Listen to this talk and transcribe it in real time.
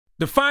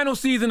The final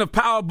season of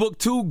Power Book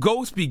 2,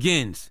 Ghost,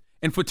 begins.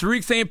 And for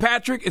Tariq St.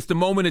 Patrick, it's the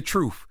moment of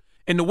truth.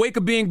 In the wake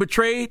of being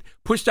betrayed,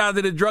 pushed out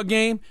of the drug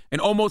game, and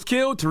almost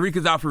killed, Tariq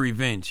is out for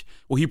revenge.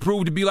 Will he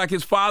prove to be like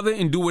his father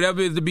and do whatever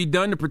is to be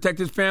done to protect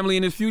his family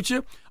and his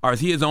future? Or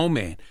is he his own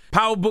man?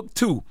 Power Book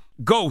 2,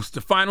 Ghost,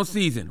 the final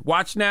season.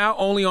 Watch now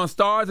only on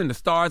Starz and the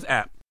Starz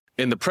app.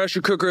 In the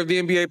pressure cooker of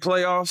the NBA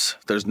playoffs,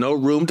 there's no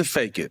room to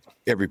fake it.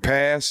 Every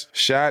pass,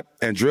 shot,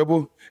 and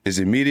dribble is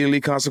immediately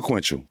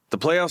consequential. The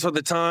playoffs are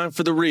the time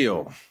for the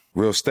real.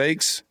 Real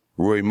stakes,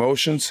 real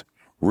emotions,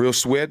 real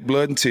sweat,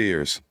 blood, and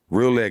tears,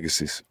 real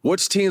legacies.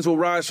 Which teams will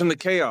rise from the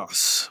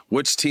chaos?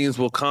 Which teams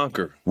will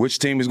conquer? Which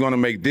team is going to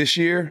make this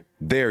year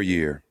their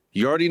year?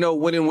 You already know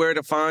when and where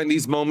to find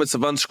these moments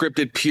of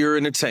unscripted, pure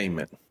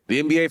entertainment.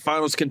 The NBA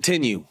Finals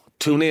continue.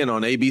 Tune in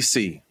on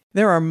ABC.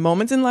 There are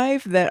moments in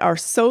life that are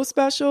so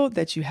special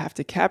that you have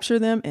to capture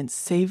them and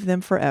save them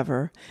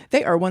forever.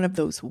 They are one of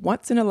those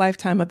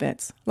once-in-a-lifetime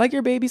events, like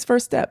your baby's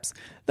first steps,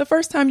 the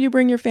first time you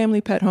bring your family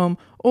pet home,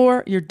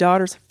 or your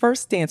daughter's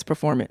first dance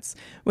performance.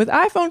 With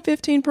iPhone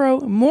 15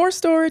 Pro, more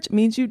storage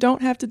means you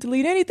don't have to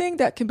delete anything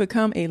that can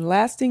become a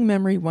lasting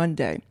memory one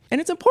day. And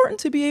it's important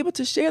to be able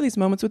to share these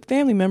moments with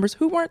family members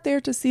who weren't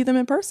there to see them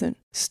in person.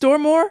 Store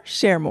more,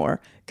 share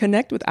more.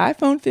 Connect with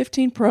iPhone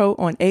 15 Pro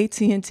on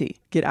AT&T.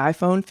 Get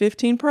iPhone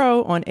 15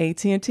 Pro on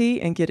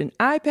AT&T and get an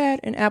iPad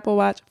and Apple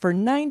Watch for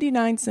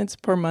 99 cents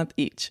per month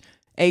each.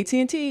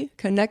 AT&T,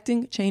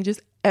 connecting changes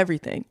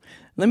everything.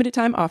 Limited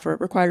time offer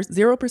requires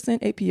 0%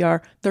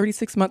 APR,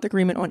 36-month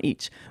agreement on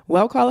each.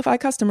 Well-qualified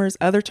customers,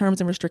 other terms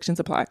and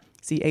restrictions apply.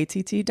 See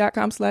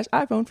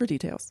att.com/iPhone for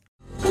details.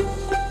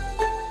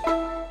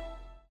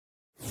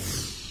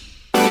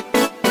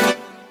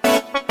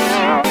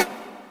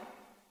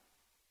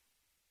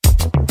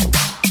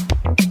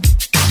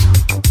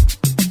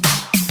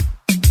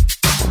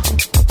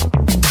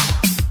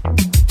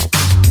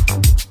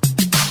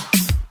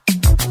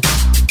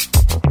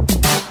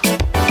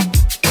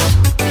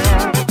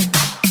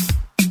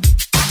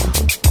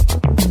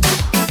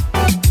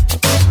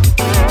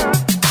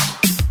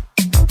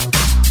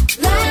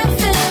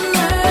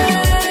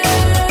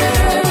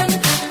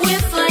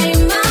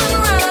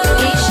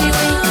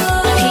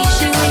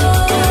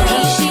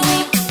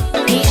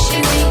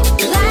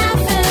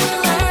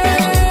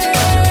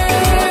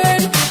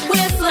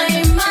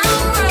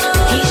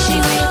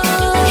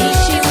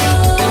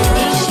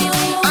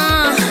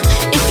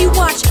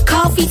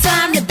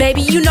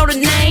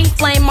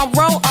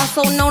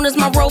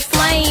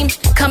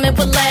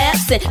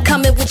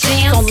 Coming with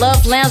jams on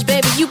Love Lounge,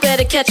 baby. You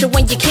better catch it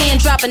when you can.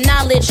 Dropping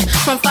knowledge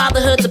from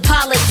fatherhood to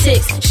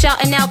politics,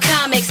 shouting out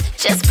comics,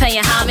 just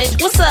paying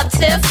homage. What's up,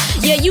 Tiff?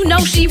 Yeah, you know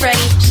she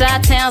ready.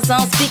 Chi-Town's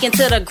on, speaking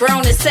to the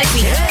grown and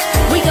sexy.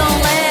 We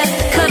gon'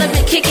 laugh, cut up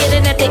and kick it,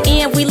 and at the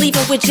end we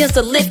leaving with gems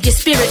to lift your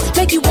spirits,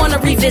 make you wanna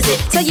revisit.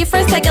 Tell your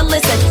friends, take a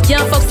listen.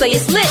 Young folks say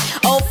it's lit,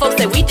 old folks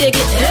say we dig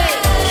it.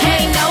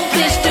 Can't no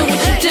bitch do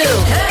what you do.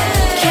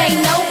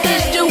 Can't no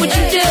bitch do what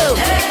you do.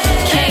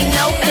 Can't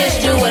no bitch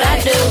do what I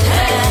do.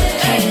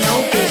 Can't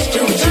no bitch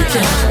do what you do.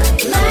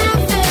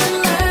 Laugh and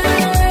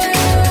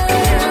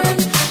learn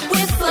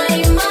with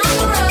Flame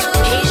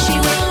Monroe. He, she,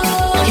 we.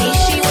 He,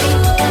 she, we.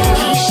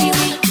 He, she,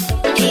 we.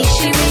 He,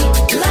 she, we.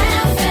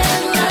 Laugh and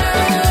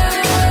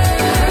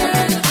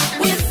learn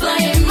with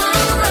Flame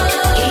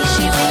Monroe. He,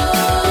 she, we.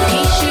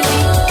 He, she, we.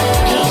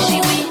 He, she,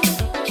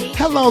 we.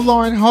 Hello,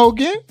 Lauren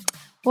Hogan.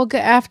 Well,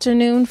 good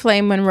afternoon,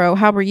 Flame Monroe.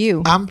 How are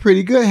you? I'm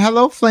pretty good.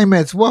 Hello,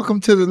 Flamettes.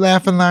 Welcome to the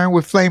Laugh and Learn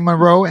with Flame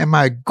Monroe and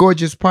my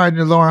gorgeous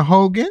partner, Lauren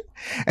Hogan.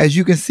 As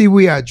you can see,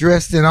 we are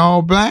dressed in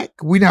all black.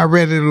 We're not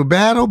ready to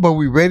battle, but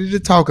we're ready to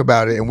talk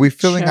about it. And we're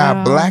feeling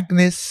our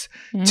blackness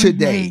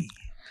today.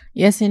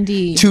 Yes,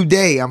 indeed.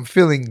 Today, I'm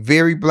feeling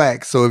very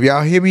black. So if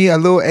y'all hear me a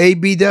little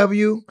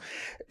ABW,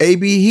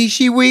 AB he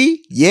she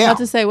we, yeah. I was about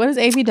to say, what does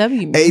ABW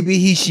mean? AB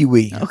he she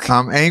we. Okay.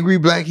 I'm angry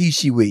black he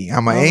she we.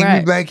 I'm an All angry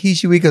right. black he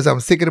she we because I'm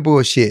sick of the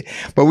bullshit.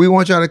 But we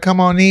want y'all to come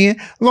on in.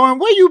 Lauren,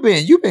 where you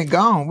been? You been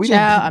gone.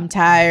 Child, I'm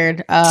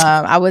tired.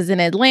 I was in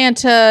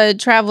Atlanta.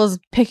 Travel's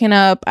picking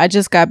up. I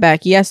just got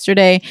back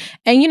yesterday,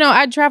 and you know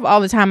I travel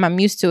all the time. I'm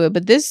used to it,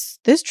 but this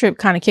trip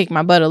kind of kicked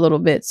my butt a little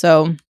bit.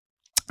 So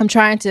I'm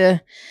trying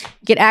to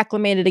get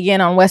acclimated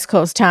again on West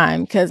Coast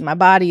time because my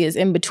body is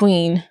in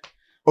between.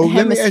 Oh,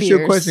 let me ask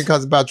you a question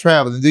because about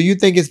traveling. Do you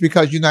think it's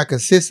because you're not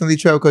consistently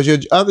traveling? Because your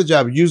other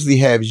job you usually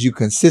have is you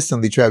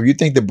consistently travel. You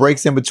think the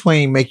breaks in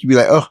between make you be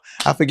like, oh,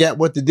 I forgot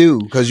what to do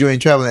because you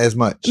ain't traveling as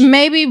much.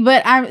 Maybe,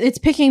 but it's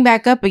picking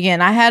back up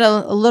again. I had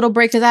a little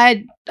break because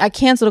I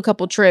canceled a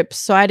couple trips,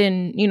 so I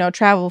didn't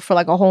travel for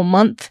like a whole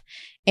month.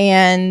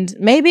 And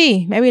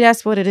maybe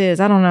that's what it is.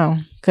 I don't know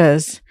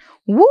because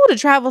the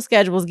travel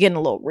schedule is getting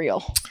a little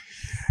real.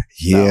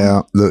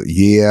 Yeah, look,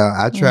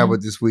 I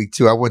traveled this week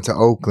too. I went to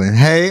Oakland.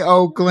 Hey,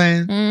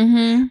 Oakland.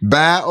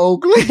 Bye,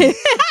 Oakland.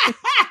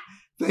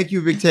 Thank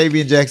you,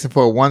 Victavian Jackson,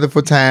 for a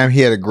wonderful time. He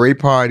had a great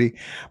party.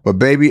 But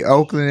baby,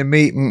 Oakland and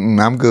me,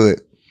 I'm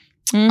good.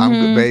 I'm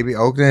good, baby.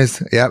 Oakland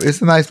is,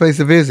 it's a nice place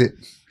to visit.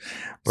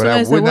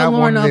 But So would what not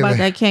Lauren want know to about live.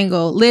 that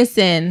Kango?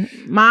 Listen,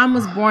 mom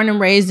was born and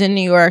raised in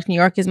New York. New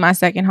York is my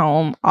second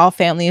home. All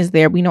family is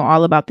there. We know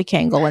all about the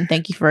Kango, and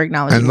thank you for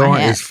acknowledging And my Lauren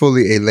hat. is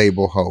fully a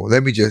label hoe.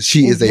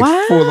 She is a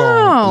Wow. full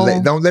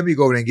on. Don't let me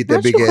go over there and get that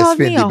Don't big you ass call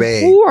me a Fendi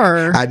bag.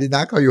 whore? I did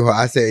not call you a hoe.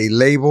 I said a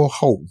label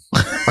hoe.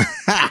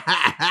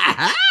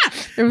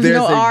 There was There's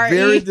no a R-E.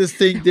 very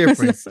distinct There was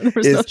no- difference. there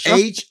was no It's show.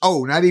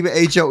 H-O, not even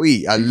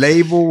H-O-E. A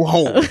label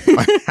hoe.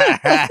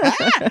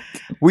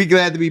 We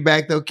glad to be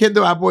back though.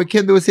 Kendall, our boy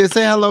Kendall is here.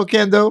 Say hello,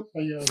 Kendall.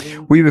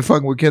 We've been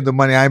fucking with Kendall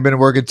Money. I ain't been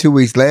working 2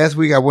 weeks. Last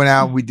week I went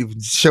out, we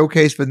did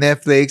showcase for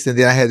Netflix, and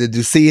then I had to do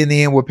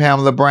CNN with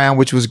Pamela Brown,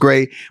 which was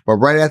great. But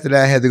right after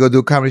that, I had to go do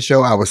a comedy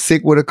show. I was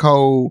sick with a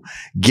cold.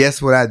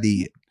 Guess what I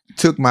did?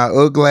 Took my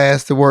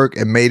glass to work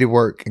and made it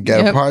work and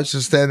got a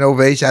partial standing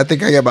ovation. I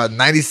think I got about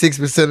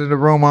 96% of the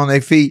room on their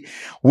feet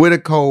with a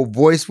cold.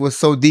 Voice was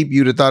so deep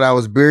you'd have thought I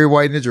was Barry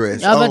White in a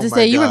dress. I was about to my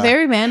say, you were God.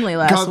 very manly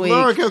last week.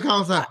 Laura kept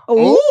calling something. Ooh.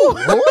 Ooh,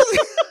 what was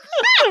it?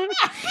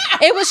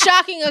 It was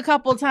shocking a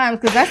couple times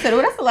because I said,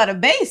 "Oh, that's a lot of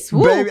bass."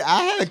 Woo. Baby,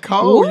 I had a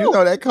cold. Ooh. You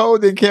know that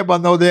cold didn't care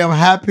about no damn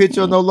high pitch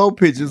or no low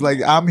pitch. It's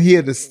like I'm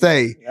here to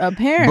stay.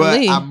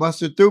 Apparently, But I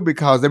mustered through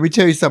because let me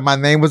tell you something. My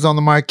name was on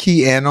the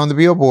marquee and on the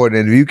billboard.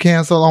 And if you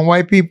cancel on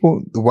white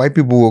people, the white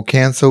people will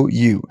cancel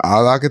you.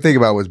 All I could think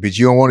about was, bitch,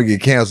 you don't want to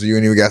get canceled. You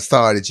ain't even got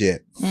started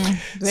yet.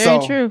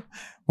 very true.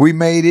 We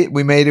made it.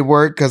 We made it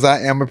work because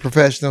I am a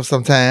professional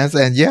sometimes.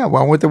 And yeah,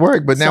 well, I went to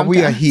work. But now we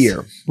are Sometimes.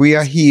 here. We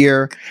are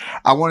here.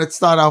 I want to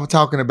start off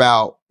talking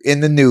about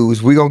in the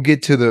news. We're going to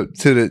get to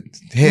the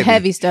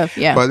Heavy stuff,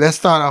 yeah. But let's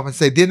start off and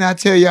say, didn't I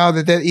tell y'all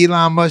that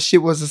Elon Musk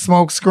shit was a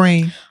smoke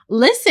screen?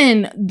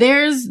 Listen,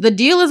 the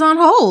deal is on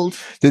hold.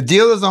 The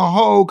deal is on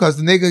hold because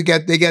the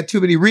nigga they got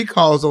too many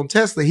recalls on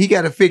Tesla. He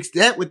got to fix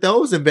that with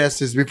those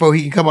investors before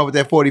he can come up with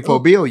that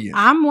 $44 billion.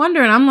 I'm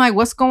wondering. I'm like,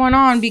 what's going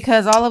on?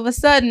 Because all of a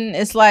sudden,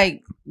 it's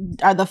like,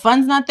 are the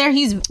funds not there?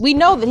 We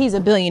know that he's a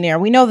billionaire.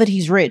 We know that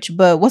he's rich,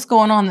 but what's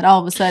going on that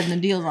all of a sudden the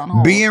deal's on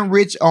hold? Being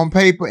rich on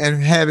paper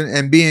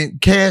and being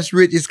cash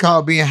rich is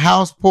called being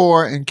house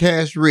poor and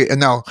cash rich.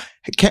 No,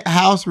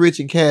 house rich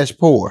and cash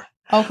poor.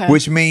 Okay.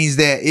 Which means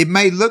that it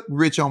may look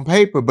rich on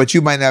paper, but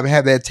you might not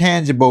have that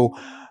tangible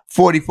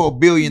 $44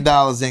 billion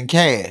in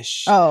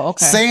cash. Oh,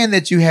 okay. Saying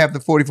that you have the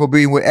 $44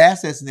 billion with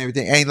assets and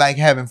everything ain't like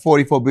having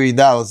 $44 billion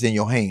in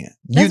your hand.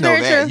 You That's know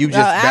very that. true. You just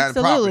buying property.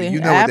 Absolutely.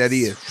 You know what that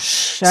is.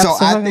 So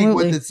I think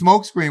what Absolutely. the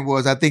smokescreen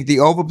was, I think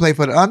the overplay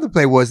for the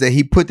underplay was that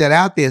he put that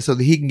out there so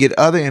that he can get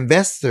other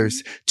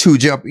investors to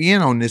jump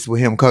in on this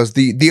with him. Because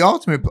the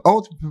ultimate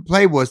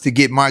play was to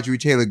get Marjorie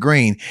Taylor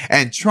Greene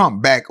and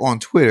Trump back on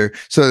Twitter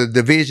so the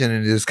division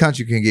in this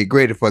country can get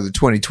greater for the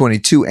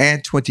 2022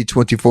 and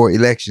 2024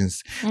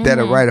 elections that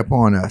are right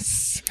upon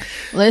us.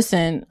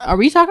 Listen, are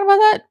we talking about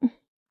that?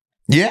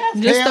 Yeah,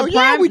 hell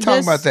yeah, we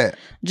talking about that.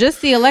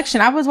 Just the election.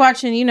 I was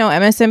watching,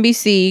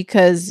 MSNBC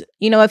because,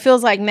 it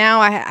feels like now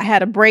I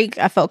had a break.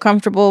 I felt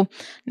comfortable.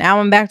 Now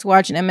I'm back to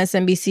watching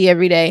MSNBC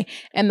every day.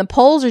 And the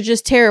polls are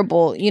just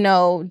terrible.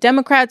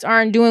 Democrats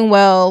aren't doing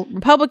well.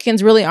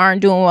 Republicans really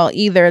aren't doing well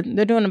either.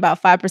 They're doing about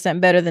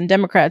 5% better than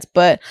Democrats.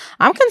 But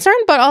I'm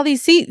concerned about all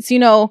these seats.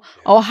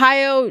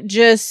 Ohio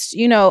just,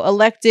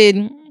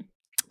 elected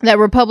that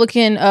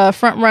Republican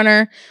front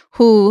runner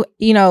who,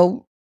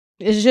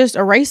 is just a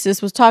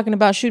racist, was talking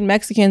about shooting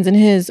Mexicans in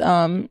his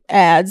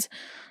ads.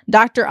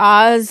 Dr.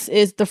 Oz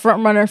is the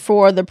front runner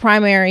for the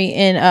primary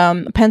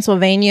in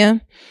Pennsylvania.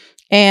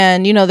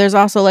 And, there's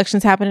also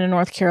elections happening in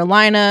North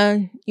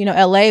Carolina.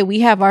 LA,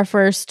 we have our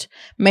first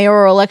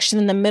mayoral election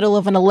in the middle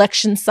of an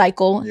election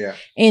cycle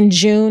in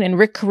June. And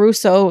Rick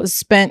Caruso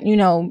spent,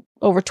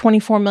 over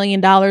 $24 million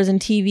in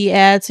TV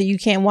ads. So you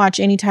can't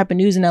watch any type of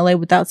news in LA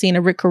without seeing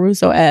a Rick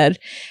Caruso ad.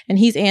 And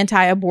he's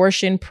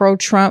anti-abortion,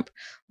 pro-Trump,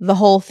 the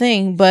whole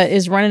thing, but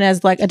is running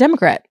as like a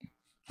Democrat.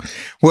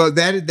 Well,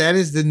 that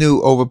is the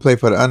new overplay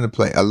for the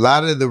underplay. A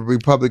lot of the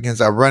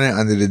Republicans are running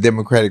under the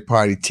Democratic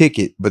Party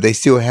ticket, but they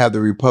still have the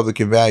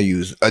Republican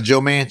values. Joe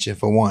Manchin,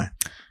 for one.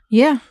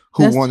 Yeah.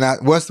 Who won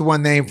that? What's the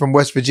one name from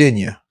West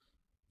Virginia?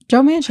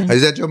 Joe Manchin.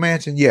 Is that Joe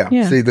Manchin? Yeah.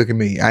 See, look at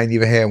me. I ain't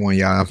even had one,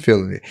 y'all. I'm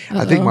feeling it.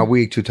 I think my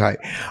wig too tight.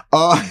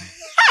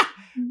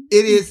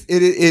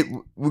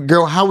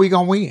 Girl, how we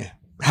gonna win?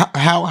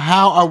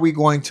 How are we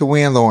going to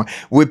win, Lauren?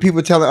 With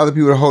people telling other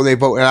people to hold their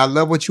vote. And I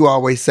love what you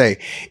always say.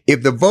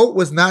 If the vote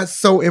was not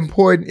so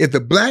important, if the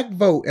black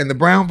vote and the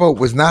brown vote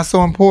was not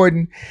so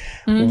important,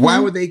 why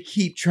would they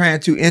keep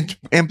trying to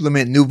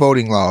implement new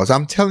voting laws?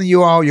 I'm telling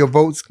you all, your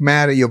votes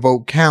matter, your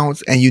vote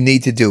counts, and you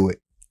need to do it.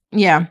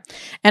 Yeah.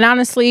 And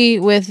honestly,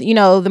 with,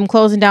 them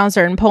closing down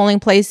certain polling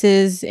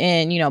places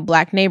in,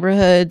 black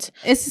neighborhoods,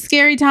 it's a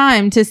scary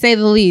time to say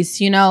the least.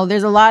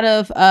 There's a lot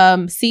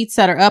of seats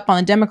that are up on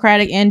the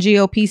Democratic and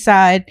GOP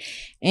side.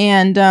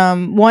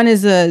 And one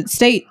is a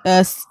state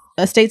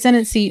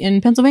Senate seat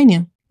in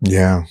Pennsylvania.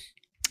 Yeah.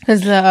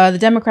 Because the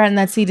Democrat in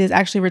that seat is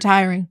actually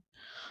retiring.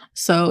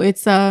 So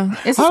it's a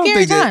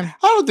scary time.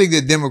 I don't think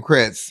that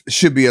Democrats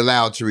should be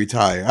allowed to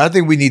retire. I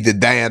think we need to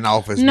die in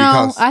office.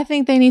 No, I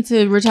think they need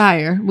to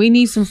retire. We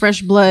need some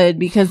fresh blood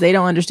because they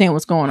don't understand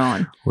what's going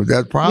on. Well,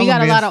 that problem we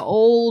got a lot of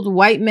old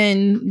white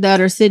men that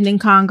are sitting in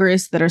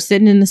Congress, that are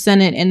sitting in the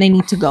Senate, and they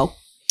need to go.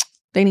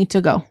 They need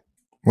to go.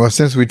 Well,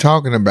 since we're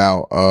talking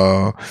about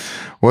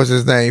what's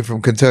his name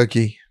from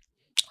Kentucky?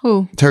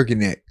 Who? Turkey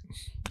Neck.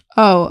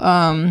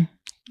 Oh,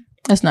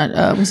 that's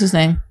not what's his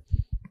name?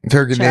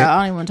 Turkey Neck. I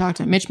don't even want to talk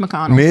to him. Mitch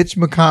McConnell. Mitch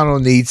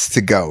McConnell needs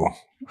to go.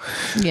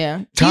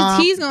 Yeah.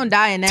 He's going to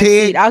die in that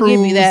Ted seat. I'll Cruz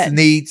give you that.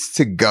 Needs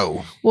to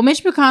go. Well,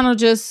 Mitch McConnell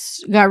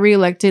just got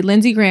reelected.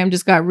 Lindsey Graham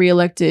just got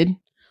reelected.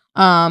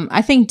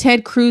 I think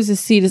Ted Cruz's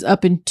seat is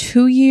up in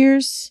 2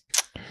 years.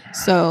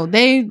 So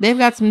they've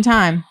got some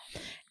time.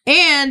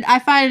 And I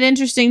find it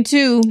interesting,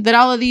 too, that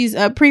all of these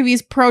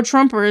previous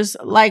pro-Trumpers,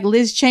 like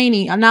Liz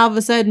Cheney, now all of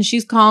a sudden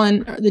she's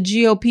calling the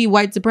GOP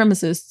white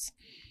supremacists.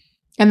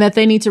 And that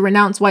they need to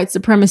renounce white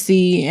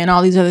supremacy and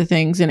all these other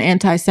things and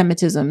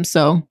anti-Semitism.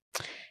 So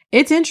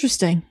it's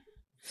interesting.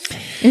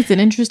 It's an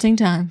interesting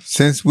time.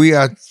 Since we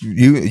are,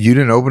 you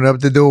didn't open up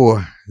the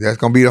door. That's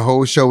going to be the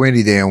whole show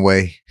any damn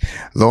way.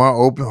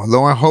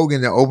 Lauren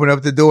Hogan to open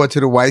up the door to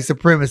the white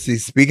supremacy.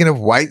 Speaking of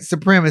white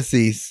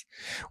supremacists,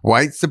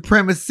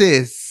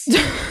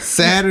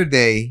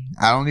 Saturday,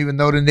 I don't even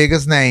know the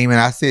nigga's name, and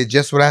I said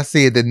just what I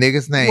said, the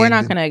nigga's name. We're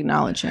not going to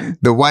acknowledge him.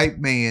 The white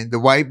man,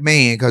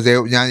 because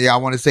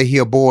y'all want to say he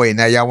a boy, and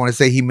now y'all want to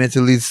say he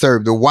mentally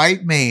disturbed. The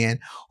white man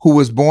who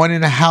was born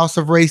in a house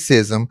of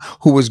racism,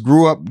 who was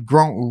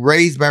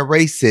raised by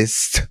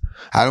racists.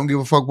 I don't give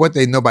a fuck what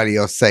nobody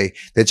else say.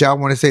 That y'all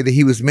want to say that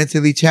he was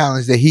mentally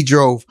challenged, that he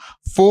drove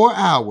 4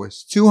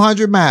 hours,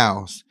 200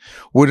 miles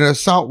with an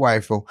assault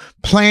rifle,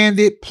 planned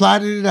it,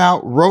 plotted it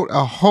out, wrote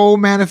a whole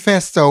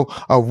manifesto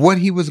of what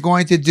he was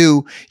going to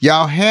do.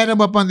 Y'all had him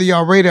up under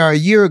y'all radar a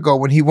year ago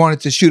when he wanted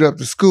to shoot up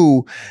the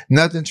school.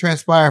 Nothing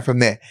transpired from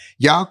that.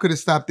 Y'all could have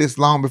stopped this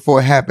long before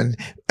it happened.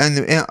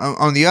 And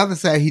on the other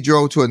side, he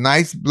drove to a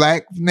nice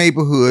black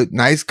neighborhood,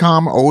 nice,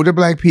 calm, older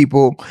black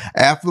people,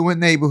 affluent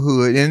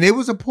neighborhood. And it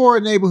was a poor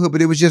neighborhood,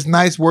 but it was just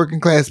nice working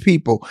class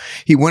people.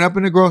 He went up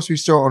in the grocery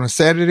store on a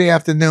Saturday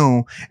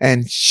afternoon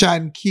and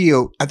shot and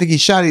killed. I think he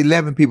shot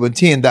 11 people and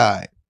 10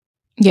 died.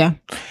 Yeah.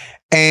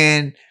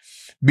 And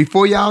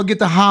before y'all get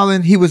to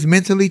hollering, he was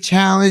mentally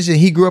challenged and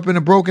he grew up in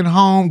a broken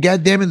home.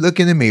 God damn it, look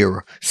in the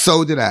mirror.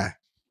 So did I.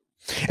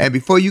 And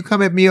before you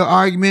come at me an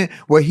argument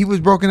where he was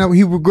broken up,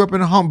 he grew up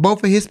in a home.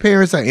 Both of his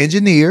parents are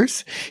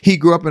engineers. He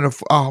grew up in a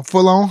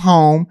full-on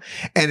home.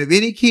 And if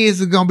any kids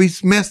are going to be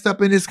messed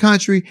up in this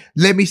country,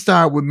 let me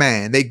start with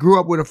mine. They grew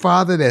up with a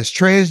father that's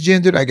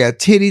transgendered. I got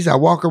titties. I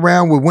walk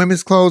around with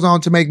women's clothes on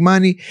to make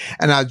money.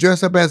 And I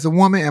dress up as a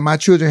woman. And my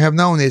children have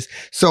known this.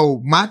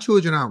 So my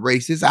children aren't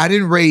racist. I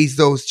didn't raise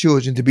those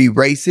children to be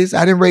racist.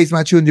 I didn't raise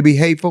my children to be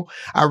hateful.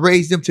 I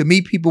raised them to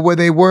meet people where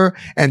they were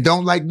and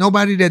don't like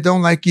nobody that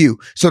don't like you.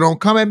 So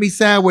don't come at me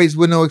sideways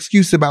with no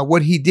excuse about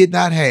what he did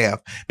not have,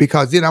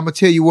 because then I'm going to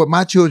tell you what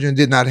my children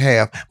did not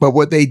have. But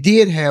what they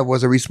did have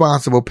was a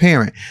responsible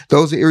parent.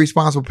 Those are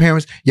irresponsible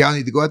parents. Y'all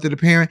need to go after the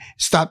parent,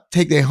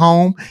 take their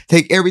home,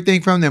 take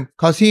everything from them,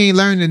 because he ain't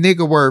learned the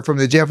nigger word from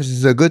the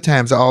Jeffersons. The good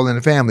times are all in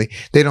the family.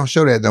 They don't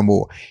show that no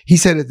more. He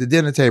sat at the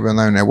dinner table and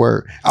learned that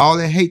word. All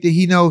that hate that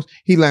he knows,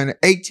 he learned at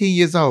 18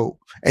 years old.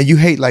 And you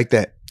hate like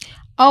that.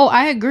 Oh,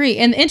 I agree.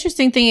 And the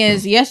interesting thing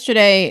is,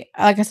 yesterday,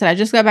 like I said, I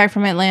just got back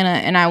from Atlanta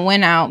and I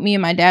went out. Me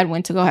and my dad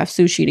went to go have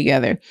sushi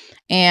together.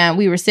 And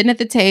we were sitting at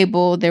the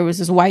table. There was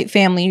this white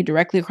family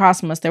directly across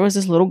from us. There was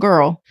this little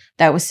girl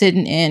that was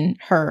sitting in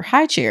her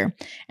high chair.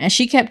 And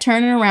she kept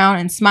turning around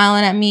and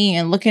smiling at me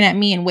and looking at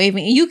me and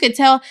waving. And you could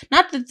tell,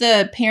 not that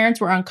the parents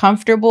were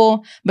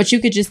uncomfortable, but you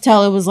could just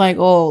tell it was like,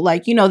 oh,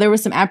 like, you know, there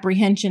was some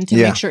apprehension to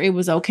make sure it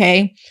was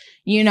okay.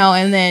 You know,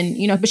 and then,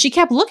 you know, but she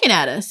kept looking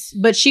at us,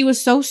 but she was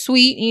so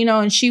sweet, you know,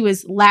 and she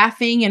was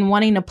laughing and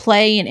wanting to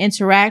play and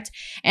interact.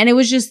 And it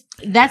was just,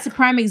 that's a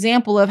prime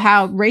example of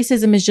how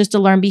racism is just a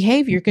learned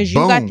behavior, because you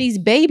got these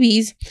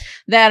babies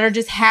that are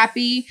just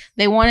happy.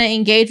 They want to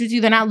engage with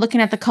you. They're not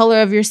looking at the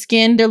color of your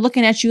skin. They're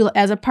looking at you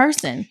as a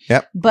person.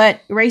 Yep.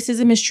 But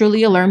racism is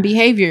truly a learned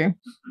behavior.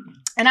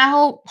 And I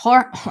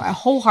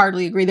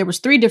wholeheartedly agree. There was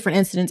 3 different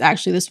incidents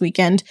actually this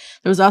weekend.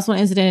 There was also an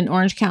incident in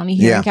Orange County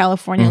here in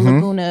California,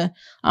 Laguna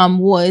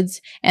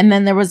Woods. And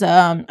then there was,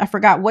 I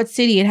forgot what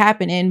city it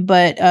happened in,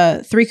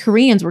 but 3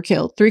 Koreans were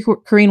killed. 3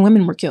 Korean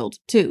women were killed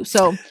too.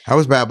 So I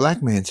was by a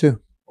black man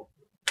too.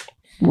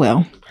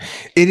 Well,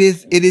 it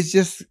is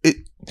just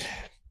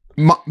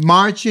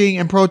marching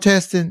and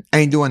protesting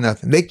ain't doing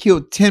nothing. They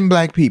killed 10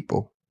 black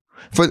people.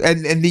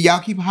 And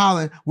y'all keep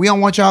hollering, we don't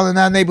want y'all in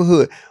our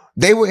neighborhood.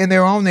 They were in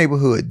their own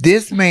neighborhood.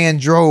 This man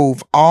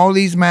drove all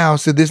these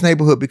miles to this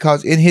neighborhood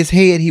because in his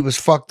head, he was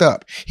fucked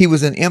up. He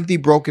was an empty,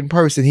 broken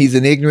person. He's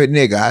an ignorant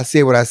nigga. I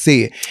said what I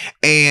said.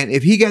 And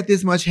if he got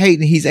this much hate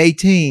and he's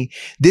 18,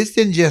 this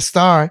didn't just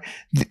start.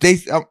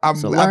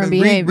 I've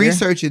been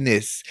researching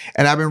this.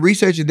 And I've been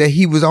researching that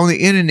he was on the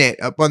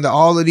internet up under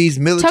all of these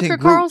militant Tucker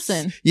groups.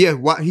 Carlson. Yeah,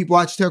 he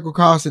watched Tucker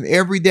Carlson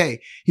every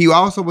day. He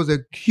also was a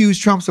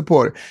huge Trump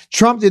supporter.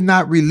 Trump did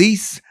not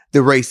release the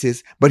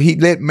racists, but he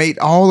made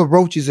all the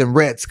roaches and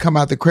rats come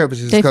out the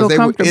crevices because they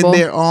were in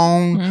their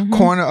own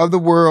corner of the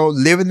world,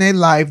 living their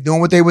life,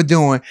 doing what they were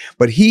doing.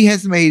 But he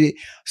has made it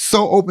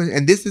so open.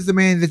 And this is the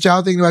man that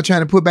y'all thinking about trying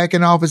to put back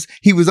in office.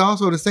 He was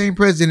also the same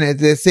president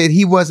that said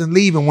he wasn't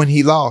leaving when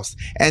he lost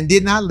and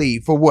did not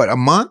leave for what, a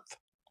month?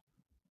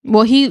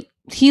 Well, he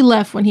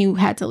left when he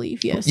had to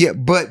leave, yes. Yeah,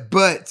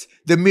 but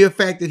the mere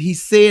fact that he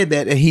said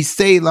that and he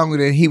stayed longer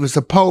than he was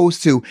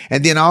supposed to,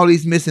 and then all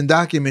these missing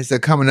documents are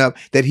coming up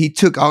that he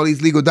took all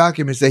these legal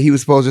documents that he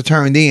was supposed to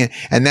turn in,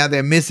 and now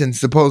they're missing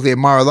supposedly at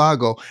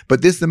Mar-a-Lago.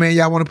 But this is the man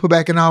y'all want to put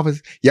back in office.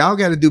 Y'all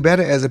got to do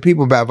better as a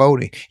people by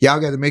voting.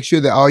 Y'all got to make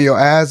sure that all your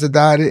I's are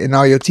dotted and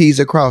all your T's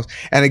are crossed.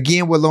 And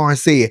again, what Lauren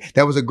said,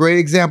 that was a great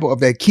example of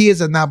that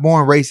kids are not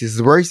born racist.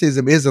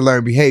 Racism is a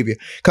learned behavior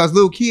because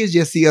little kids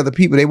just see other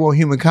people. They want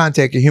human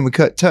contact and human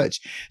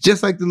touch.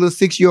 Just like the little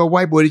 6-year-old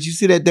white boy. Did you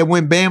see that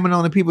went bamming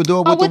on the people's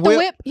door with the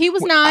whip? He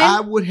was 9. I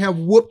would have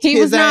whooped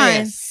his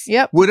ass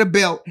with a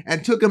belt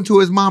and took him to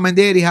his mom and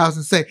daddy house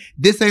and say,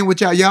 this ain't what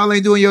y'all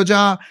ain't doing your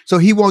job, so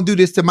he won't do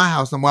this to my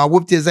house no more. I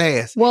whooped his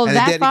ass. Well, and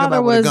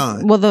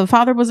the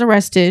father was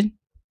arrested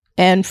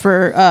and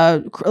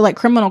for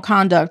criminal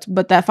conduct,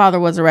 but that father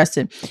was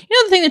arrested. You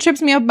know the thing that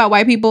trips me up about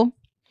white people?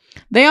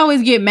 They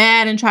always get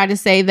mad and try to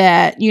say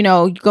that,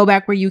 go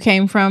back where you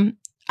came from.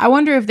 I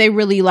wonder if they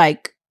really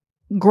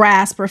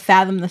grasp or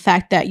fathom the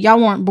fact that y'all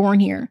weren't born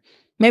here.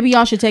 Maybe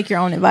y'all should take your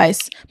own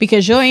advice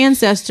because your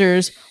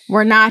ancestors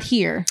were not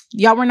here.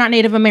 Y'all were not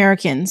Native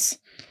Americans.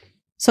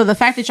 So the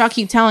fact that y'all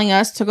keep telling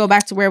us to go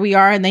back to where we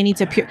are and they need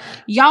to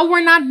y'all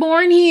were not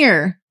born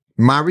here.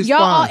 My response.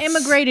 Y'all all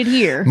immigrated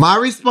here. My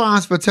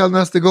response for telling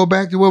us to go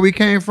back to where we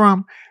came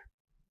from,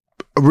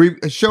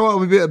 show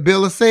up with a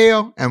bill of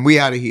sale and we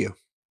out of here.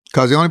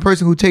 Because the only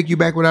person who take you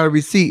back without a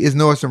receipt is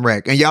Nordstrom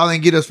Rack. And y'all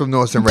ain't get us from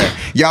Nordstrom Rack.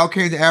 Y'all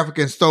came to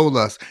Africa and stole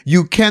us.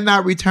 You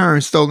cannot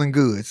return stolen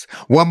goods.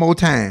 One more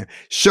time.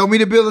 Show me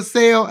the bill of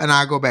sale and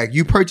I'll go back.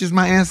 You purchased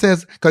my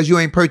ancestors because you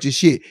ain't purchased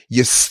shit.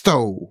 You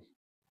stole.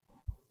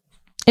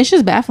 It's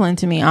just baffling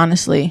to me,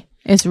 honestly.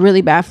 It's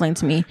really baffling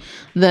to me.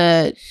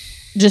 The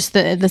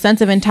sense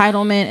of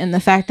entitlement and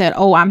the fact that,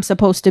 I'm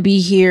supposed to be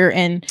here.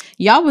 And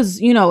y'all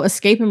was,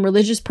 escaping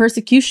religious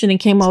persecution and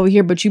came over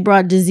here, but you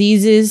brought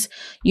diseases,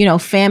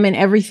 famine,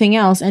 everything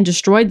else and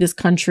destroyed this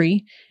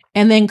country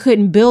and then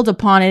couldn't build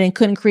upon it and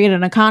couldn't create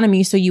an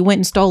economy. So you went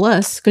and stole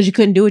us because you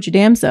couldn't do it your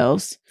damn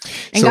selves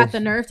and got the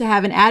nerve to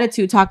have an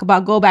attitude, talk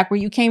about go back where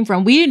you came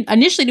from. We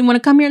initially didn't want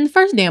to come here in the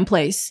first damn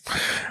place.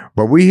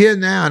 But we here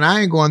now and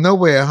I ain't going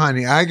nowhere,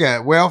 honey. I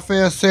got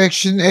welfare,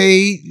 Section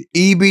 8,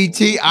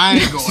 EBT. I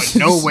ain't going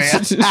nowhere.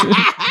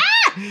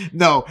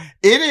 No,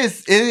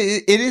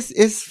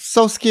 it's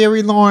so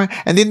scary, Lauren.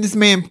 And then this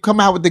man come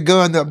out with the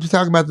gun. I'm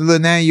talking about the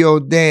little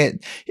 9-year-old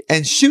dad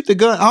and shoot the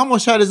gun.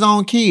 Almost shot his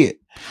own kid.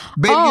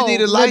 Baby, you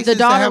need a license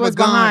to have a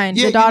gun. Behind.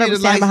 Yeah, the daughter you need was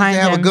a license behind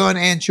to have him. a gun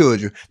and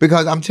children.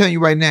 Because I'm telling you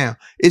right now,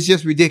 it's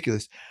just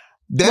ridiculous.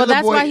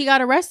 That's why he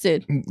got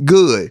arrested.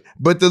 Good.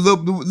 But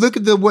look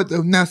at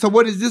now. So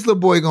what is this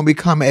little boy going to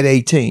become at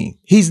 18?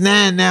 He's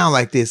 9 now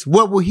like this.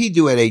 What will he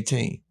do at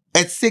 18?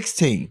 At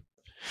 16?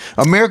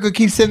 America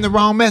keeps sending the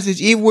wrong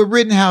message, even with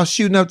Rittenhouse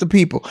shooting up the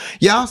people.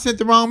 Y'all sent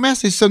the wrong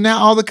message. So now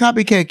all the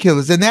copycat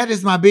killers, and that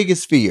is my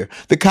biggest fear,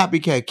 the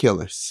copycat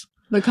killers.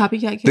 The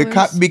copycat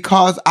killers?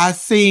 Because I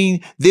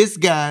seen this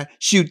guy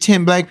shoot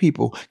 10 black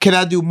people. Can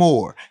I do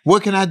more?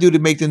 What can I do to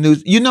make the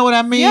news? You know what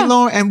I mean,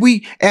 Lauren? And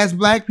we, as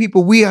black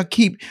people,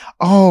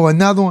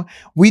 another one.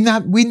 We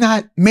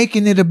not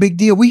making it a big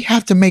deal. We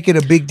have to make it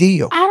a big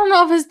deal. I don't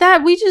know if it's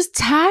that. We just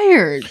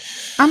tired.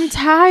 I'm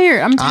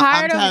tired. I'm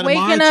tired of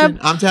waking up.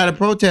 I'm tired of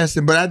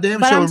protesting, but I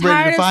damn sure I'm ready to fight.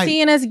 I'm tired of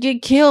seeing us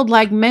get killed,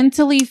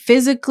 mentally,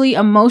 physically,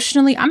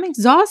 emotionally. I'm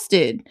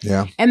exhausted.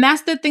 Yeah. And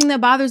that's the thing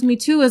that bothers me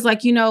too, is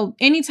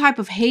any type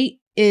of hate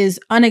is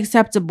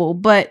unacceptable,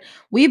 but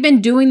we've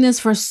been doing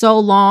this for so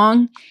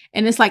long,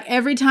 and it's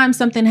every time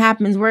something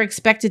happens, we're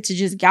expected to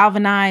just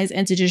galvanize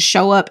and to just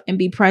show up and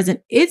be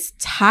present. It's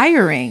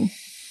tiring.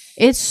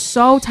 It's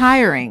so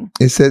tiring.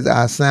 It says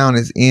our sound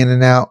is in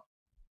and out,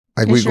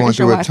 we're going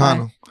through a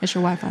tunnel. It's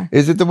your Wi-Fi.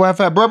 Is it the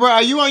Wi-Fi? Bro,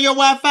 are you on your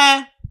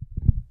Wi-Fi?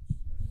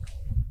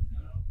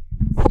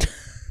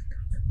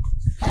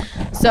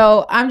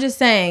 So I'm just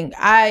saying,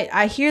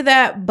 I hear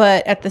that,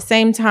 but at the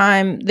same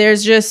time,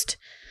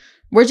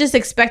 we're just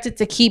expected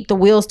to keep the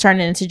wheels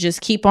turning and to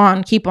just keep on.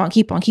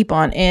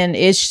 And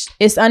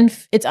it's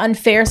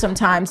unfair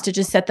sometimes to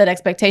just set that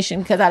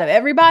expectation, because out of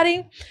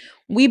everybody,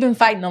 we've been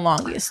fighting the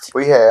longest.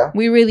 We have.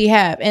 We really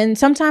have. And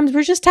sometimes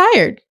we're just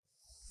tired.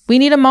 We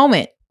need a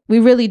moment. We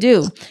really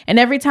do. And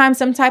every time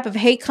some type of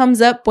hate comes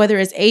up, whether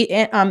it's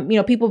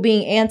people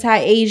being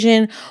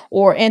anti-Asian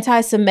or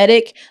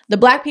anti-Semitic, the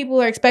Black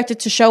people are expected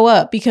to show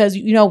up because,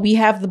 we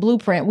have the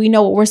blueprint. We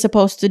know what we're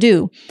supposed to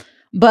do.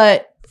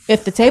 But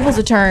if the tables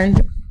are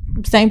turned,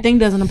 same thing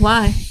doesn't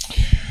apply.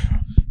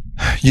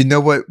 You know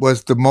what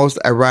was the most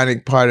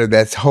ironic part of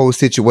that whole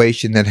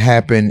situation that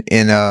happened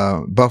in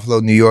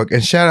Buffalo, New York?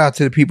 And shout out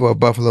to the people of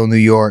Buffalo, New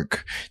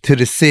York, to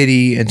the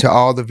city, and to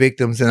all the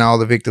victims and all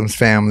the victims'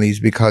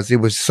 families, because it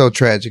was so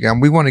tragic. And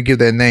we want to give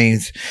their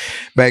names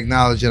by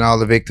acknowledging all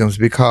the victims,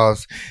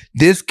 because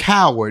this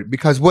coward,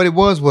 because what it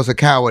was a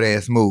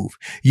coward-ass move.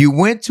 You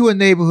went to a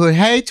neighborhood,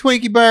 hey,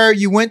 Twinkie Bird,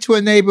 you went to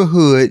a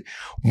neighborhood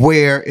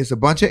where it's a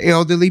bunch of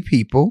elderly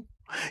people.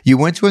 You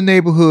went to a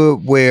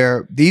neighborhood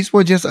where these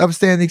were just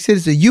upstanding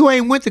citizens. You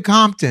ain't went to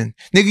Compton.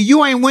 Nigga,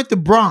 you ain't went to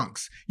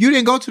Bronx. You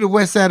didn't go to the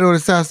west side or the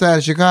south side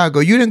of Chicago.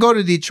 You didn't go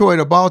to Detroit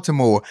or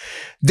Baltimore.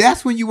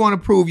 That's when you want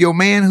to prove your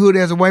manhood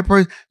as a white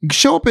person.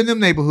 Show up in them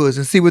neighborhoods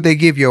and see what they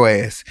give your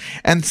ass.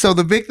 And so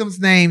the victims'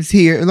 names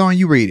here, Lauren,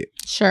 you read it.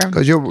 Sure.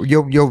 Because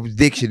your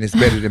diction is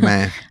better than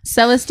mine.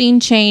 Celestine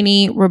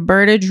Chaney,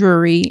 Roberta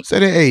Drury. Say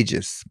their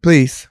ages,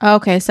 please.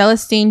 Okay,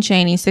 Celestine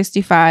Chaney,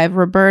 65.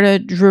 Roberta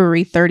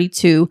Drury,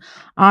 32.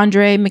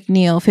 Andre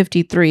McNeil,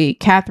 53.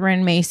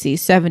 Catherine Macy,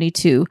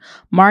 72.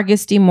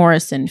 Margus D.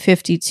 Morrison,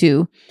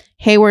 52.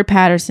 Hayward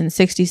Patterson,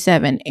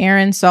 67.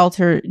 Aaron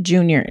Salter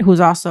Jr., who's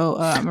also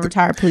a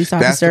retired police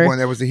officer. That's the one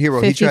that was a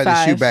hero. 55. He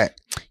tried to shoot back.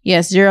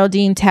 Yes,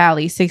 Geraldine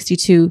Talley,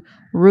 62.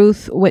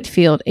 Ruth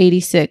Whitfield,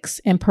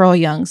 86. And Pearl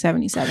Young,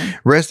 77.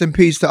 Rest in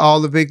peace to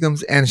all the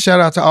victims, and shout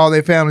out to all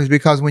their families,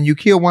 because when you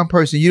kill one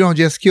person, you don't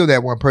just kill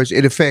that one person.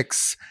 It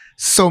affects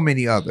so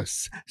many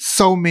others.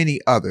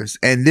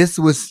 And this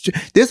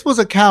was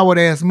a coward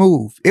ass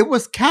move. It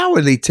was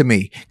cowardly to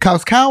me,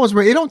 because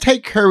it don't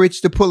take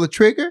courage to pull a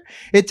trigger.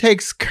 It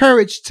takes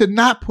courage to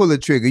not pull a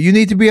trigger. You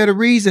need to be able to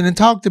reason and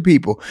talk to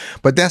people,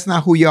 but that's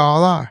not who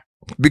y'all are,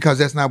 because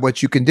that's not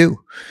what you can do.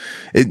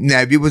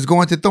 Now, if you was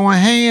going to throwing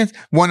hands,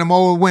 one of them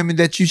old women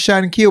that you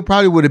shot and killed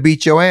probably would have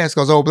beat your ass,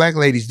 because old black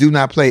ladies do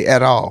not play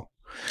at all.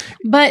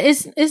 But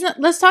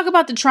let's talk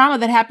about the trauma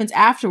that happens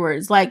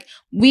afterwards. Like,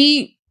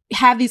 we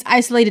have these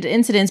isolated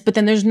incidents, but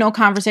then there's no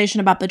conversation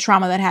about the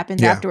trauma that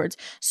happens afterwards.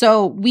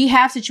 So we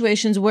have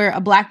situations where a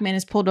black man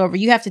is pulled over.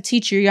 You have to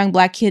teach your young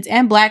black kids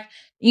and black,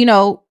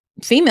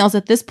 females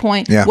at this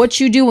point, what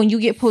you do when you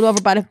get pulled over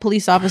by the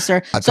police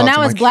officer. So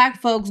now as black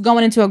folks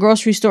going into a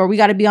grocery store, we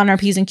got to be on our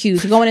P's and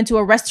Q's. Going into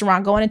a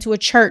restaurant, going into a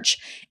church.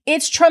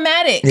 It's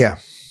traumatic. Yeah.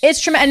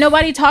 It's traumatic. And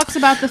nobody talks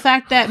about the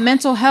fact that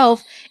mental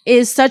health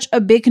is such a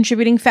big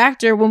contributing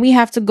factor when we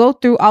have to go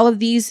through all of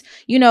these,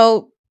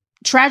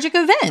 tragic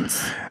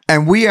events.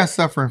 And we are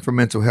suffering from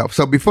mental health.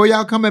 So before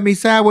y'all come at me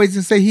sideways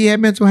and say he had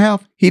mental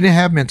health, he didn't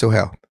have mental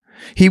health.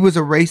 He was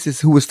a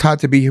racist who was taught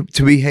to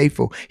be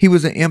hateful. He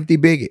was an empty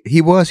bigot.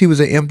 He was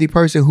an empty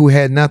person who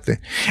had nothing.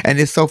 And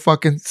it's so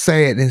fucking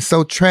sad and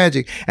so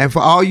tragic. And for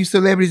all you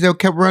celebrities that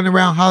kept running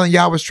around hollering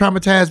y'all was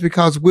traumatized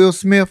because Will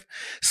Smith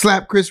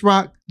slapped Chris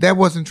Rock, that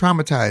wasn't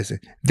traumatizing.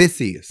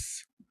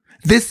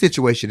 This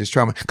situation is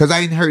trauma. Because I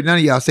ain't heard none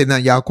of y'all say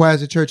nothing. Y'all quiet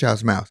as a church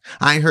house mouse.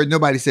 I ain't heard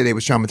nobody say they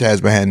was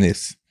traumatized behind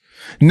this.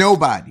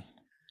 Nobody.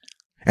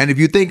 And if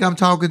you think I'm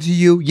talking to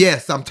you,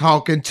 yes, I'm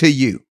talking to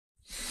you.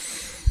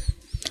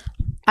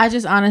 I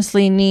just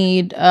honestly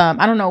need,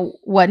 I don't know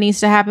what needs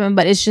to happen,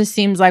 but it just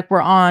seems like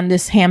we're on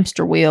this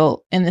hamster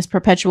wheel in this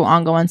perpetual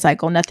ongoing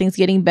cycle. Nothing's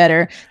getting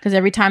better, because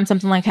every time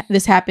something like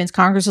this happens,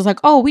 Congress is like,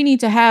 oh, we need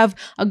to have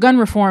a gun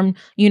reform,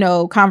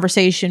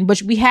 conversation.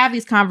 But we have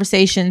these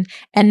conversations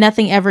and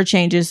nothing ever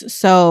changes.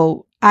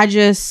 So I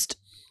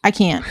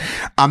can't.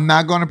 I'm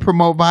not going to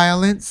promote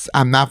violence.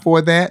 I'm not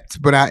for that,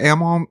 but I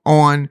am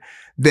on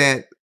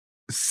that.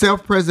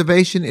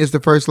 Self-preservation is the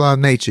first law of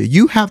nature.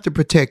 You have to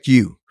protect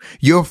you.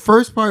 Your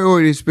first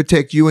priority is to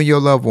protect you and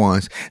your loved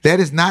ones. That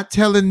is not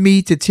telling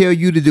me to tell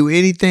you to do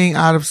anything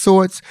out of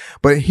sorts,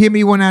 but hear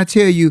me when I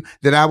tell you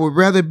that I would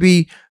rather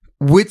be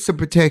with some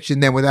protection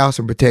than without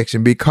some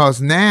protection,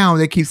 because now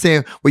they keep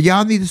saying, well,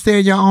 y'all need to stay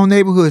in your own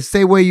neighborhood.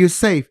 Stay where you're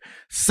safe.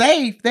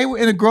 Safe? They were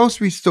in a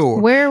grocery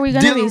store. Where are we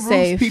going to be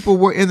safe? People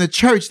were in the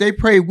church. They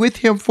prayed with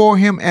him, for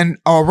him, and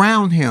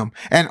around him,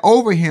 and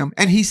over him,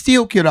 and he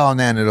still killed all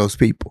 9 of those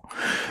people.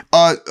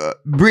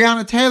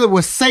 Breonna Taylor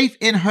was safe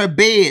in her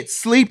bed,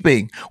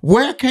 sleeping.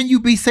 Where can you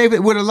be safe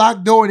with a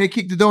locked door and they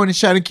kicked the door and they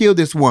shot and killed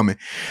this woman?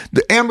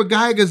 The Amber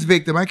Geiger's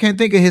victim, I can't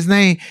think of his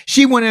name.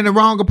 She went in the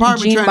wrong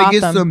apartment trying to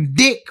get some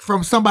dick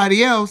from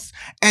somebody else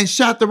and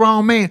shot the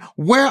wrong man.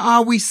 Where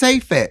are we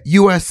safe at?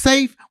 You are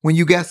safe when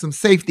you got some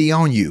safety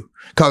on you.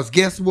 Because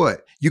guess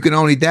what? You can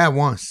only die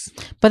once.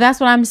 But that's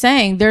what I'm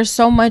saying. There's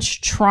so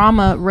much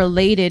trauma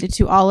related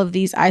to all of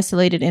these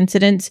isolated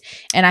incidents.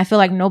 And I feel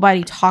like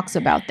nobody talks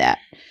about that.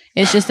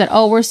 It's just that,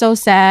 oh, we're so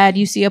sad.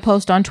 You see a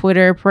post on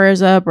Twitter,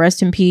 prayers up,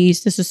 rest in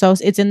peace.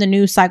 It's in the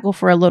news cycle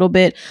for a little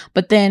bit.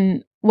 But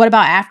then what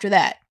about after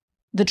that?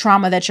 The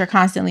trauma that you're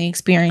constantly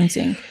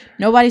experiencing.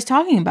 Nobody's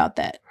talking about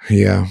that.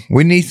 Yeah.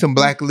 We need some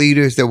black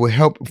leaders that will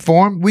help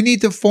form. We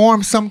need to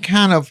form some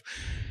kind of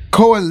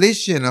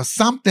coalition or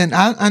something.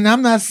 And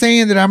I'm not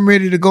saying that I'm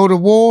ready to go to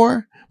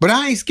war, but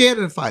I ain't scared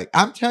of the fight.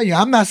 I'm telling you,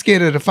 I'm not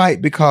scared of the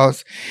fight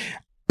because,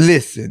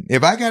 listen,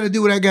 if I got to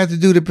do what I got to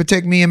do to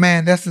protect me and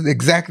man, that's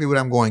exactly what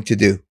I'm going to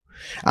do.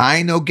 I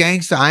ain't no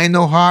gangster. I ain't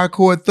no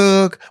hardcore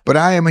thug, but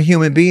I am a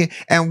human being.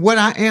 And what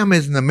I am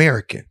is an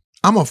American.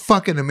 I'm a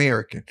fucking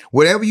American.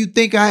 Whatever you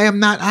think I am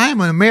not, I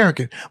am an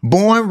American.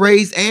 Born,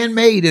 raised, and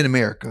made in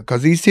America.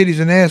 Because these titties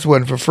and ass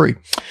wasn't for free.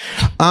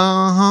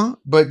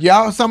 But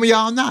y'all, some of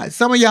y'all not.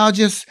 Some of y'all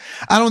just,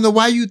 I don't know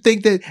why you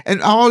think that,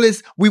 and all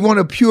this, we want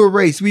a pure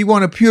race. We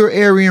want a pure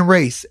Aryan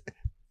race.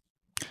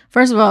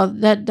 First of all,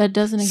 that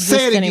doesn't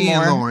exist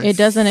anymore. Lawrence. It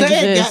doesn't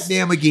exist. Say it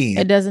goddamn again.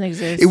 It doesn't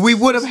exist. If we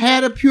would have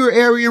had a pure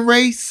Aryan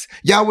race,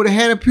 y'all would have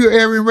had a pure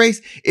Aryan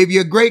race. If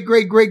your great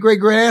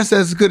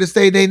ancestors could have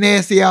stayed their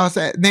nasty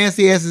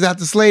asses out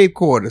the slave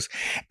quarters,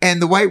 and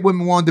the white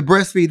women wanted to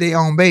breastfeed their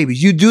own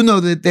babies, you do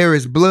know that there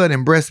is blood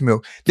in breast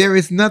milk. There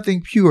is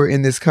nothing pure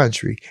in this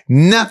country.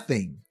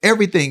 Nothing.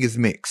 Everything is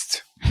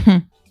mixed,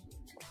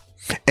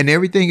 and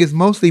everything is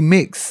mostly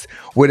mixed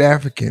with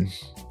African.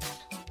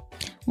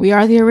 We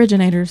are the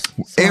originators.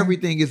 So.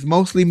 Everything is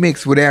mostly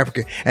mixed with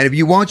African. And if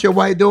you want your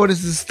white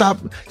daughters to stop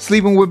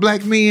sleeping with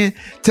black men,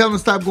 tell them to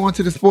stop going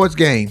to the sports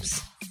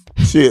games.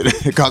 Shit.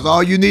 Because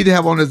all you need to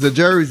have on is a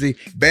jersey.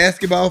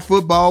 Basketball,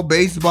 football,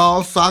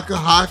 baseball, soccer,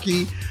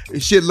 hockey,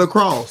 shit,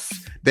 lacrosse.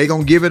 They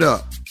gonna give it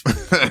up.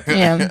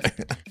 Yeah.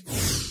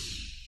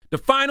 The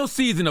final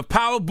season of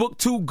Power Book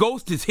 2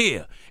 Ghost is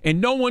here, and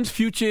no one's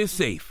future is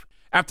safe.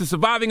 After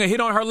surviving a hit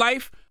on her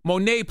life,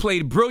 Monet,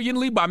 played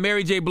brilliantly by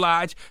Mary J.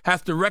 Blige,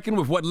 has to reckon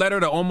with what led her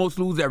to almost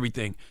lose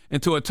everything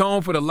and to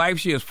atone for the life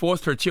she has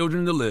forced her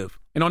children to live.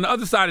 And on the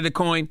other side of the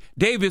coin,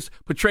 Davis,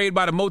 portrayed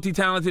by the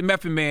multi-talented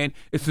Method Man,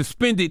 is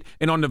suspended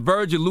and on the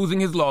verge of losing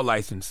his law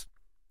license.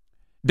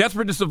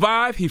 Desperate to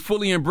survive, he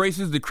fully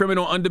embraces the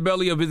criminal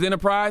underbelly of his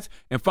enterprise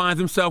and finds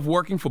himself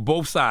working for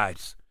both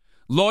sides,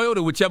 loyal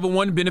to whichever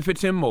one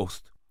benefits him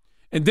most.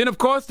 And then, of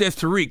course, there's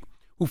Tariq,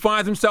 who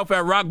finds himself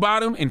at rock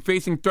bottom and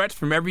facing threats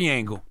from every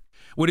angle.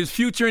 With his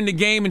future in the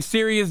game in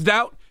serious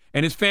doubt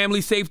and his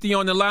family's safety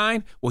on the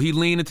line, will he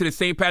lean into the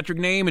St. Patrick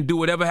name and do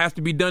whatever has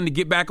to be done to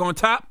get back on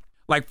top?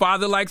 Like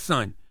father, like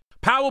son.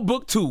 Power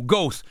Book 2,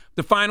 Ghost,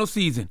 the final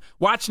season.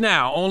 Watch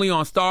now, only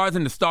on Stars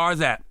and the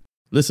Stars app.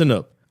 Listen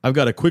up. I've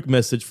got a quick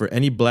message for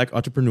any black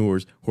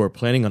entrepreneurs who are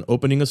planning on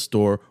opening a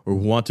store or who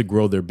want to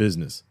grow their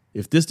business.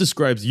 If this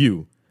describes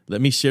you,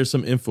 let me share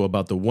some info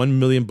about the 1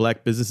 Million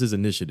Black Businesses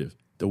Initiative.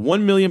 The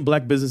 1 Million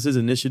Black Businesses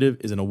Initiative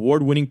is an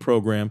award-winning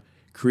program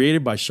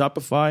created by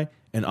Shopify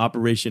and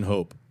Operation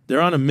Hope. They're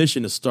on a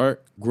mission to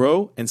start,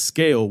 grow, and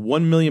scale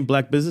 1 million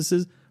black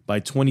businesses by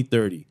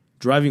 2030,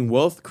 driving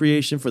wealth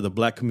creation for the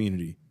black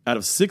community. Out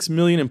of 6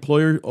 million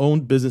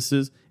employer-owned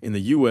businesses in the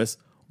U.S.,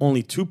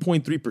 only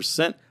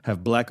 2.3%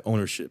 have black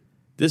ownership.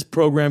 This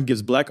program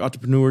gives black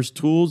entrepreneurs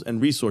tools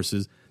and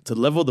resources to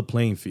level the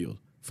playing field,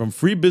 from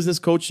free business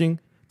coaching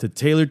to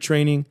tailored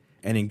training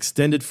and an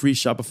extended free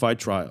Shopify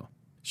trial.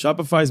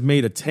 Shopify's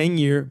made a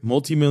 10-year,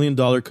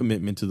 multi-million-dollar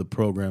commitment to the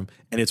program,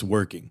 and it's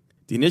working.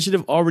 The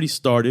initiative already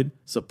started,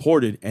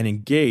 supported, and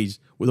engaged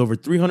with over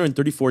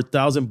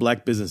 334,000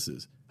 black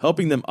businesses,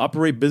 helping them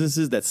operate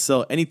businesses that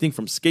sell anything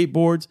from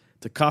skateboards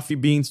to coffee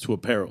beans to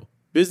apparel.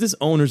 Business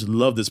owners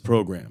love this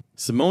program.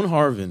 Simone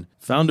Harvin,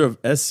 founder of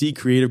SC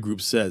Creative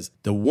Group, says,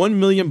 "The 1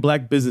 million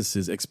black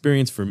businesses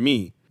experience for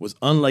me was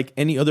unlike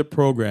any other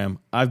program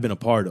I've been a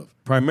part of,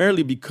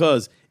 primarily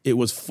because it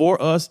was for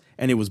us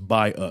and it was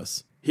by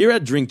us." Here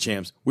at Drink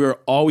Champs, we are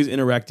always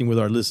interacting with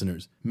our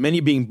listeners, many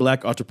being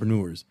black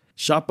entrepreneurs.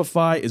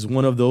 Shopify is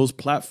one of those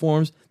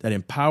platforms that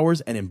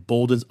empowers and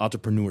emboldens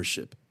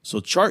entrepreneurship. So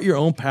chart your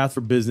own path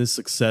for business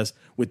success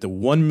with the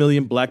 1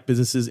 Million Black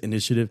Businesses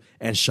Initiative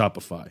and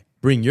Shopify.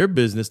 Bring your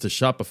business to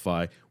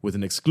Shopify with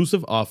an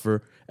exclusive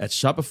offer at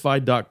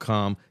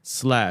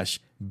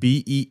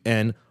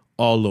shopify.com/BEN,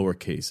 all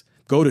lowercase.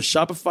 Go to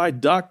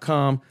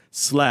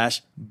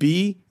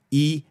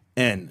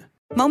shopify.com/BEN.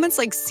 Moments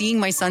like seeing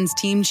my son's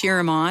team cheer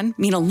him on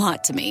mean a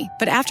lot to me.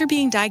 But after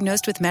being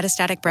diagnosed with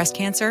metastatic breast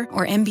cancer,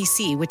 or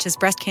MBC, which is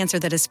breast cancer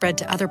that has spread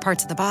to other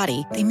parts of the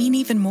body, they mean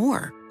even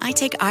more. I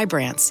take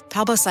Ibrance,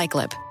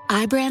 palbociclib.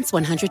 Ibrance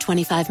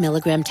 125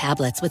 milligram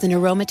tablets with an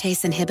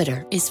aromatase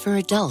inhibitor is for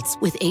adults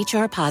with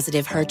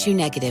HR-positive,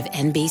 HER2-negative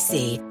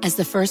MBC as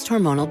the first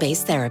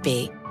hormonal-based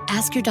therapy.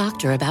 Ask your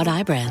doctor about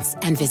Ibrance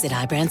and visit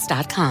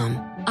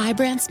Ibrance.com.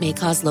 Ibrance may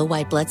cause low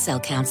white blood cell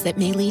counts that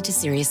may lead to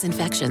serious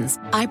infections.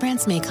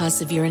 Ibrance may cause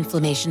severe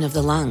inflammation of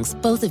the lungs.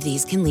 Both of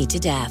these can lead to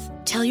death.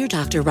 Tell your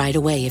doctor right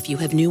away if you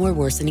have new or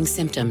worsening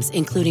symptoms,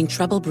 including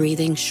trouble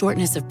breathing,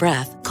 shortness of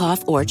breath,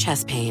 cough, or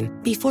chest pain.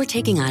 Before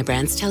taking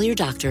Ibrance, tell your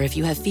doctor if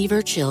you have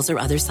fever, chills, or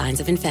other signs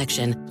of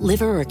infection,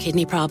 liver or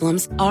kidney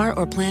problems, are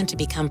or plan to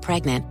become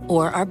pregnant,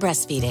 or are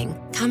breastfeeding.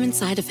 Common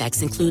side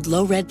effects include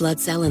low red blood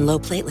cell and low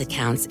platelet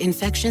counts,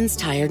 infections,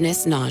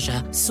 tiredness,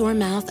 nausea, sore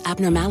mouth,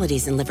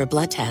 abnormalities in liver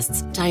blood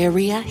tests,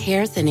 diarrhea,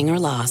 hair thinning or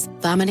loss,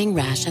 vomiting,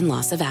 rash, and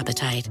loss of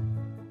appetite.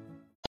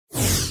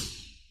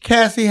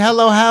 Cassie,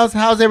 hello,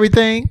 how's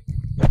everything?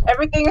 Everything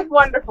Everything is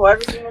wonderful.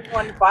 Everything is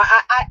wonderful.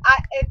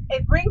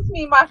 It brings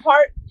me my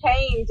heart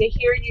pain to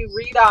hear you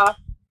read off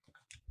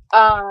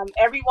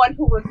everyone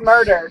who was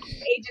murdered,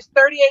 ages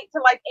 38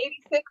 to like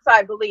 86,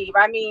 I believe.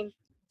 I mean,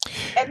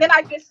 and then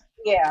I just,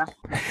 yeah.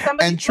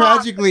 And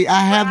tragically,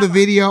 I have the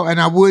video, and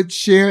I would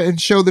share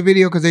and show the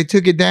video because they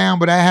took it down,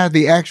 but I have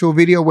the actual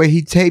video where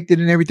he taped it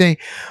and everything.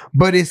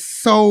 But it's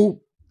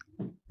so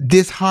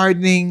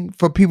disheartening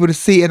for people to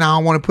see, and I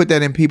don't want to put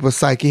that in people's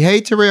psyche.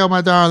 Hey, Terrell,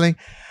 my darling,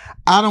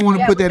 I don't want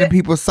to put that in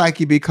people's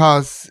psyche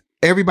because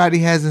everybody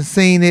hasn't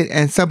seen it,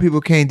 and some people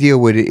can't deal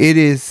with it.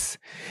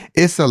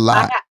 It's a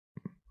lot.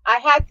 I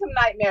had some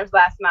nightmares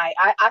last night.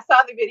 I saw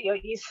the video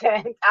you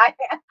sent. I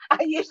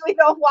usually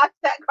don't watch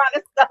that kind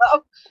of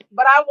stuff,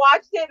 but I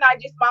watched it and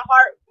my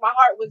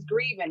heart was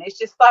grieving. It's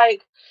just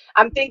like,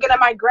 I'm thinking of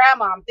my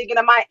grandma. I'm thinking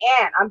of my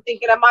aunt. I'm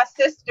thinking of my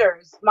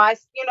sisters,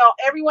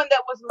 everyone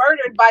that was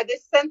murdered by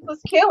this senseless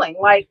killing.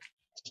 Like,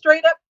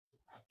 straight up,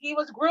 he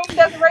was groomed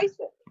as a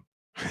racist.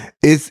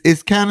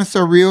 It's kind of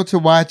surreal to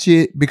watch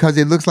it because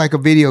it looks like a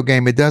video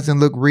game. It doesn't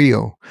look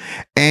real.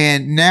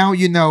 And now,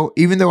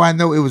 even though I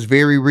know it was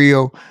very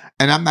real,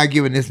 and I'm not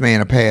giving this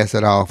man a pass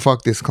at all.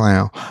 Fuck this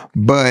clown.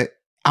 But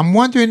I'm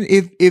wondering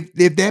if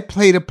that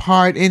played a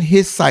part in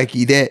his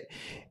psyche, that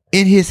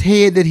in his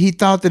head that he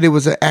thought that it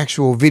was an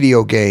actual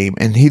video game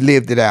and he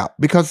lived it out.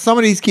 Because some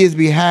of these kids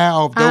be high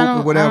off dope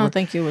or whatever. I don't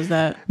think it was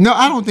that. No,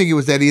 I don't think it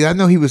was that either. I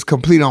know he was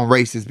complete on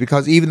racist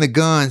because even the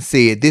gun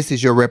said, "This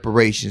is your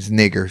reparations,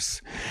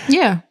 niggers."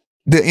 Yeah.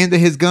 The end of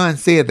his gun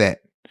said that.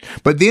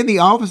 But then the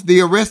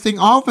arresting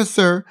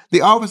officer,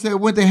 the officer that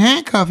went to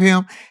handcuff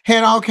him,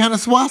 had all kind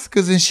of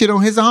swastikas and shit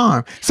on his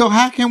arm. So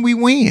how can we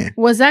win?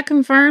 Was that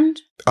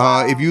confirmed?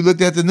 If you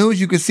looked at the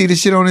news, you could see the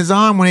shit on his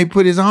arm when they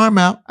put his arm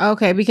out.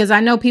 Okay, because I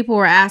know people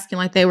were asking,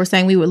 like they were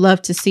saying, we would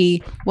love to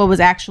see what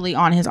was actually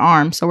on his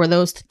arm. So were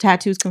those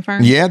tattoos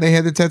confirmed? Yeah, they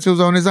had the tattoos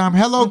on his arm.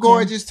 Hello,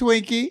 gorgeous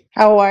Twinkie.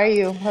 How are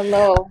you?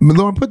 Hello.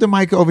 Lauren, put the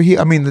mic over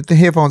here. I mean, the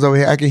headphones over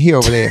here. I can hear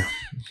over there.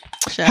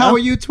 How are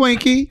you,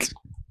 Twinkie?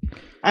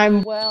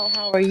 I'm well.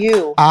 How are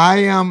you? I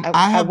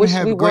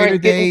have greater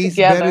days,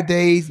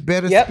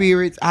 better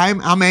spirits.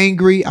 I'm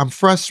angry. I'm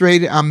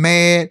frustrated. I'm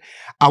mad.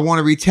 I want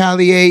to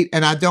retaliate,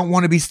 and I don't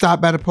want to be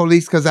stopped by the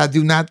police because I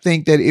do not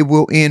think that it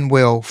will end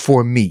well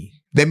for me.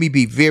 Let me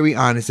be very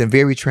honest and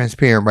very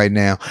transparent right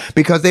now,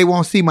 because they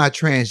won't see my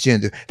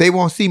transgender. They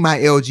won't see my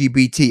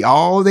LGBT.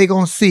 All they're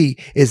going to see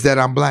is that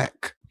I'm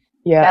black.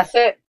 Yeah. That's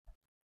it.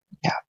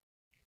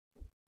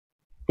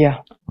 Yeah.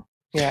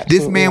 Yeah,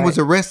 this man was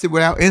arrested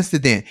without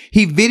incident.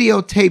 He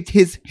videotaped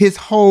his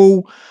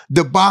whole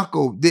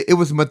debacle. It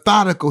was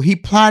methodical. He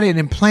plotted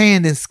and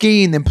planned and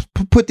schemed and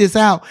put this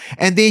out.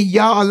 And then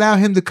y'all allow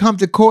him to come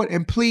to court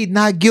and plead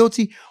not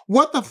guilty.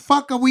 What the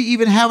fuck are we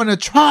even having a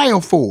trial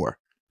for?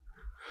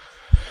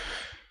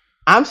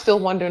 I'm still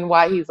wondering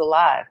why he's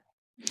alive.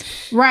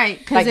 Right.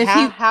 Because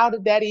how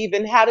did that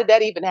even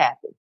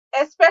happen?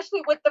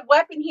 Especially with the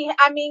weapon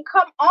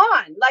come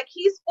on. Like,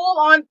 he's full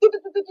on.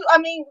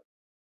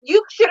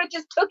 You should have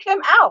just took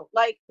him out.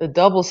 Like, the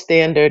double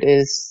standard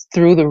is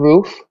through the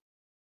roof,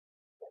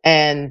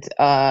 and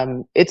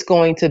it's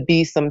going to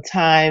be some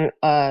time.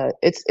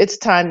 It's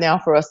time now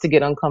for us to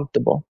get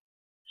uncomfortable,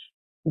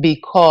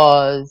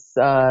 because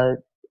our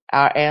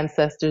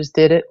ancestors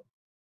did it.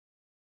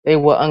 They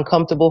were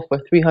uncomfortable for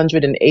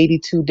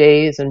 382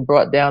 days and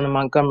brought down the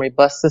Montgomery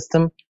bus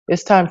system.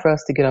 It's time for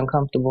us to get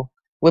uncomfortable.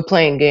 We're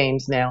playing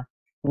games now.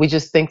 We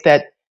just think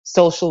that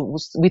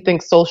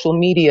social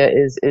media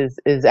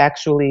is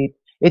actually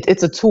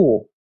it's a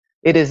tool.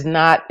 It is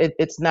not.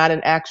 It's not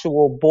an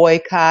actual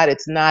boycott.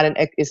 It's not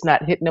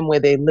hitting them where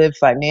they live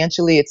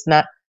financially. It's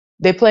not.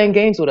 They're playing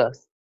games with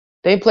us.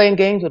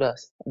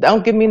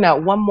 Don't give me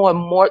not one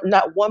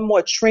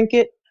more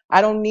trinket. I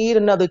don't need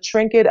another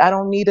trinket. I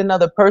don't need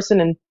another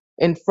person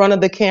in front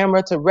of the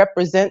camera to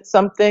represent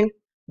something.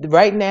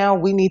 Right now,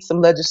 we need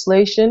some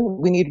legislation.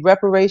 We need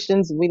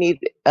reparations. We need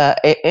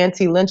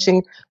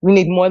anti-lynching. We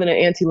need more than an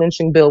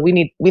anti-lynching bill. We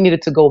need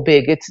it to go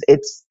big.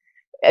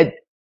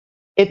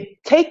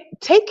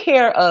 Take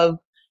care of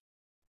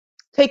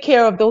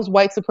those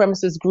white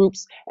supremacist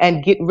groups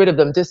and get rid of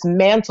them.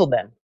 Dismantle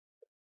them.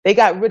 They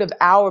got rid of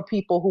our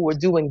people who were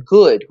doing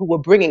good, who were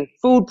bringing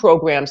food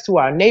programs to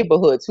our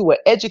neighborhoods, who were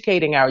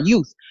educating our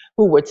youth,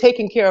 who were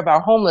taking care of our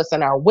homeless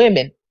and our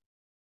women.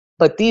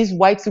 But these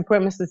white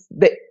supremacists,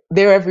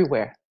 they're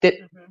everywhere.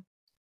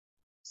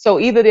 So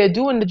either they're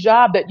doing the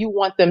job that you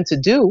want them to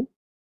do,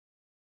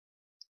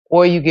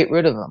 or you get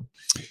rid of them.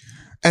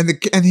 And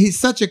he's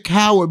such a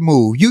coward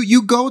move.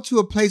 You go to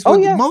a place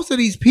where most of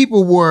these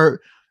people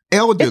were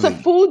elderly. It's a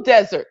food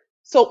desert.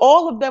 So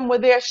all of them were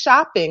there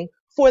shopping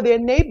for their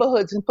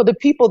neighborhoods and for the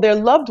people, their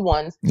loved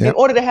ones, in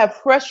order to have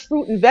fresh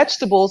fruit and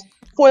vegetables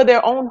for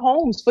their own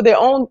homes, for their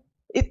own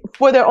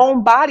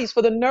bodies,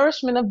 for the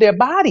nourishment of their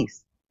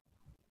bodies.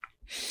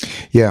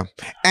 Yeah.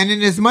 And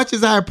in as much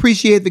as I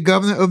appreciate the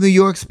governor of New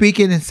York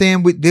speaking and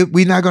saying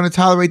we're not going to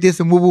tolerate this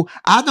and woo-woo,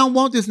 I don't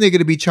want this nigga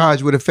to be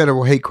charged with a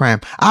federal hate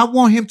crime. I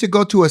want him to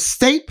go to a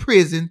state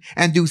prison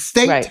and do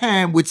state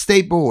time with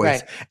state boys.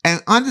 Right.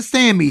 And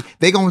understand me,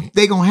 they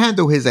gonna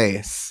handle his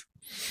ass.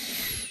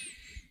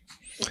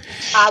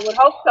 I would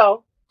hope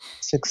so.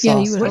 Yeah,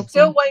 you would We're hope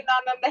still so. waiting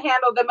on them to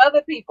handle them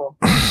other people.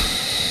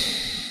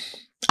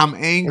 I'm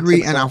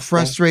angry and I'm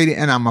frustrated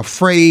and I'm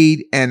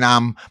afraid and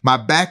my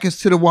back is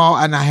to the wall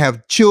and I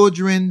have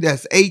children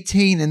that's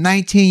 18 and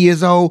 19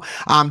 years old.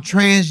 I'm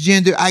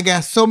transgender. I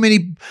got so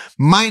many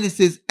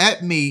minuses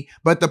at me,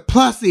 but the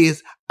plus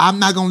is I'm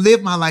not going to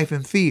live my life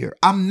in fear.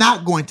 I'm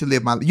not going to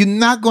live my life. You're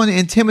not going to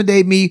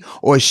intimidate me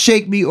or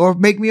shake me or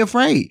make me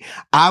afraid.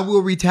 I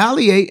will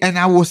retaliate and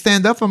I will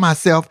stand up for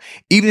myself,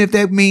 even if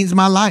that means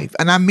my life.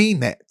 And I mean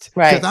that.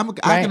 Right. Because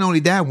I can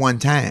only die one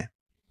time.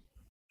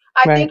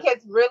 I think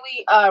it's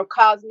really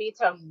caused me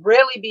to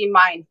really be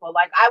mindful.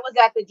 Like I was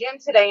at the gym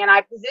today and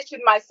I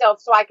positioned myself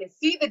so I can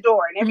see the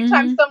door. And every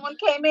time someone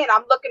came in,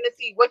 I'm looking to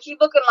see what you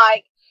looking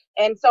like.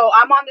 And so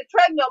I'm on the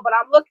treadmill, but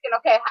I'm looking,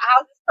 okay,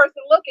 how's this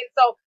person looking?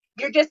 So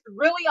you're just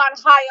really on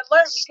high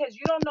alert because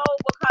you don't know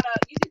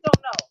you just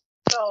don't know.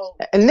 So,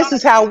 and this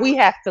is how we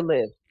have to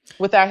live,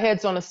 with our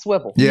heads on a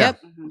swivel. Yeah.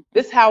 Yep.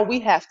 This is how we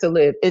have to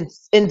live.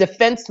 It's in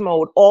defense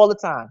mode all the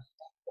time,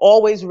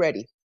 always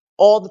ready,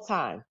 all the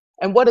time.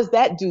 And what does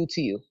that do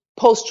to you?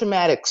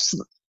 Post-traumatic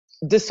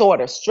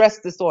disorder, stress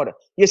disorder.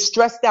 You're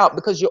stressed out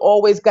because you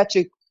always got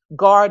your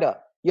guard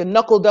up. You're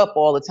knuckled up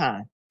all the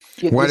time.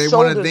 Why they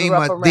want to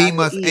deem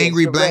us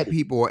angry black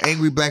people or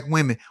angry black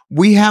women.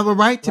 We have a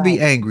right to be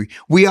angry.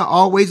 We are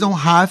always on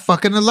high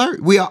fucking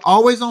alert. We are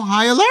always on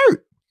high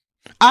alert.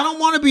 I don't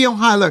want to be on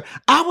high alert.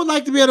 I would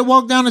like to be able to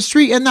walk down the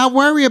street and not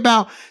worry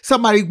about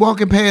somebody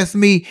walking past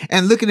me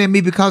and looking at me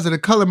because of the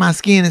color of my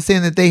skin and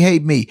saying that they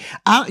hate me.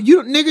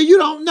 You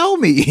don't know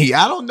me.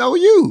 I don't know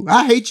you.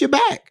 I hate you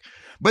back.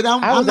 But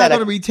I'm not going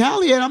to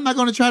retaliate. I'm not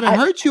going to try to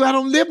hurt you. I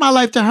don't live my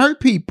life to hurt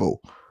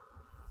people.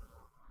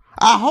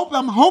 I'm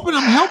hoping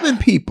I'm helping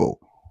people.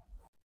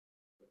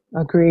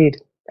 Agreed.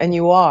 And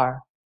you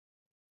are.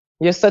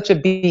 You're such a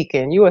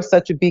beacon. You are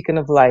such a beacon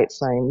of light,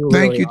 Flame.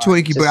 Thank you,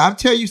 Twinkie. But I'll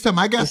tell you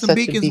something. I got some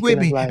beacons with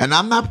me, and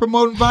I'm not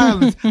promoting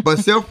violence, but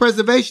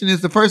self-preservation is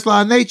the first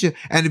law of nature.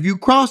 And if you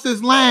cross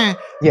this line,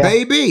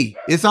 baby,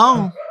 it's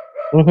on.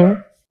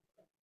 Mm-hmm.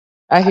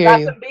 I hear you.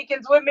 I got some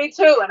beacons with me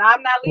too, and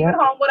I'm not leaving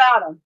home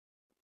without them.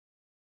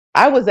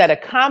 I was at a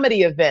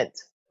comedy event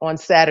on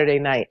Saturday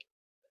night,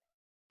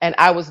 and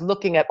I was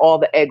looking at all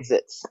the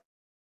exits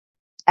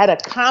at a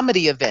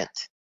comedy event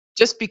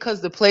just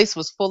because the place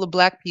was full of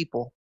Black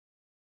people.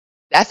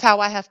 That's how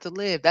I have to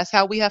live. That's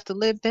how we have to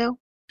live now.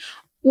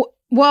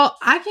 Well,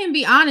 I can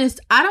be honest.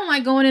 I don't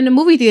like going into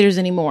movie theaters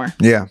anymore.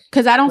 Yeah.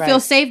 Because I don't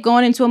feel safe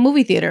going into a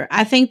movie theater.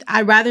 I think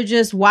I'd rather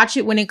just watch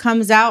it when it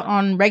comes out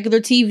on regular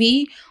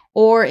TV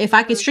or if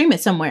I could stream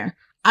it somewhere.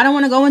 I don't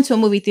want to go into a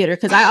movie theater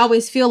because I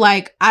always feel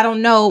like I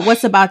don't know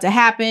what's about to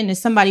happen. Is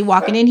somebody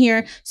walking in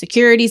here?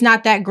 Security's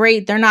not that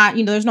great. They're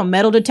not, there's no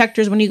metal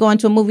detectors when you go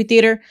into a movie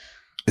theater.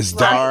 It's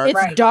dark.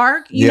 It's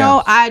dark. You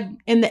know,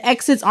 and the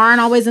exits aren't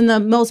always in the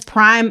most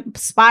prime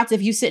spots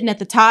if you're sitting at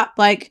the top.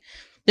 Like,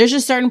 there's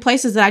just certain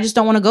places that I just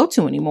don't want to go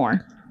to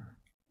anymore.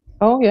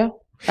 Oh, yeah.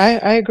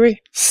 I agree.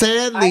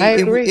 Sadly,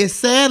 it's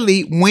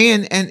sadly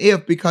when and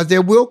if, because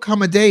there will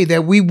come a day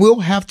that we will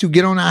have to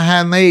get on our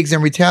hind legs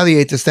and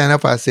retaliate to stand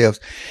up for ourselves.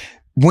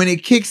 When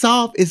it kicks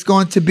off, it's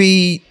going to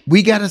be,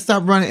 we got to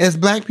stop running. As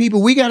Black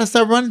people, we got to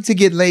start running to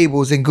get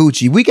labels and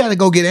Gucci. We got to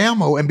go get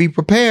ammo and be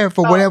prepared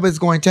for whatever is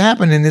going to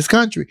happen in this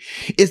country.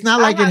 It's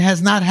not like it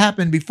has not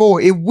happened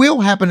before. It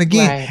will happen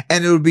again.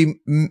 And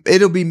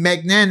it'll be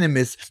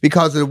magnanimous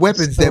because of the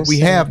weapons that we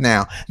have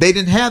now. They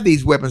didn't have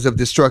these weapons of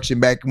destruction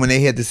back when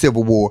they had the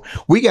Civil War.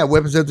 We got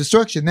weapons of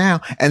destruction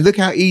now. And look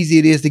how easy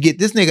it is to get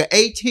this nigga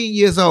 18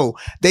 years old.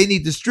 They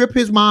need to strip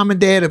his mom and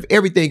dad of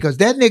everything because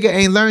that nigga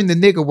ain't learned the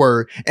nigga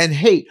word and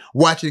hate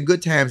watching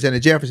Good Times and the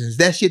Jeffersons.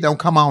 That shit don't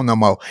come on no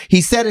more.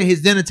 He sat at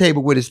his dinner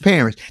table with his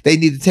parents. They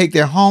need to take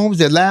their homes,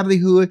 their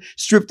livelihood,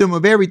 strip them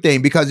of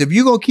everything. Because if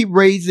you're going to keep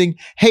raising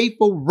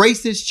hateful,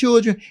 racist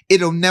children,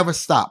 it'll never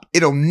stop.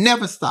 It'll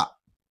never stop.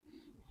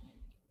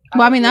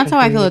 Well, I mean, that's how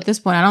I feel at this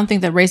point. I don't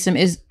think that racism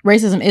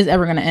is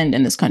ever going to end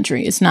in this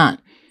country. It's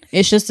not.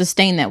 It's just a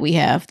stain that we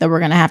have that we're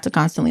going to have to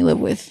constantly live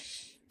with.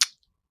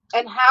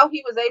 And how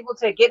he was able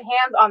to get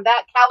hands on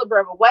that caliber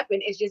of a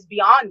weapon is just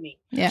beyond me.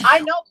 Yeah. I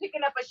know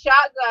picking up a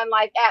shotgun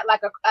like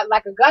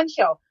a gun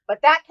show, but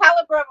that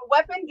caliber of a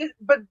weapon just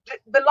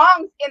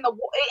belongs in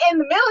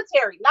the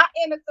military, not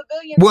in a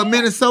civilian. Well,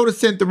 Minnesota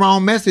sent the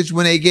wrong message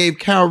when they gave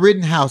Kyle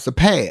Rittenhouse a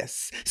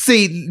pass.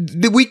 See,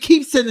 we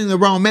keep sending the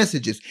wrong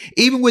messages.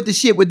 Even with the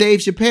shit with Dave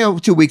Chappelle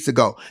 2 weeks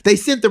ago, they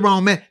sent the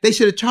wrong message. They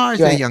should have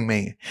charged that young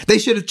man. They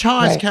should have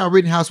charged Kyle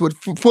Rittenhouse with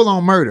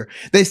full-on murder.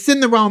 They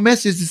send the wrong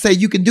message to say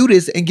you can do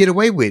this and get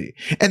away with it.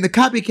 And the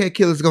copycat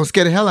killer is going to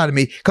scare the hell out of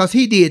me because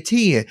he did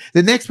 10.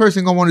 The next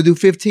person going to want to do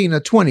 15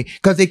 or 20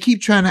 because they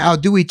keep trying to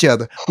outdo each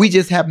other. We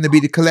just happen to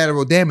be the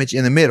collateral damage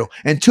in the middle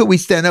until we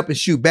stand up and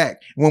shoot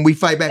back. When we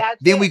fight back,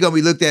 then we're going to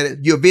be looked at it.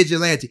 You're a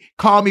vigilante.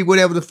 Call me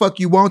whatever the fuck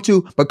you want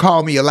to, but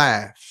call me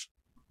alive.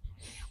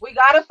 We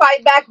got to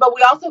fight back, but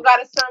we also got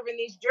to serve in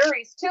these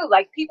juries too.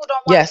 Like, people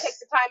don't want to take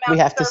the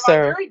time out to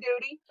serve on jury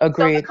duty.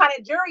 Agreed. So the kind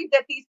of juries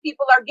that these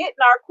people are getting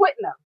are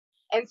quitting them.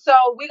 And so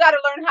we got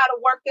to learn how to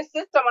work the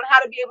system on how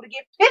to be able to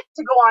get picked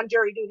to go on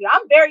jury duty.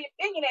 I'm very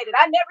opinionated.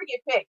 I never get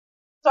picked.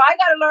 So I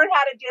got to learn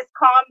how to just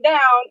calm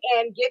down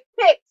and get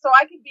picked so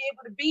I can be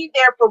able to be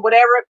there for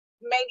whatever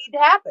may need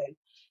to happen.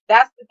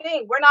 That's the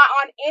thing. We're not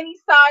on any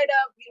side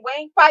of, we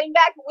ain't fighting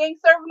back, we ain't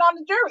serving on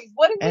the juries.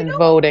 What is we doing?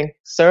 Voting.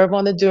 Serve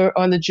on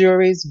the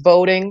juries,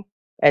 voting,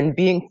 and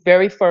being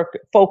very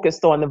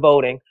focused on the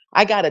voting.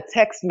 I got a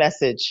text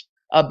message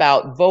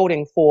about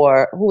voting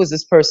for, who was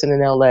this person in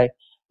LA?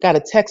 Got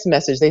a text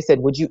message. They said,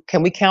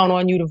 can we count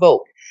on you to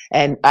vote?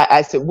 And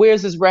I said,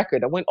 where's his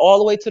record? I went all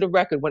the way to the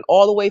record, went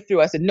all the way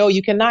through. I said, no,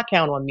 you cannot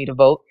count on me to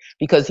vote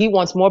because he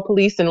wants more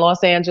police in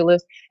Los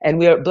Angeles. And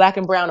Black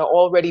and brown are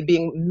already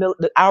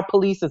our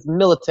police is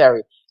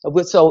military.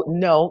 So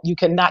no, you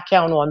cannot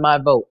count on my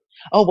vote.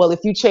 Oh, well,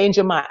 if you change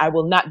your mind, I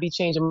will not be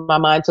changing my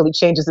mind until he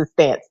changes his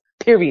stance.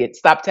 Period.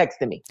 Stop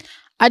texting me.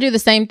 I do the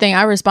same thing.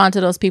 I respond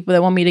to those people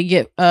that want me to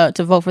get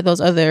to vote for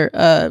those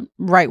other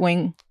right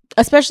wing.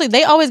 Especially,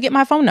 they always get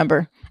my phone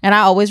number, and I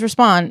always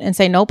respond and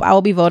say, nope, I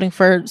will be voting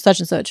for such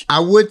and such.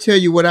 I would tell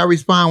you what I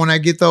respond when I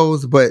get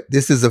those, but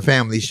this is a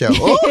family show.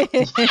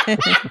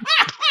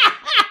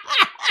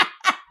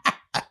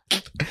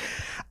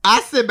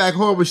 I sit back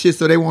horrible shit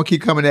so they won't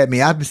keep coming at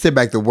me. I sit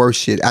back the worst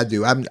shit. I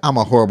do. I'm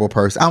a horrible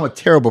person. I'm a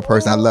terrible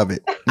person. I love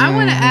it. I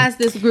want to ask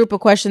this group a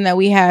question that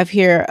we have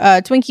here.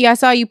 Twinkie, I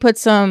saw you put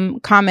some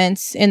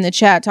comments in the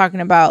chat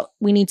talking about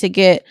we need to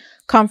get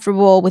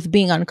comfortable with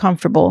being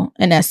uncomfortable,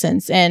 in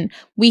essence. And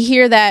we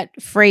hear that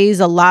phrase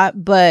a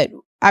lot, but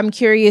I'm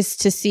curious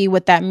to see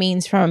what that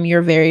means from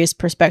your various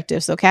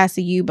perspectives. So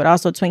Cassie, you, but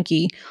also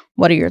Twinkie,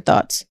 what are your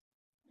thoughts?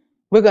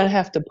 We're going to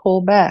have to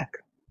pull back.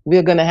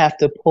 We're going to have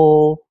to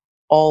pull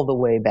all the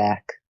way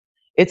back.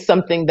 It's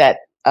something that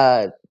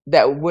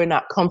we're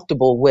not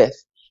comfortable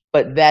with,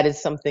 but that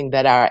is something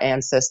that our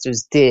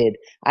ancestors did.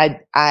 I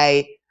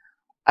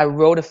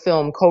co-wrote a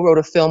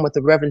film with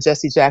the Reverend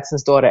Jesse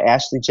Jackson's daughter,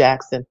 Ashley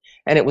Jackson,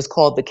 and it was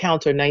called The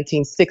Counter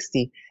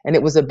 1960. And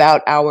it was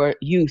about our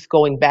youth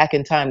going back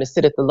in time to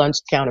sit at the lunch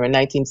counter in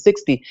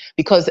 1960,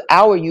 because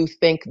our youth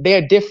think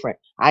they're different.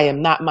 I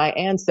am not my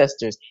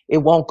ancestors. It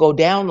won't go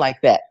down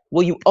like that.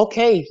 Well,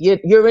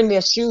 you're in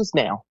their shoes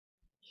now.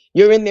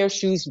 You're in their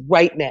shoes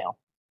right now.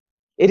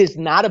 It is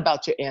not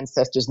about your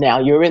ancestors now.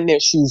 You're in their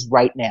shoes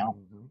right now.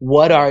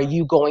 What are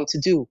you going to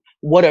do?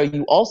 What are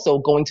you also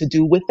going to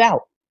do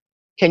without?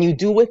 Can you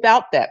do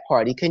without that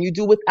party? Can you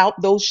do without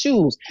those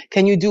shoes?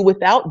 Can you do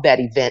without that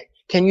event?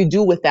 Can you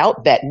do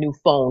without that new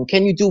phone?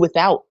 Can you do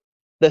without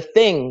the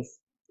things?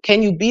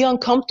 Can you be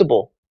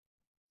uncomfortable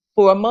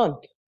for a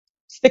month,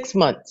 6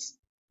 months,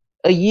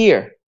 a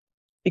year?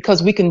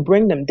 Because we can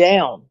bring them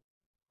down,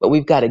 but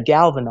we've got to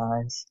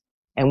galvanize.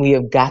 And we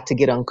have got to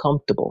get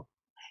uncomfortable.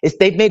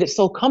 They've made it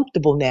so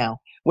comfortable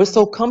now. We're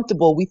so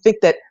comfortable. We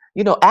think that,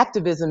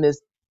 activism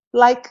is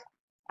like,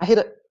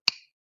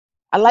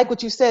 I like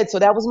what you said, so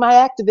that was my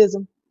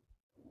activism.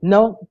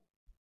 No,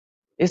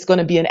 it's going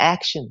to be an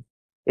action.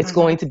 It's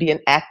going to be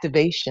an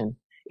activation.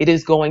 It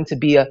is going to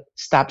be a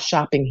stop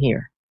shopping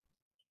here.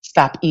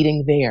 Stop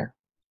eating there.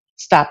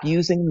 Stop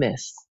using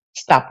this.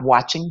 Stop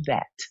watching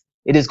that.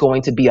 It is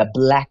going to be a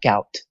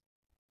blackout.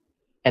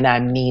 And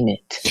I mean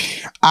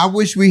it. I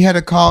wish we had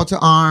a call to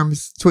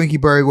arms, Twinkie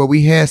Berry, where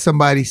we had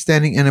somebody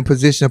standing in a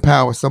position of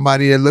power,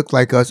 somebody that looked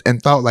like us and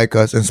thought like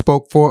us and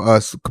spoke for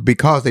us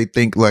because they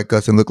think like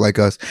us and look like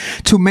us,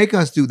 to make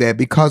us do that,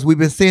 because we've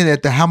been saying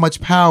that how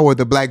much power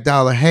the black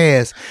dollar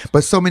has,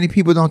 but so many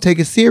people don't take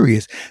it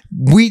serious.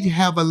 We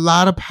have a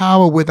lot of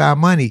power with our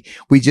money.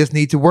 We just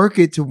need to work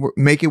it to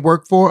make it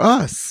work for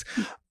us.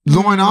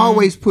 Lauren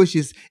always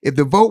pushes, if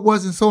the vote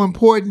wasn't so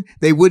important,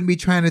 they wouldn't be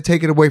trying to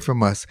take it away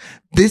from us.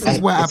 This is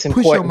why I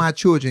push on my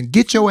children.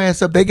 Get your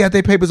ass up. They got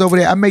their papers over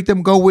there. I make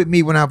them go with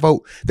me when I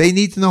vote. They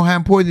need to know how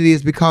important it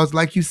is, because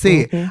like you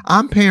said,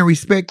 I'm paying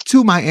respect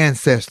to my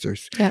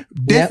ancestors. Yep.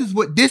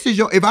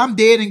 If I'm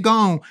dead and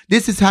gone,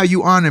 this is how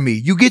you honor me.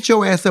 You get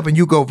your ass up and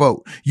you go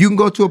vote. You can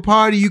go to a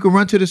party. You can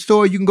run to the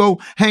store. You can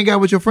go hang out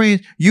with your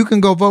friends. You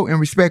can go vote in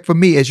respect for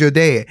me as your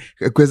dad,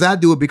 because I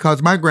do it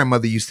because my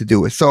grandmother used to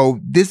do it. So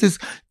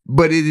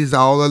but it is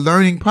all a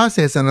learning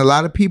process. And a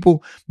lot of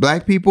people,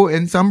 black people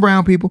and some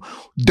brown people,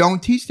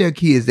 don't teach their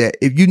kids that.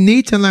 If you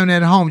need to learn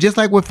that at home, just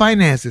like with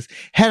finances,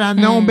 had I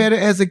known better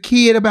as a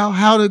kid about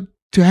how to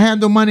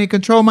handle money and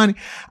control money,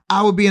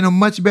 I would be in a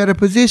much better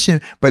position.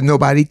 But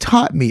nobody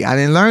taught me. I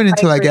didn't learn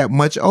until I got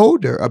much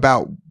older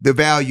about the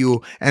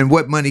value and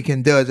what money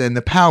can do and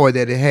the power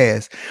that it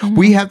has.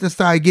 We have to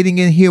start getting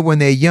in here when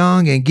they're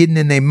young and getting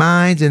in their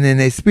minds and in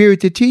their spirit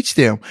to teach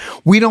them.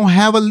 We don't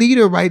have a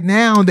leader right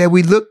now that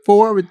we look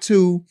forward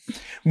to.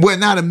 Well,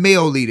 not a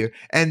male leader.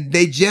 And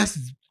they just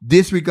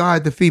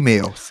disregard the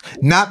females.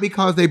 Not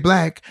because they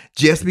black,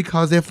 just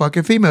because they're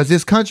fucking females.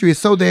 This country is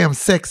so damn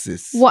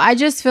sexist. Well, I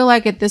just feel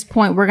like at this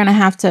point we're gonna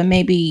have to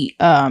maybe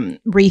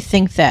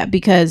rethink that,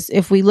 because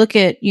if we look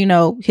at, you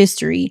know,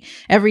 history,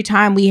 every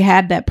time we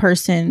had that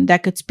person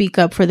that could speak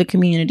up for the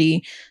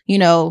community, you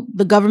know,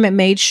 the government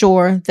made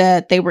sure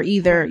that they were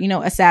either, you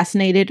know,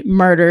 assassinated,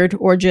 murdered,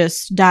 or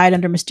just died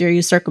under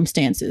mysterious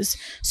circumstances.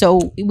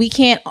 So we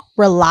can't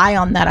rely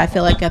on that. I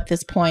feel like at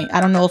this point, I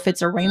don't know if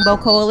it's a rainbow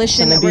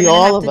coalition that we're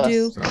gonna have to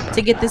do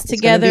to get this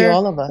together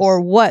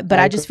or what, but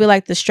I just feel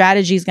like the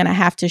strategy is gonna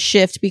have to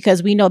shift,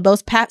 because we know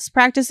those past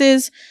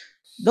practices,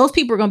 those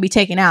people are gonna be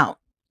taken out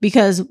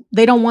because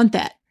they don't want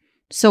that.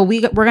 So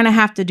we're going to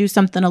have to do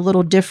something a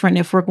little different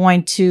if we're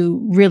going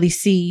to really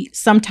see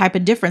some type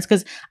of difference.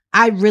 Because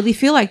I really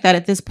feel like that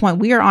at this point,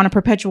 we are on a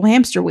perpetual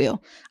hamster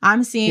wheel.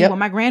 I'm seeing what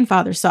my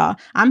grandfather saw.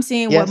 I'm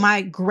seeing what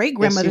my great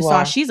grandmother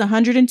saw. She's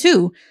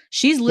 102.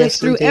 She's lived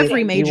through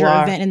every major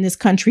event in this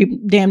country,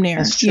 damn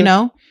near, you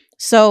know?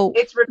 So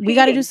we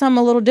got to do something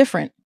a little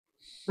different.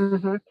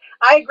 Mm-hmm.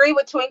 I agree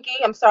with Twinkie.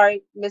 I'm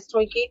sorry, Miss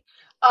Twinkie.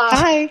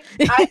 Hi.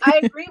 I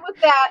agree with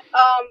that,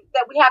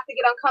 that we have to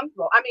get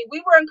uncomfortable. I mean,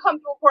 we were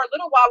uncomfortable for a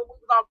little while when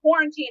we was on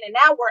quarantine, and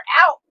now we're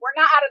out. We're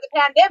not out of the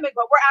pandemic,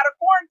 but we're out of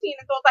quarantine.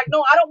 And so it's like,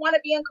 no, I don't want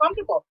to be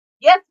uncomfortable.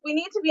 Yes, we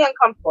need to be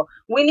uncomfortable.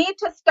 We need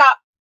to stop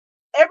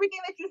everything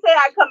that you say.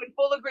 I come in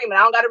full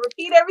agreement. I don't got to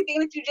repeat everything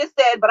that you just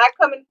said, but I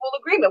come in full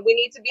agreement. We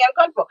need to be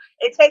uncomfortable.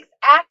 It takes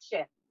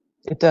action.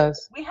 It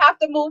does. We have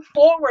to move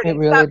forward and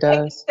really stop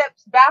taking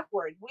steps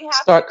backwards. We have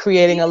start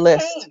creating a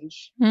list.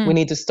 Change. We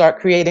need to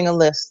start creating a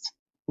list.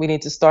 We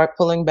need to start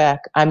pulling back.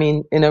 I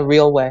mean, in a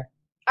real way.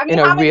 I mean,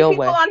 how many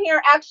people on here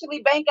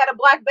actually bank at a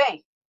black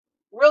bank?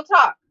 Real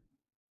talk.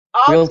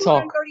 All real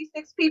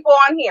 236 people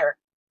on here.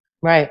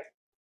 Right.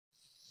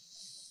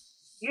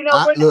 You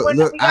know,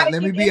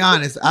 let me be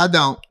honest. I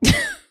don't.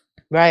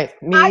 Right.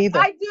 Me either.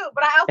 I do,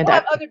 but I also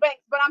have other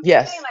banks. But I'm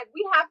just saying, like,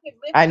 we have to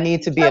live. I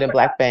need to be at a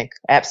black bank.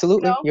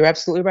 Absolutely. You know? You're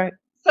absolutely right.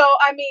 So,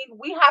 I mean,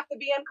 we have to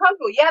be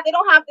uncomfortable. Yeah, they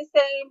don't have the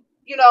same,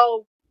 you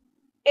know,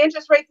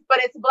 interest rates, but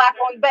it's a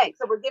black-owned bank,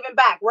 so we're giving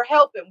back, we're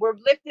helping, we're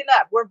lifting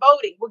up, we're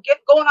voting, we're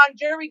going on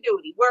jury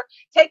duty, we're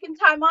taking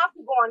time off to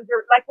go on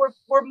jury, like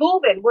we're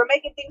moving, we're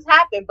making things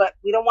happen, but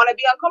we don't want to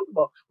be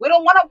uncomfortable. We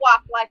don't want to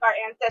walk like our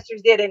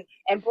ancestors did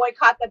and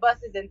boycott the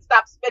buses and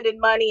stop spending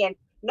money, and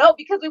no,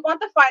 because we want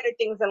the finer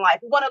things in life.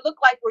 We want to look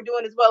like we're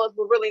doing as well as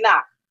we're really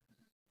not.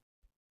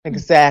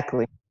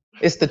 Exactly.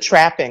 It's the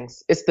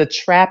trappings. It's the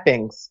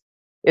trappings.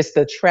 It's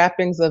the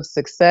trappings of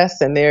success,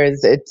 and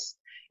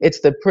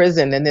it's the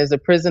prison, and there's a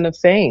prison of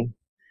fame.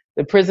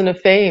 The prison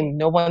of fame,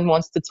 no one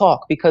wants to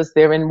talk because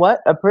they're in what?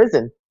 A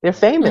prison. They're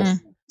famous.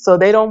 So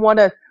they don't want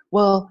to,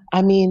 well,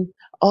 I mean,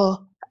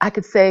 I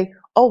could say,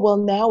 well,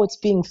 now it's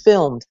being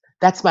filmed.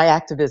 That's my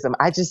activism.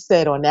 I just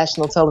said on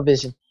national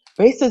television,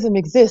 racism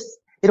exists.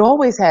 It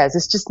always has.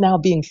 It's just now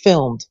being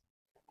filmed.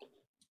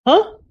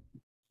 Huh?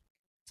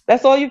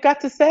 That's all you've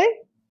got to say?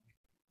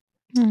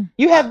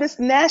 You have this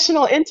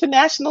national,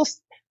 international,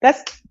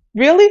 that's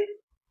really?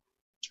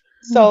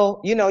 So,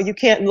 you know, you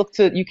can't look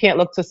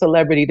to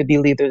celebrity to be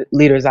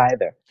leaders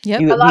either. Yep.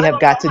 We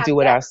have got to do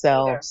it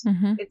ourselves.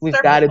 We've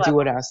got to do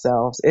it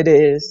ourselves. It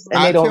is. And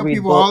I tell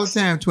people all the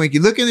time, Twinkie,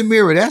 look in the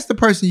mirror. That's the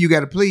person you got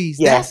to please.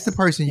 Yes. That's the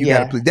person you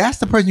got to please. That's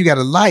the person you got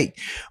to like.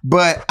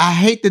 But I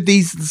hate that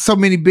so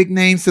many big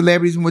name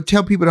celebrities will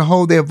tell people to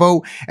hold their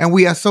vote, and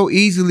we are so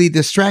easily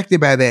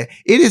distracted by that.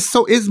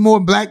 It's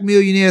more black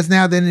millionaires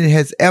now than it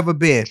has ever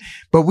been.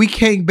 But we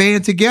can't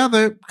band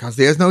together because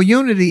there's no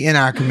unity in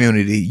our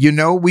community. You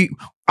know,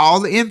 all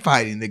the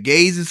infighting. The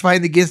gays is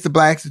fighting against the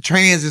blacks. The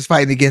trans is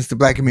fighting against the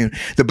black community.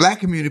 The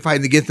black community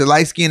fighting against the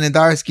light skin and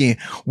dark skin.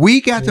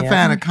 We got to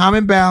find a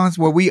common balance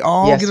where we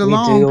all get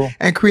along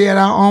and create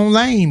our own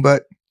lane.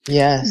 But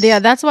yeah,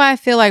 that's why I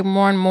feel like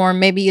more and more,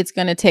 maybe it's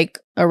going to take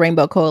a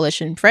rainbow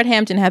coalition. Fred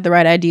Hampton had the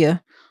right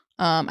idea.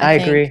 I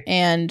think, agree.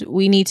 And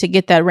we need to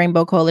get that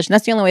rainbow coalition.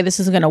 That's the only way this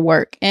is going to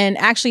work. And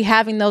actually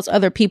having those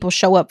other people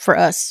show up for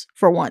us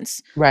for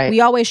once. Right.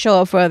 We always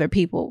show up for other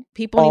people.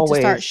 People need to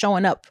start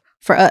showing up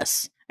for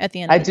us. At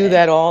the end of the day. I do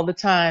that all the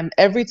time.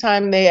 Every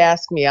time they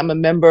ask me, I'm a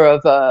member of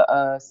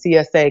a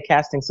CSA,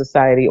 Casting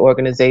Society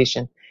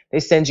organization. They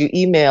send you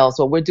emails,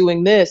 well, we're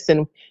doing this,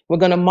 and we're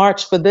going to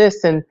march for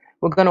this, and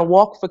we're going to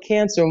walk for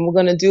cancer, and we're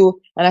going to do.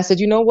 And I said,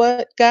 you know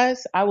what,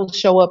 guys? I will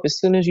show up as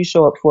soon as you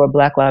show up for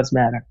Black Lives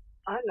Matter.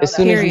 As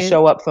soon as you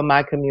show up for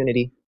my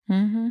community.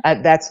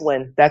 That's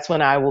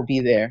when I will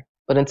be there.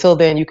 But until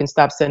then, you can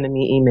stop sending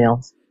me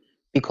emails.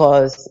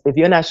 Because if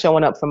you're not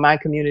showing up for my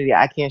community,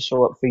 I can't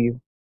show up for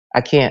you.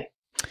 I can't.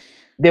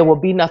 There will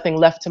be nothing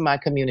left to my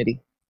community.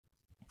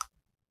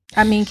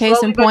 I mean,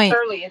 case in point,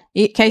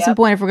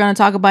 if we're going to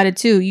talk about it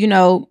too, you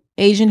know,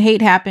 Asian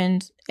hate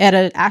happened at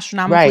an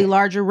astronomically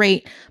larger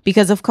rate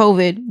because of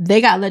COVID.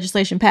 They got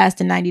legislation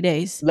passed in 90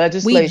 days.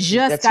 We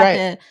just got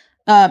the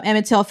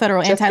Emmett Till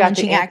Federal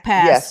Anti-Lynching Act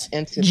passed.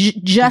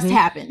 Just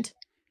happened.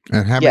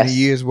 And how many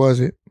years was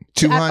it?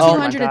 200?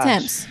 200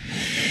 attempts.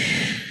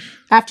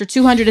 After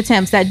 200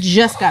 attempts, that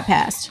just got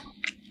passed.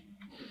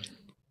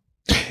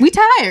 We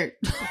tired.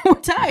 We're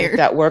We've tired.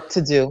 got work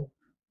to do.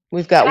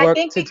 We've got And I work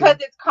think to because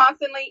do. it's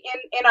constantly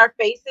in our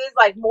faces,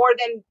 like more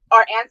than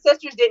our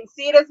ancestors didn't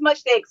see it as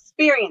much, they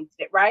experienced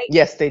it, right?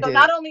 Yes, they So did.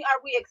 not only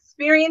are we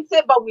experiencing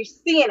it, but we're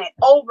seeing it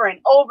over and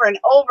over and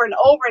over and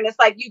over. And it's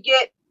like you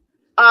get,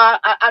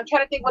 I'm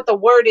trying to think what the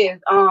word is.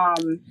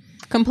 Battle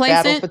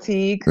Complacent.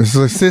 fatigue.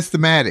 It's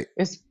systematic.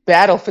 It's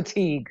battle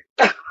fatigue.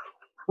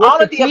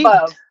 All of the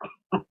above.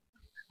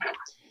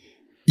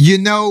 You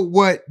know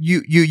what?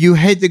 You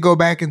hate to go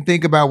back and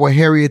think about what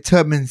Harriet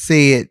Tubman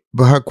said,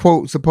 but her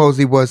quote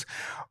supposedly was,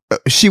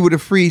 she would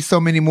have freed so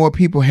many more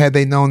people had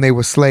they known they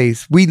were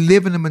slaves. We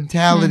live in a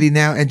mentality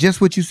now, and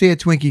just what you said,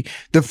 Twinkie,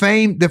 the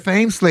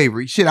fame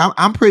slavery. Shit,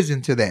 I'm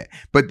prison to that.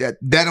 But that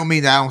don't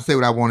mean that I don't say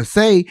what I want to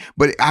say.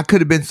 But I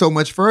could have been so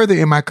much further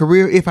in my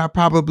career if I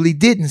probably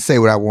didn't say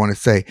what I want to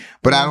say.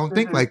 But I don't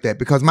think like that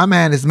because my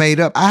mind is made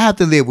up. I have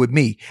to live with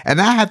me,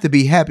 and I have to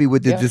be happy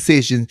with the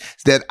decisions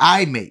that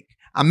I make.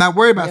 I'm not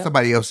worried about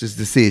somebody else's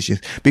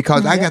decisions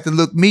because I got to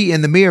look me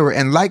in the mirror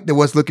and like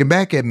what's looking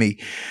back at me.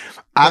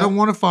 I don't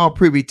want to fall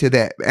privy to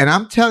that. And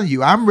I'm telling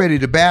you, I'm ready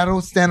to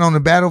battle, stand on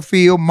the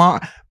battlefield.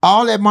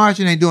 All that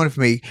marching ain't doing it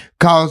for me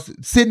because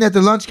sitting at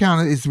the lunch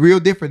counter is real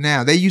different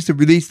now. They used to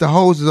release the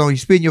hoses on you,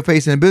 spit in your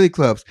face in the billy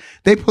clubs.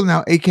 They pulling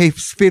out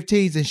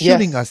AK-15s and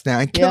shooting us now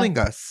and killing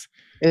us.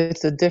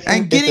 It's a different,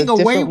 and getting it's a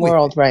away different with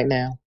world right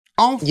now.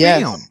 On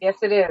film. Yes,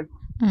 it is.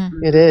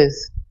 It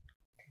is.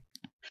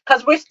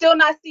 Because we're still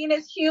not seen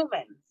as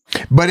humans.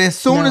 But as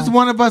soon as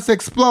one of us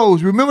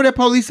explodes, remember that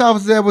police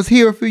officer that was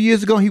here a few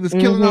years ago? He was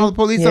killing all the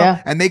police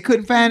officers and they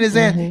couldn't find his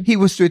ass. He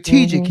was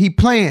strategic. He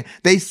planned.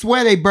 They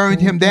swear they burned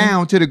him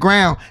down to the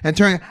ground and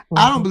turned.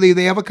 I don't believe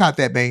they ever caught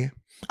that man.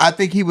 I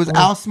think he was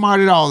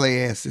outsmarted all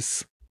their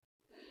asses.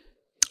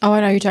 Oh,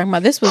 I know you're talking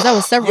about. That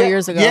was several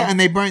years ago. Yeah, and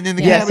they burned in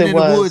the cabin in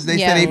the woods. They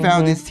said they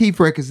found his teeth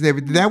records and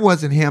everything. That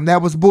wasn't him.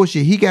 That was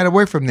bullshit. He got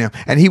away from them.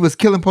 And he was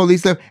killing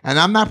police. And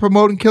I'm not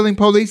promoting killing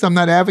police. I'm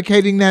not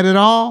advocating that at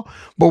all.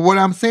 But what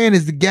I'm saying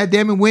is,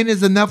 goddamn it, when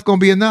is enough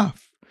going to be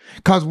enough?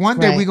 Because one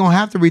day we're going to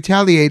have to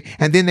retaliate.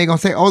 And then they're going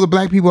to say, oh, the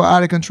black people are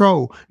out of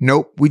control.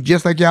 Nope. We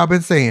just like y'all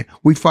been saying,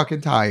 we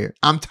fucking tired.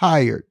 I'm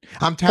tired.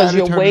 I'm tired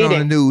of turning on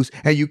the news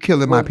and you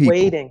killing my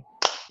people.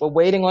 We're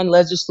waiting on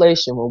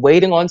legislation. We're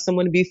waiting on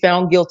someone to be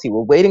found guilty.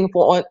 We're waiting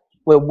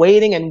and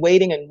waiting and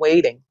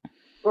waiting.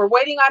 We're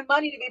waiting on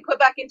money to be put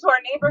back into our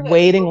neighborhood.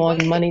 Waiting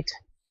on money.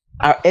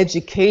 Our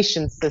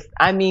education system.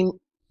 I mean,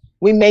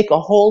 we make a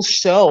whole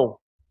show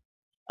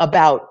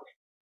about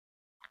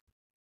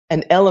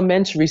an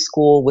elementary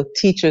school with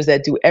teachers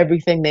that do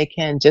everything they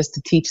can just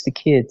to teach the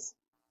kids.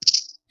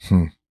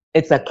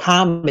 It's a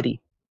comedy.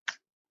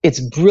 It's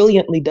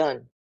brilliantly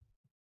done.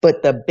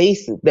 But the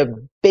base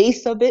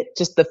of it,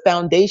 just the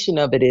foundation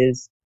of it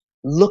is,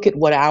 look at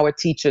what our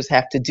teachers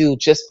have to do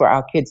just for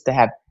our kids to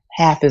have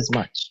half as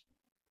much.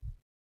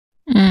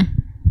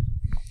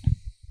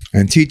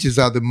 And teachers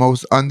are the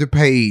most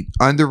underpaid,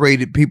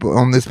 underrated people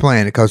on this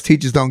planet because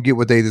teachers don't get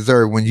what they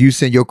deserve when you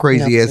send your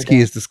crazy ass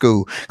kids to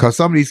school. Because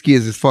some of these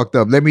kids is fucked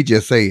up. Let me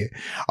just say it.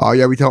 Oh,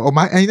 yeah, we talk.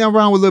 Oh, ain't nothing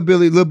wrong with Little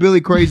Billy. Little Billy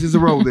crazy as a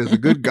roll. There's a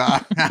good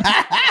guy.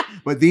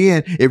 But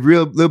then, if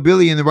Little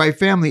Billy in the right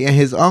family and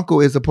his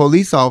uncle is a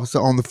police officer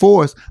on the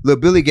force, Little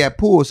Billy got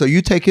pulled. So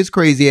you take his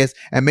crazy ass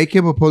and make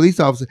him a police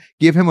officer,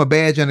 give him a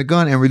badge and a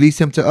gun, and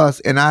release him to us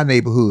in our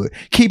neighborhood.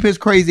 Keep his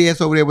crazy ass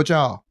over there with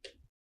y'all.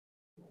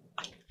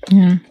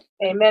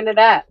 Amen to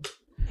that.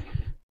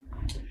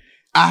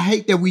 I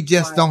hate that we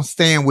just don't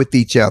stand with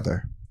each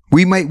other.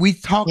 We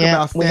talk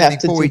about standing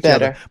for each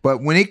other,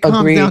 but when it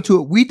comes down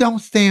to it, we don't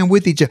stand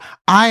with each other.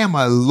 I am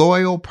a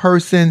loyal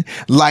person,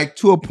 like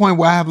to a point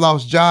where I have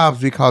lost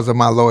jobs because of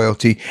my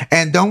loyalty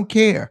and don't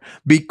care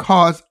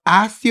because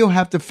I still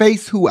have to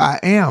face who I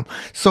am.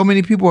 So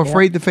many people are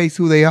afraid to face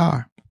who they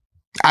are.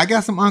 I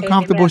got some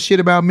uncomfortable shit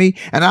about me,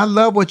 and I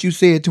love what you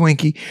said,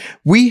 Twinkie.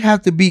 We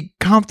have to be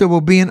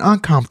comfortable being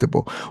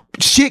uncomfortable.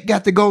 Shit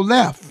got to go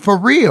left, for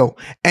real.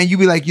 And you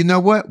be like, you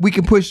know what? We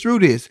can push through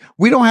this.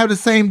 We don't have the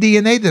same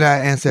DNA that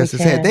our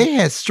ancestors had. They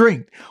had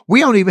strength. We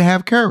don't even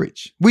have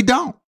courage. We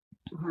don't.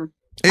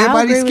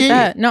 Everybody's scared. With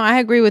that. No, I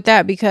agree with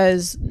that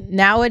because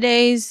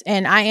nowadays,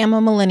 and I am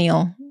a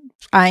millennial,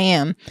 I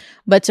am,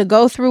 but to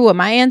go through what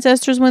my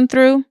ancestors went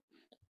through,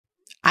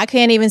 I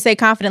can't even say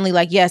confidently,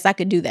 like, yes, I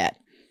could do that.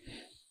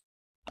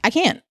 I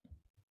can't.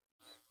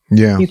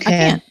 Yeah. You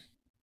can.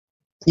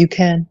 You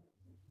can.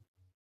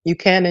 You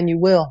can and you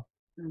will.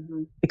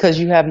 Because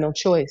you have no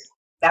choice.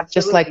 Absolutely.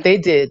 Just like they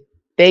did.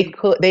 They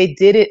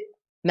did it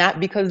not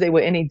because they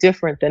were any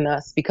different than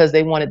us, because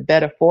they wanted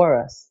better for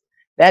us.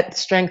 That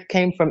strength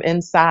came from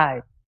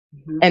inside.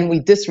 And we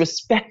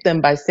disrespect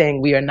them by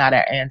saying we are not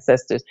our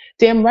ancestors.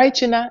 Damn right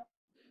you're not.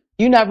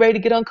 You're not ready to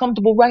get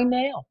uncomfortable right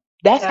now.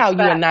 That's how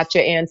you are not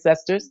your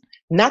ancestors.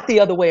 Not the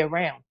other way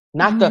around.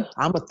 Not the,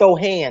 I'm going to throw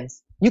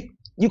hands.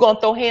 You going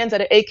to throw hands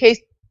at an AK?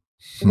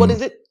 What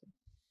is it?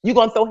 You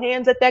going to throw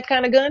hands at that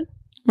kind of gun?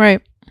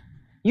 Right.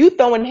 You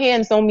throwing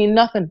hands don't mean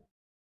nothing.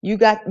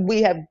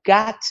 We have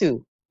got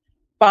to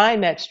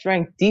find that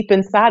strength deep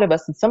inside of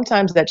us. And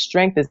sometimes that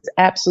strength is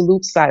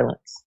absolute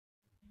silence.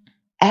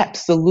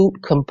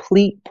 absolute,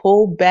 complete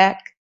pullback,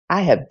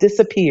 I have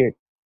disappeared.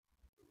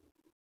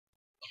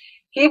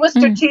 He was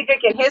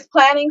strategic in his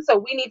planning, so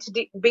we need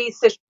to be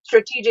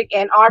strategic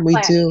in our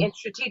planning and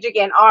strategic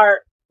in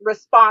our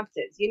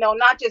responses. You know,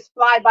 not just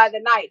fly by the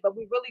night, but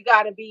we really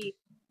got to be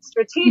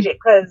strategic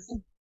because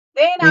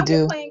they ain't out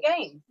here playing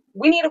games.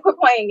 We need to quit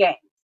playing games.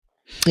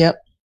 Yep.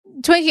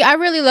 Twinkie, I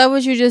really love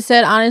what you just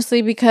said,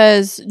 honestly,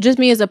 because just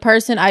me as a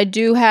person, I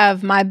do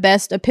have my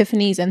best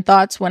epiphanies and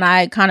thoughts when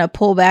I kind of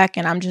pull back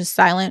and I'm just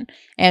silent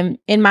and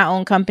in my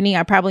own company.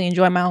 I probably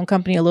enjoy my own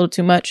company a little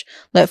too much.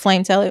 Let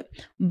Flame tell it.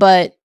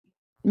 But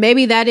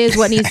maybe that is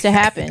what needs to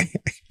happen.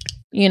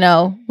 You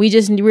know, we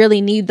just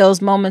really need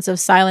those moments of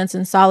silence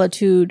and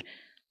solitude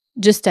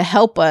just to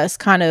help us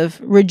kind of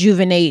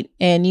rejuvenate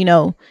and, you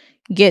know,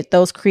 get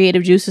those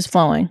creative juices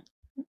flowing.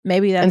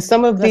 Maybe that's, and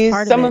some of these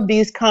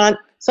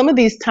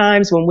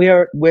times when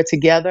we're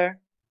together,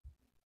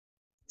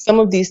 some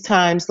of these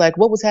times, like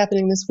what was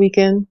happening this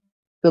weekend,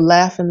 the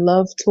Laugh and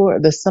Love tour,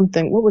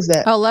 what was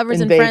that? Oh,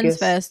 Lovers and Friends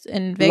Fest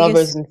in Vegas.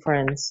 Lovers and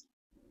Friends,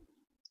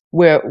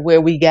 where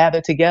we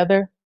gather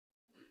together.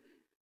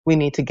 We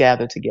need to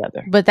gather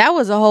together. But that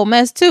was a whole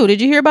mess too.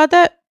 Did you hear about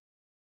that?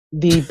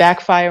 The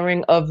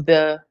backfiring of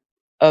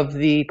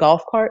the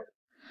golf cart.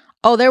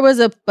 Oh, there was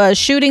a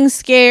shooting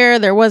scare.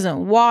 There wasn't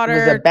water.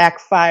 There was a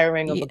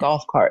backfiring of the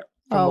golf cart,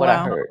 from what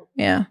I heard.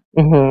 Yeah.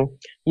 Mm-hmm.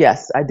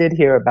 Yes, I did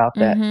hear about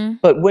that. Mm-hmm.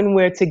 But when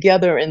we're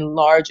together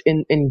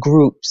in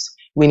groups,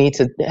 we need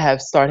to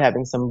start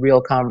having some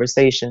real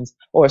conversations,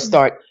 or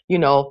start, you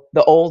know,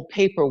 the old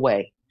paper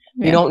way.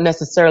 Yeah. You don't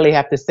necessarily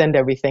have to send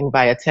everything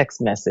via text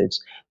message.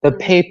 The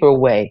paper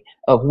way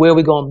of where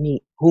we're going to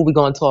meet, who we're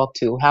going to talk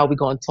to, how we're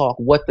going to talk,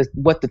 what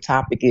the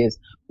topic is,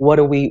 what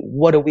are we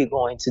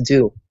going to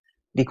do?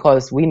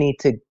 Because we need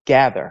to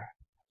gather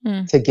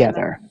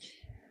together.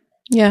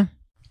 Yeah.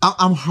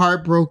 I'm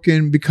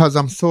heartbroken because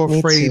I'm so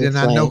afraid, and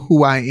I know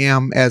who I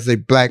am as a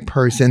Black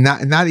person,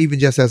 not even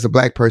just as a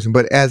Black person,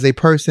 but as a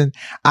person.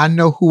 I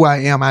know who I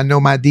am. I know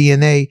my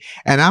DNA.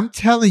 And I'm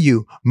telling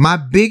you, my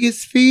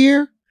biggest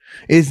fear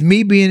is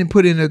me being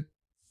put in a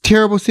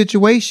terrible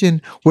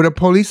situation with a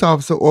police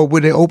officer or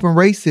with an open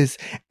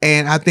racist,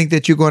 and I think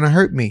that you're going to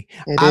hurt me.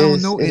 I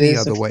don't know any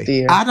other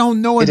way. I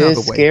don't know another way. It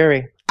is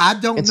scary. I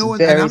don't know,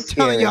 and I'm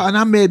telling y'all, and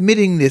I'm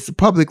admitting this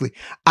publicly.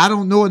 I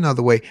don't know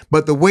another way,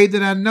 but the way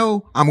that I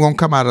know, I'm going to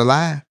come out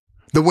alive.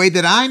 The way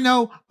that I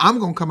know, I'm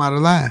going to come out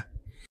alive.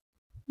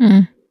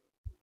 Mm.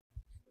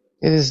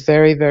 It is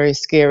very, very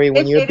scary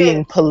when you're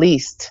being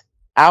policed.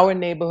 Our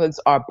neighborhoods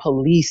are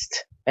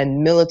policed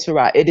and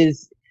militarized. It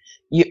is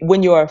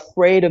when you're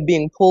afraid of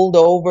being pulled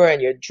over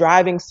and you're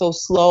driving so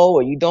slow,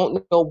 or you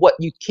don't know what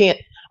you can't.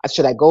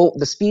 Should I go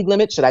the speed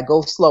limit? Should I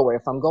go slower?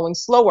 If I'm going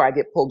slower, I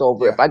get pulled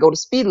over. If I go to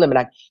speed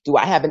limit, do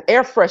I have an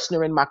air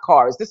freshener in my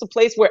car? Is this a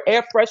place where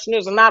air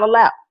fresheners are not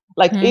allowed?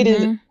 Like it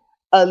is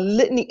a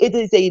litany. It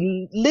is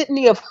a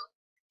litany of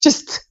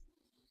just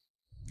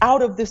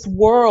out of this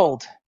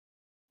world.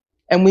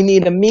 And we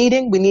need a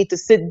meeting. We need to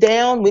sit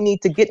down. We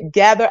need to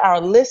gather our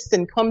lists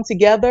and come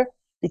together,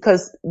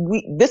 because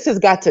it's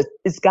got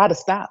to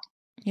stop.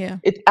 Yeah.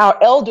 It's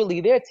our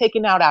elderly. They're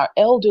taking out our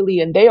elderly,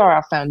 and they are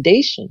our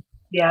foundation.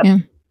 Yeah.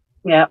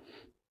 Yeah.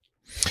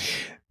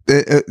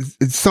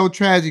 It's so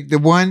tragic. The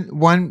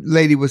one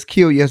lady was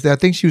killed yesterday. I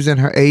think she was in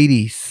her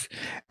 80s,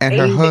 and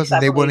her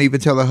husband. They won't even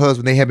tell her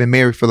husband. They have been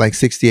married for like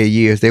 68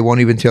 years. They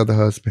won't even tell the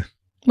husband.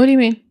 What do you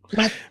mean?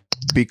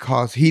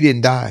 Because he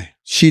didn't die.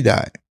 She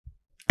died.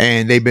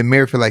 And they've been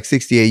married for like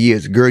 68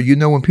 years. Girl, you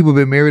know, when people have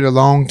been married a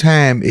long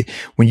time,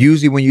 when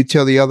you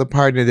tell the other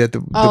partner that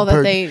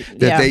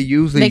they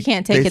usually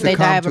can't take it, they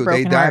die of a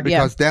broken heart. They die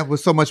because that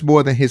was so much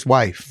more than his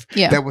wife.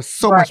 Yeah. That was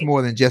so much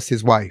more than just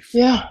his wife.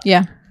 Yeah.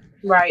 Yeah.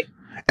 Right.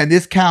 And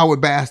this coward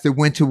bastard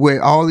went to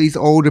where all these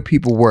older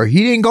people were.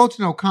 He didn't go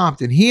to no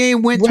Compton. He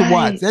ain't went to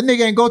Watts. That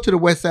nigga ain't go to the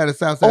west side or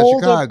south side of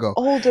Chicago.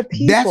 Older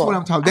people. That's what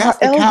I'm talking. That's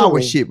the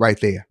coward shit right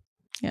there.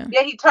 Yeah.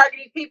 Yeah, he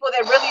targeted people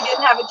that really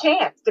didn't have a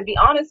chance. To be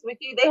honest with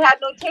you, they had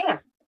no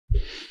chance.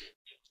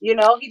 You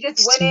know, he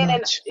just went in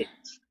and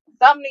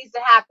something needs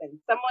to happen.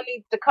 Someone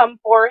needs to come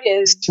for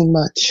his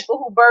people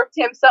who birthed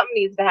him. Something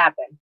needs to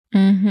happen.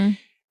 Mm-hmm.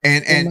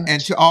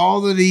 And to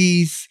all of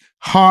these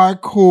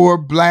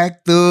hardcore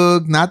Black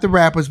thug, not the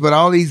rappers, but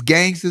all these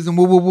gangsters and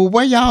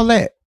where y'all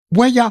at?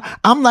 Where y'all?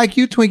 I'm like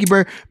you, Twinkie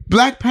Bird.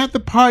 Black Panther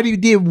Party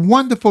did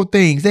wonderful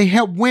things. They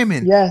helped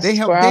women. Yes, they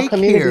helped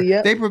daycare.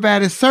 Yep. They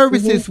provided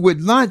services with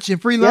lunch and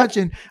free lunch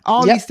and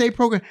all these state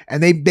programs.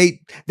 And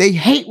they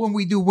hate when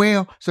we do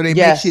well, so they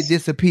make shit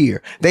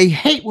disappear. They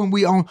hate when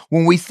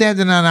we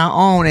standing on our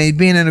own and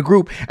being in a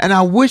group. And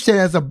I wish that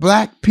as a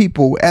Black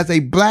people, as a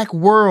Black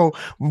world,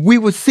 we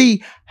would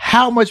see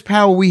how much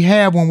power we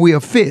have when we are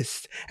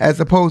fists,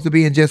 as opposed to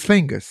being just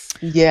fingers.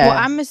 Yeah. Well,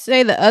 I'm gonna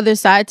say the other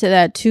side to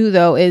that too,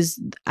 though,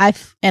 is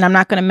and I'm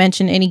not gonna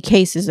mention any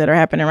cases that are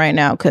happening right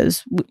now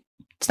because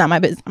it's not my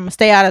business. I'm gonna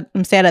stay out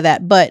of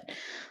that. But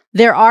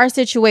there are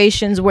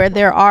situations where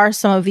there are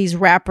some of these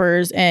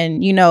rappers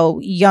and, you know,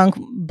 young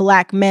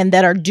Black men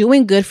that are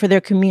doing good for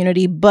their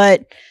community,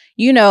 but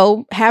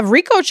have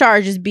RICO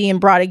charges being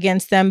brought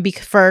against them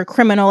for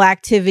criminal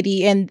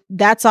activity. And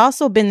that's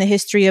also been the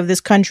history of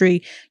this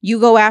country. You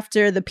go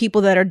after the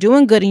people that are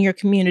doing good in your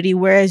community,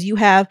 whereas you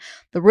have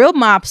the real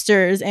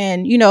mobsters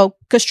and,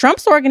 because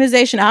Trump's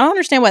organization, I don't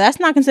understand why that's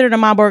not considered a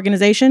mob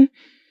organization.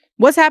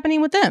 What's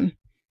happening with them?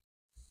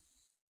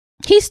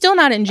 He's still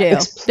not in jail.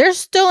 They're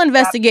still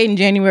investigating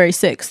January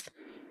 6th.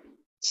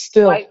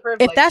 Still.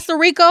 If that's a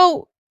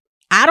RICO,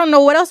 I don't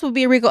know what else would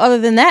be a RICO other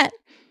than that.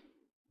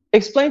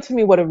 Explain to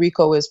me what a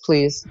RICO is,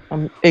 please.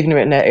 I'm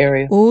ignorant in that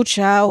area. Oh,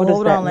 child,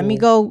 hold on. Let me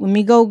go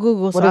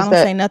Google so I don't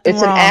say nothing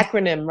wrong. It's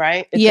an acronym,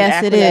 right?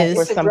 Yes, it is.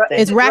 For something.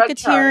 It's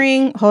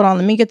racketeering. Hold on,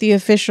 let me get the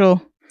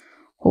official.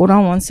 Hold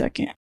on one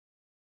second.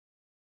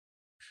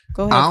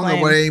 Go ahead. I don't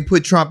know why they ain't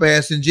put Trump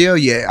ass in jail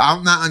yet.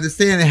 I'm not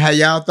understanding how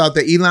y'all thought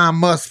that Elon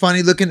Musk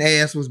funny looking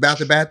ass was about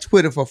to buy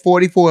Twitter for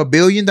 $44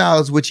 billion,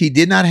 which he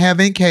did not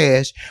have in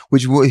cash,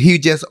 which he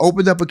just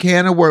opened up a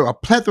can of worms, a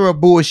plethora of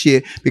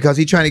bullshit, because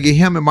he's trying to get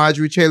him and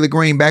Marjorie Taylor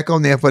Greene back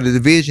on there for the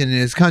division in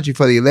his country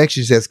for the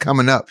elections that's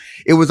coming up.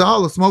 It was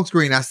all a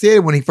smokescreen. I said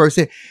it when he first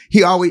said,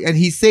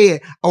 he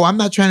said, oh, I'm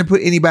not trying to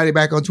put anybody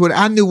back on Twitter.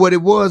 I knew what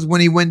it was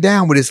when he went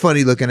down with his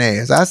funny looking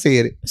ass. I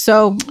said it.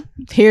 So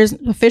here's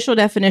official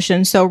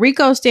definition. So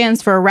RICO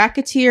stands for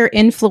Racketeer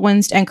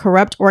Influenced and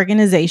Corrupt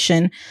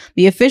Organization.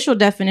 The official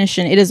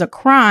definition, it is a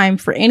crime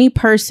for any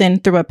person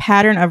through a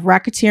pattern of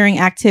racketeering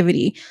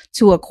activity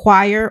to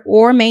acquire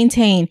or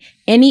maintain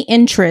any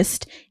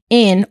interest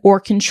in or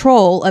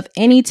control of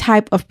any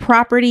type of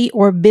property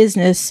or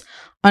business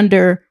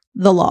under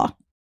the law.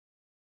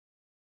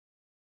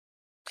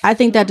 I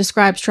think that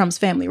describes Trump's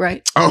family,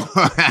 right? Oh,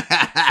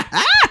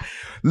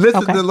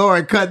 listen to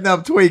Lauren cutting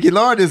up Twinkie.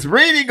 Lauren is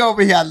reading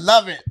over here. I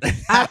love it.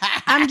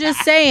 I'm just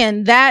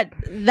saying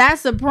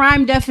that's a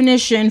prime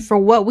definition for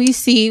what we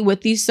see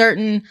with these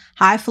certain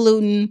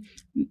highfalutin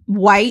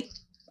white,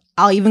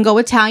 I'll even go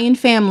Italian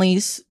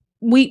families.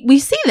 We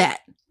see that.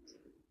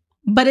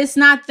 But it's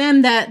not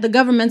them that the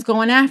government's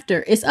going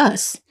after. It's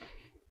us.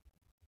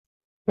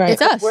 Right.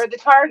 It's us. We're the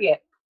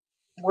target.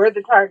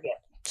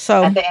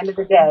 So at the end of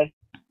the day.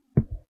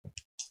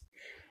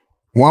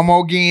 One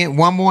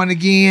more and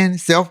again,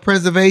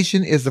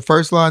 self-preservation is the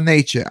first law of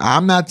nature.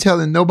 I'm not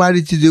telling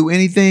nobody to do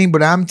anything,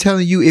 but I'm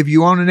telling you, if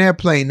you're on an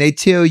airplane, they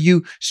tell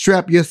you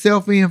strap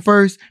yourself in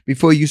first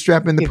before you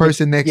strap in the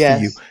person next to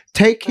you.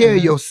 Take care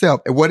of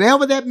yourself, and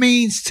whatever that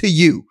means to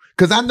you,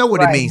 because I know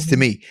what it means to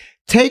me.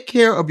 Take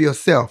care of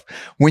yourself.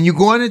 When you're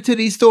going into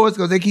these stores,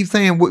 because they keep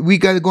saying we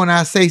got to go in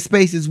our safe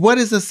spaces. What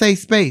is a safe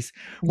space?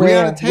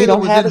 Breonna Taylor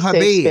was in her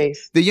bed.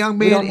 The young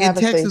man in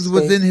Texas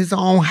was in his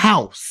own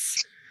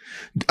house.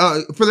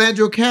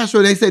 Philando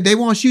Castro, they said they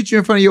won't shoot you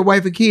in front of your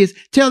wife and kids.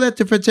 Tell that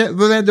to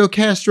Philando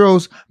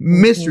Castro's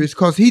mistress,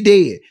 because he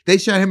dead. They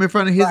shot him in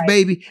front of his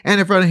baby and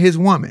in front of his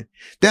woman.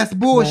 That's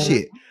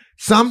bullshit.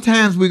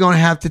 Sometimes we're going to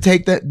have to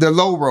take the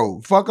low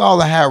road. Fuck all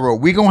the high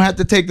road. We're going to have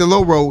to take the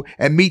low road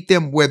and meet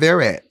them where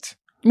they're at.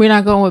 We're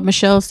not going with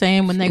Michelle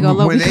saying when they go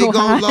low. When they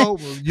go low,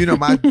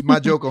 my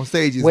joke on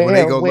stage is when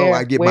they go low,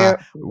 I get my,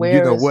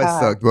 what high?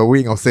 Sucked, but we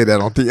ain't going to say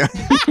that on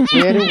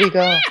TV. Where do we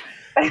go?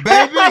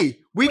 Baby,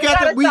 we got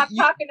to,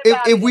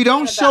 if we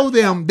don't show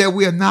them that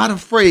we are not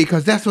afraid,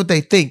 because that's what they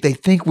think. They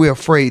think we're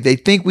afraid. They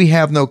think we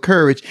have no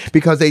courage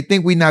because they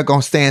think we're not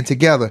going to stand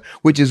together,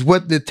 which is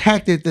what the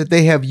tactic that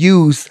they have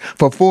used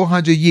for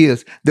 400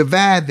 years.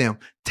 Divide them.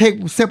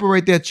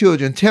 Separate their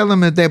children. Tell them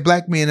that their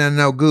black men are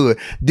no good.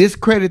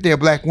 Discredit their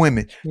black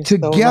women.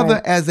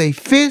 Together as a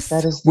fist,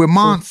 we're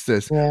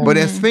monsters. But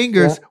as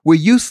fingers, we're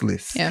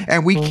useless.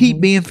 And we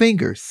keep being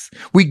fingers.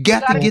 We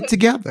got to get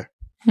together.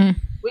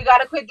 We got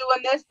to quit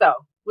doing this, though.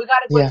 We got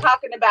to quit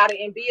talking about it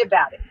and be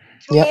about it.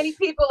 Too many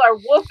people are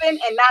whooping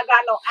and not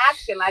got no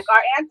action. Like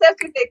our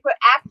ancestors, they put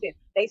action.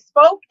 They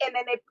spoke and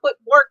then they put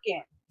work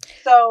in.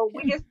 So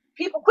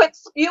people quit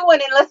spewing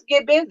and let's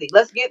get busy.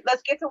 Let's get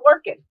to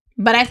working.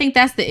 But I think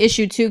that's the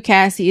issue too,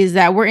 Cassie, is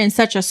that we're in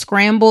such a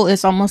scramble.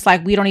 It's almost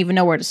like we don't even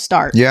know where to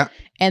start. Yeah.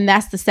 And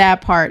that's the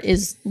sad part,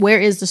 is where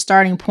is the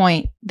starting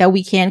point that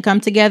we can come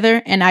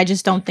together? And I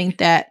just don't think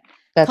that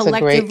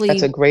collectively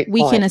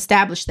we can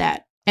establish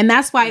that. And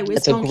that's why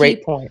it's going to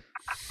keep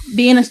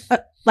being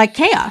like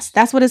chaos.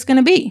 That's what it's going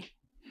to be.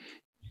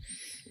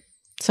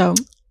 So,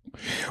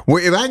 well,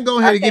 if I can go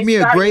ahead and give me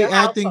a great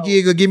acting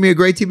gig or give me a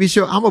great TV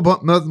show, I'm going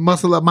to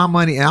muscle up my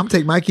money and I'm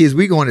taking my kids.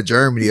 We going to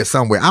Germany or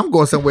somewhere. I'm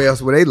going somewhere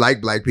else where they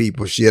like black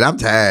people. Shit, I'm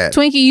tired.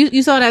 Twinkie,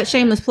 you saw that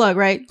shameless plug,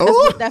 right? That's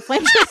what that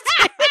flame just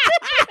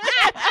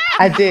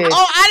I did.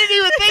 Oh, I didn't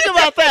even think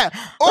about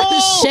that.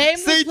 Oh,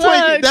 see, plug.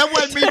 Twinkie, that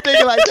wasn't me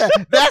thinking like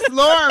that. That's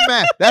Lauren,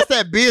 man. That's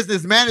that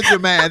business manager,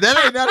 man.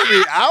 That ain't none of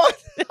me.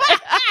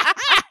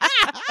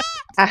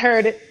 I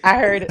heard it.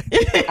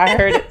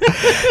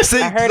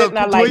 See, I heard it and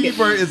I like Twiggy it.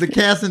 Bird is a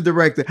casting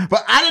director.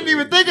 But I didn't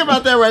even think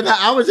about that right now.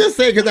 I was just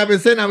saying, because I've been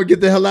saying I would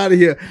get the hell out of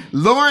here.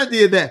 Lauren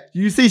did that.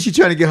 You see she's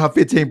trying to get her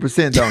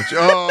 15%, don't you?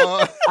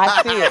 Oh.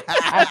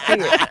 I see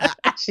it.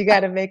 She got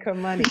to make her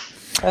money.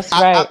 That's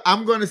right.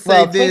 I'm going to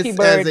say this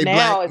as a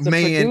black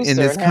man in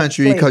this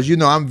country, because you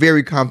know I'm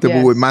very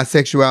comfortable with my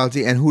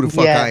sexuality and who the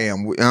fuck I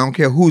am. I don't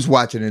care who's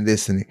watching and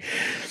listening.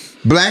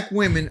 Black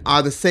women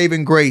are the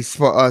saving grace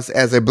for us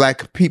as a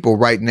black people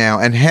right now,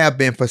 and have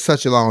been for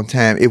such a long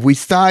time. If we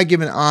start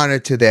giving honor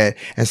to that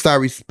and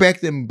start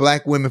respecting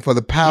black women for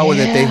the power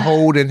that they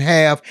hold and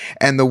have,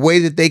 and the way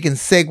that they can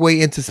segue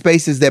into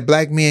spaces that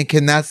black men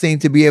cannot seem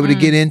to be able to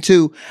get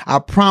into, I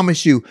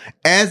promise you,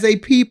 as a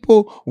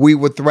people, we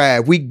will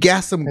thrive. We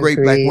got some great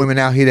black women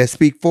out here that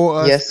speak for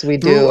us, yes, we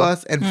through do.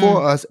 us, and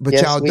for us, but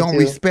Yes, y'all we don't do.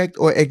 respect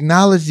or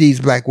acknowledge these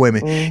black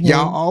women.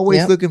 Y'all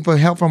always looking for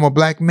help from a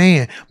black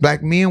man.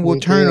 Black men will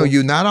turn on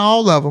you. Not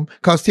all of them,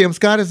 because Tim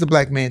Scott is a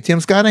black man.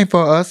 Tim Scott ain't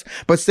for us,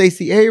 but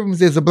Stacey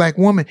Abrams is a black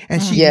woman,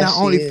 and she's not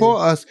only for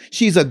us,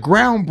 she's a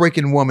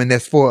groundbreaking woman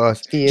that's for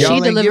us. She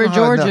delivered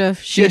Georgia.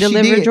 She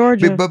delivered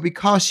Georgia. But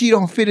because she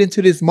don't fit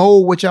into this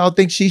mold, what y'all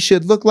think she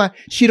should look like,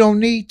 she don't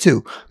need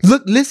to.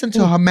 Listen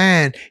to her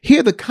mind.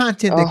 Hear the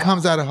content that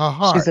comes out of her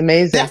heart. She's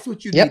amazing. That's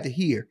what you need to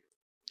hear.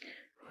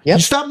 You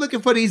stop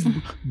looking for these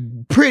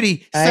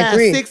pretty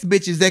size 6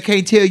 bitches that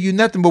can't tell you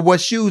nothing but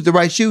what shoes, the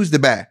right shoes to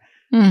buy.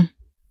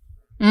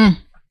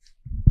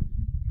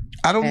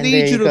 I don't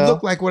need you to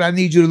look like what I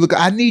need you to look.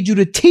 I need you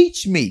to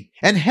teach me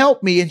and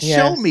help me and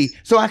show me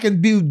so I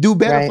can do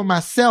better for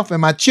myself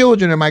and my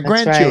children and my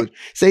grandchildren.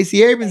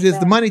 Stacey Abrams is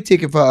the money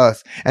ticket for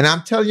us. And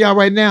I'm telling y'all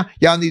right now,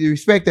 y'all need to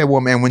respect that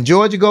woman. And when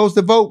Georgia goes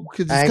to vote,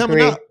 because it's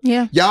coming up,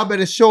 y'all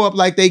better show up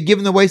like they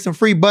giving away some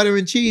free butter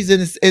and cheese in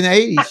the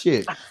 80s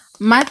shit.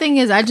 My thing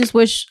is,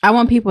 I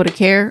want people to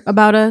care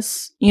about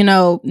us. You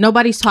know,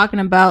 nobody's talking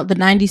about the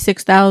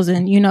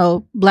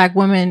 96,000, black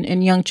women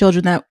and young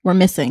children that were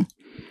missing.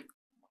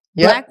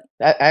 Black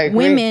I agree.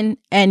 women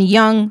and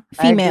young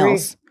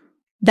females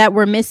that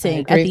were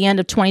missing at the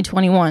end of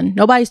 2021.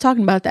 Nobody's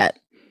talking about that.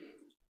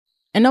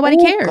 And nobody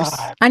cares.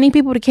 God. I need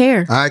people to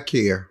care. I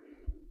care.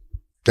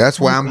 That's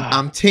why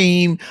I'm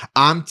team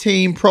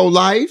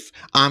pro-life.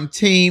 I'm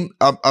team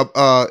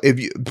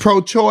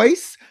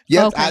pro-choice.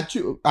 Yes,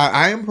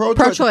 I am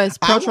pro-choice.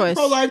 Pro-choice.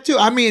 Pro-life too.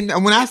 I mean,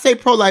 when I say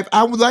pro-life,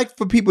 I would like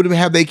for people to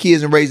have their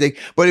kids and raise their.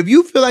 But if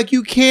you feel like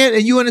you can't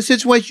and you're in a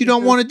situation you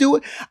don't want to do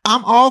it,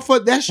 I'm all for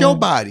that's your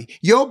body,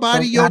 your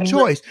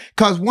choice.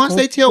 Because once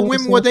they tell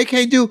women what they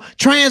can't do,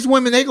 trans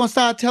women they gonna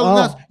start telling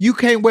us you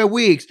can't wear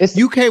wigs,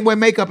 you can't wear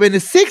makeup. In the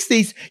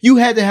 60s, you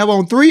had to have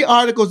on 3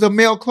 articles of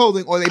male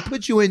clothing, or they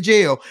put you in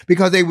jail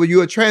because you were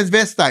a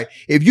transvestite.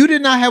 If you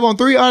did not have on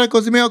 3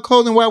 articles of male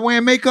clothing while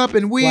wearing makeup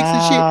and wigs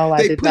and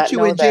shit, they put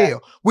you in jail.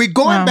 We're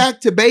going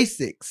back to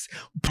basics.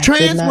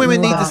 Trans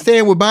women need to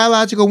stand with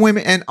biological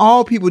women, and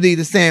all people need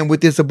to stand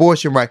with this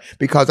abortion right,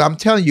 because I'm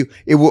telling you,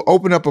 it will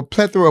open up a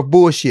plethora of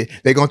bullshit.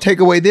 They're going to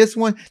take away this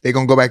one. They're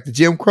going to go back to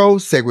Jim Crow,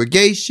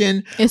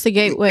 segregation. It's a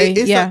gateway.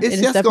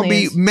 It's just going to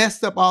be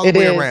messed up all the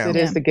way around. It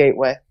is the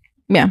gateway.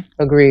 Yeah.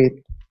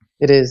 Agreed.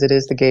 It is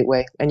the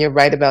gateway. And you're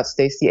right about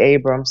Stacey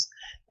Abrams.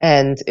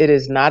 And it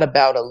is not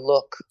about a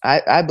look.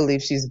 I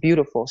believe she's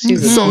beautiful.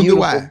 She's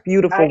a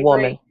beautiful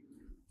woman.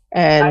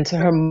 And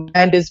her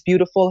mind is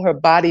beautiful. Her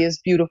body is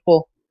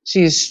beautiful.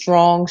 She is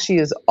strong. She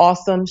is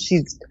awesome.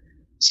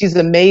 She's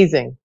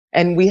amazing.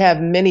 And we have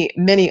many,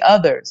 many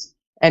others.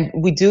 And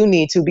we do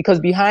need to,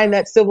 because behind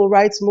that civil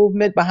rights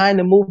movement, behind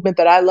the movement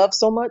that I love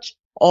so much,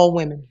 all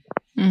women.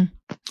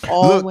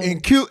 All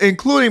women.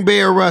 Including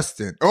Bear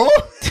Rustin. Oh,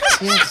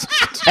 yes.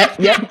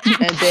 Yep.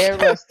 And Bear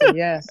Rustin,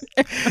 yes.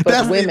 But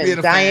that's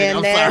women.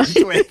 Diane Nash.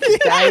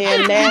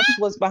 Diane Nash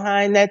was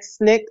behind that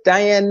SNCC.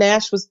 Diane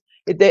Nash was.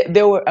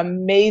 There were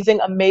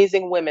amazing,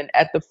 amazing women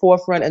at the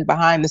forefront and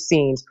behind the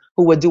scenes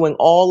who were doing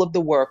all of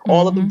the work,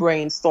 all of the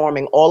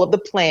brainstorming, all of the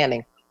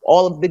planning,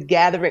 all of the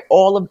gathering,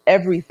 all of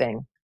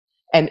everything.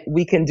 And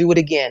we can do it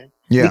again.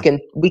 Yeah.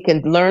 We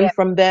can learn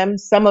from them.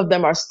 Some of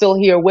them are still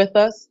here with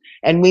us,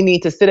 and we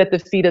need to sit at the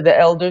feet of the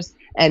elders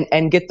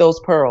and get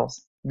those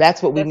pearls.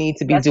 That's what we need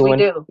to be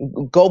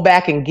doing. Go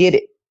back and get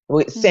it.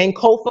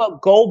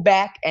 Sankofa, go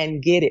back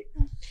and get it.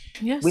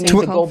 Yes, we need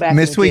to go back.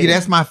 Miss Twiggy,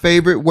 that's my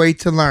favorite way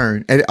to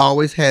learn. It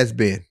always has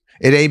been.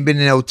 It ain't been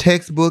in no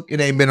textbook.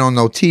 It ain't been on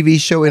no TV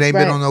show. It ain't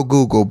been on no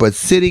Google. But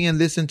sitting and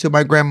listening to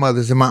my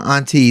grandmothers and my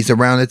aunties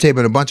around the table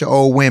and a bunch of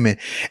old women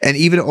and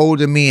even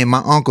older men,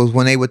 my uncles,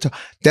 when they would talk,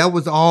 that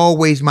was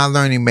always my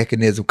learning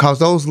mechanism. Because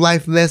those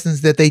life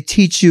lessons that they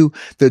teach you,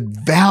 the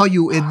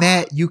value in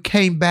that, you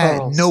can't buy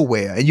it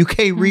nowhere. And you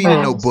can't read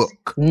in no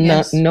book.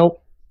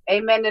 Nope.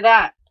 Amen to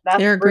that.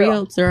 They're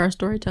griots. They're our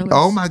storytellers.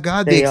 Oh my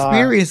God, the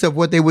experience of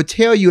what they would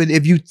tell you. And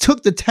if you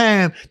took the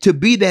time to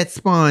be that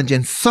sponge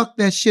and suck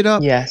that shit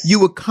up, you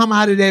would come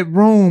out of that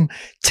room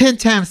 10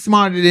 times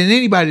smarter than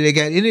anybody that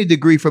got any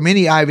degree from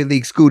any Ivy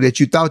League school that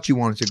you thought you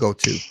wanted to go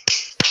to.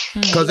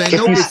 Because ain't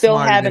nobody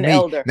smarter than me.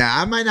 Elder.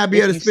 Now, I might not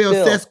be able to spell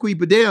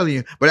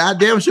sesquipedalian, but I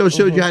damn sure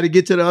showed you how to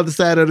get to the other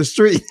side of the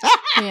street.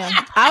 Yeah.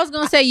 I was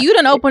going to say, you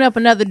done open up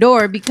another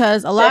door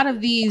because a lot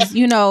of these,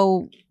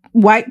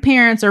 white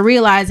parents are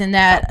realizing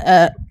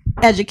that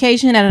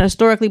education at a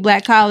historically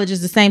black college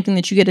is the same thing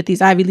that you get at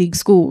these Ivy League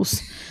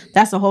schools.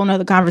 That's a whole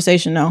nother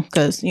conversation though,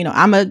 because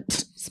I'm a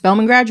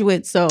Spelman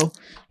graduate, so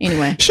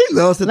anyway. She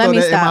loves to throw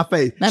that in my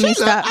face. Let me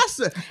stop.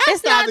 I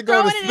started to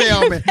go to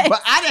Spelman,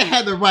 but I didn't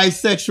have the right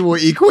sexual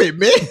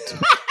equipment.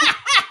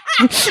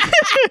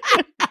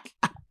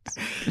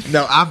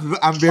 No,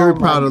 I'm very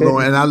proud of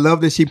Lauren, and I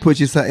love that she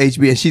pushes her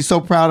HB, and she's so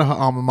proud of her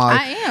alma mater.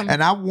 I am.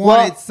 And I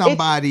wanted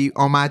somebody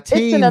on my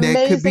team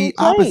that could be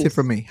opposite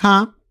for me.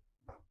 Huh?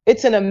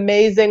 It's an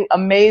amazing,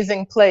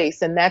 amazing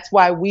place, and that's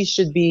why we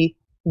should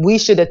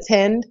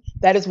attend.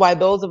 That is why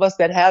those of us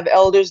that have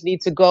elders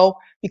need to go,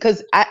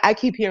 because I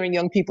keep hearing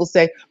young people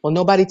say, well,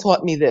 nobody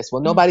taught me this.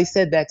 Well, nobody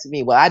said that to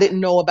me. Well, I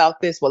didn't know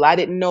about this. Well, I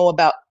didn't know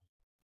about.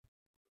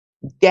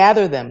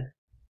 Gather them.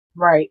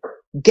 Right.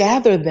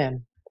 Gather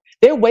them.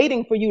 They're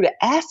waiting for you to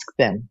ask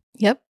them.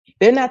 Yep.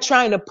 They're not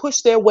trying to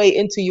push their way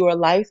into your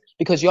life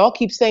because y'all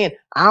keep saying,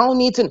 I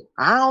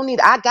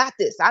got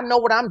this. I know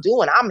what I'm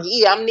doing. I'm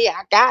here. I'm there.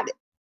 I got it.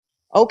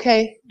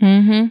 Okay.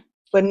 Mm-hmm.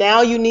 But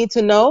now you need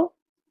to know,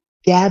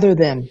 gather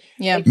them.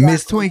 Yeah.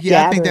 Miss Twinkie,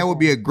 I think that would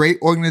be a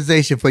great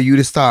organization for you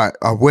to start.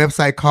 A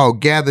website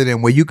called Gather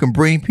Them where you can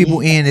bring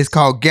people in. It's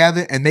called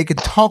Gather, and they can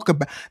talk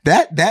about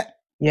that.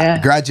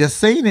 Yeah. Girl, I just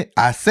seen it.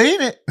 I seen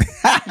it.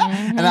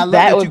 And I love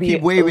that you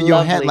keep waving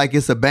your hat like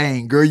it's a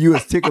bang. Girl, you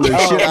was tickling the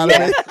shit out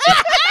of it.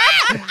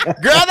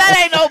 Girl, that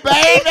ain't no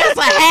bang. That's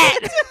a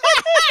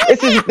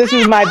hat. This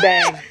is my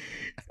bang.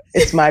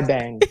 It's my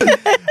bang.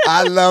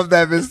 I love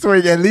that, Miss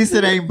Twinkie. At least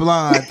it ain't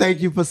blonde. Thank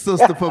you for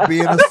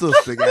being a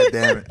sister. God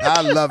damn it.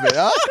 I love it.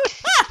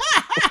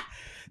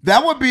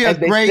 That would be a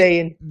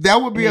great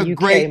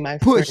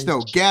push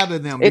though. Gather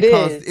them,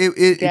 because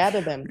it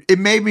gather them. It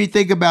made me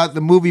think about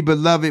the movie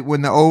Beloved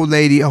when the old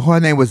lady, her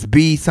name was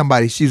B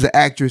somebody, she's an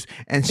actress,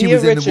 and she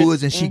was in the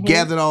woods and she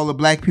gathered all the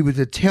black people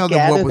to tell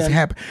them what was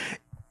happening.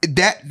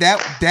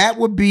 That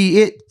would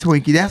be it,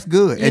 Twinkie. That's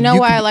good. You know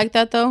why I like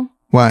that though?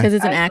 Why? Because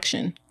it's an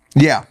action.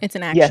 Yeah. It's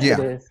an action. Yes,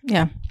 it is.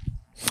 Yeah.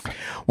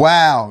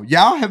 Wow.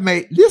 Y'all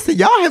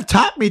have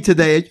taught me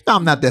today. You know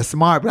I'm not that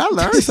smart, but I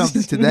learned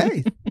something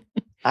today.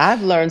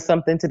 I've learned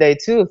something today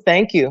too.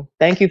 Thank you.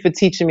 Thank you for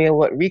teaching me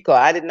what RICO.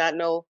 I did not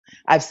know.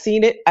 I've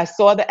seen it. I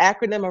saw the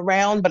acronym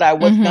around, but I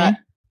was not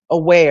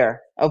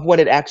aware of what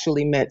it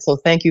actually meant. So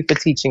thank you for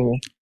teaching me.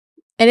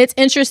 And it's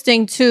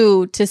interesting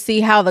too to see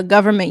how the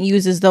government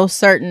uses those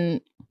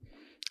certain,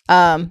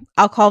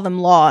 I'll call them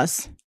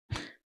laws,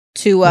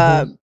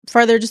 to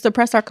further just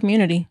oppress our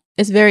community.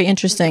 It's very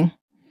interesting,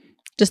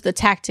 just the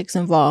tactics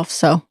involved.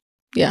 So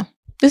yeah,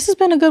 this has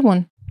been a good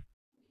one.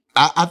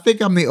 I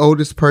think I'm the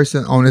oldest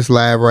person on this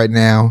live right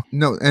now.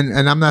 No,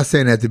 and I'm not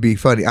saying that to be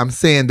funny. I'm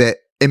saying that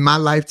in my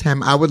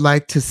lifetime, I would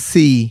like to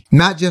see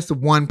not just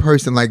one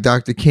person like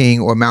Dr.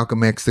 King or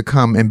Malcolm X to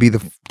come and be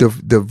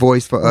the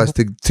voice for us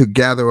to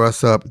gather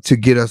us up, to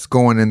get us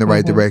going in the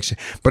right direction.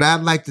 But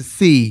I'd like to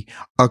see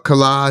a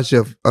collage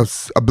of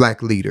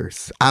black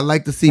leaders. I'd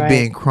like to see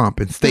Ben Crump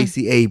and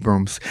Stacey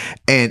Abrams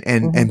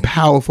and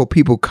powerful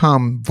people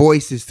come,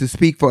 voices to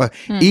speak for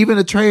even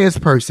a trans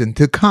person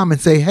to come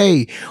and say,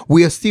 hey,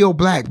 we are still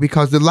black,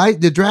 because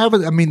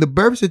the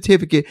birth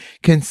certificate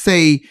can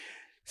say,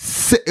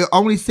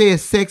 only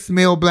says sex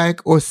male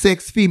black or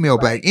sex female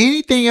black.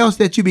 Anything else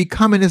that you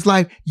become in this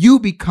life, you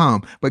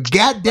become. But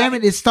God damn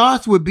it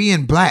starts with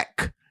being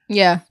black.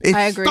 Yeah,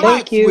 I agree. It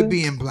starts with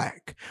being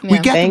black. We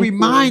got to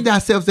remind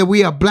ourselves that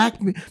we are black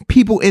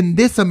people in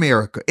this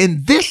America.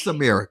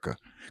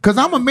 Because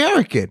I'm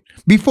American.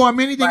 Before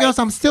I'm anything else,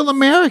 I'm still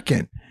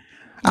American.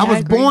 I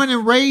was born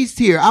and raised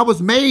here. I was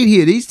made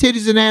here. These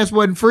titties and ass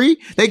wasn't free.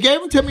 They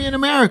gave them to me in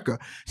America.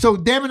 So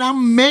damn it,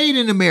 I'm made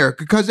in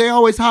America, because they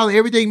always holler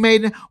everything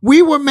made in.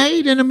 We were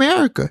made in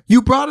America.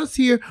 You brought us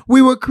here.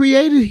 We were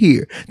created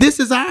here. This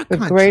is our country.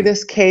 The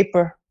greatest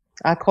caper.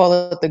 I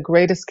call it the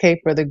greatest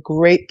caper, the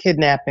great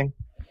kidnapping.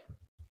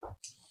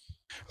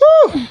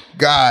 Whew.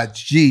 God,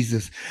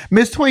 Jesus.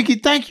 Miss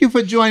Twinkie, thank you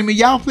for joining me.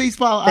 Y'all please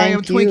follow I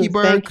Am Twinkie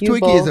Berg.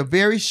 Twinkie is a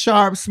very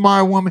sharp,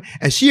 smart woman,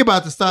 and she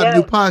about to start a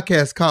new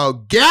podcast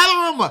called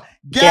Gather Them Up.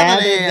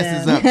 Gather their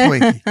asses up,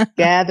 Twinkie.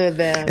 Gather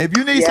them. If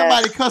you need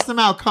somebody to cuss them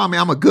out, call me.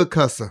 I'm a good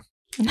cusser.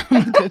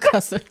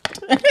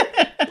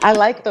 I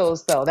like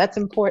those though. That's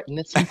important.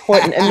 It's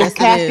important. And Miss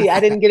Cassie, I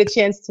didn't get a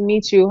chance to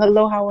meet you.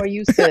 Hello, how are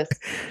you, sis?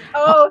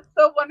 Oh,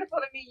 so wonderful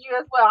to meet you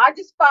as well. I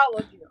just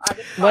followed you.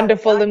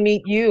 Wonderful to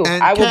meet you.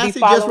 And I will Cassie be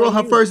following just wrote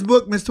her first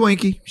book, Miss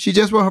Twinkie. She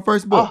just wrote her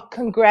first book. Oh,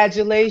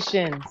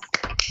 congratulations.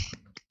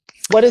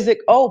 What is it?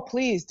 Oh,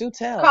 please do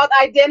tell. It's called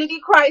Identity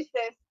Crisis: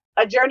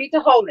 A Journey to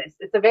Wholeness.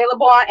 It's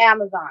available on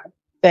Amazon.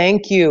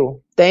 Thank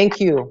you. Thank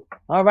you.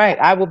 All right.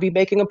 I will be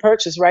making a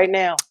purchase right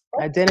now.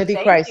 Identity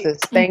crisis.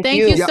 Thank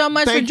you. Thank you so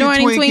much for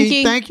joining,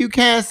 Twinkie. Thank you,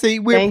 Cassie.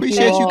 We Thank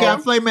appreciate you all.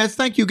 guys. Flamettes,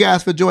 thank you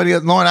guys for joining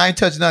us. Lauren, I ain't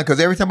touching nothing because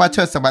every time I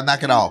touch something, I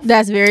knock it off.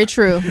 That's very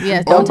true.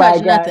 Yes, don't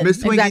touch nothing.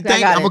 Miss Twinkie,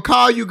 Exactly, I'm gonna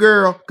call you,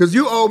 girl, because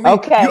you owe me.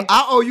 Okay.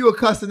 I owe you a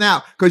cussing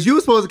out because you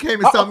were supposed to came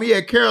and saw me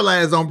at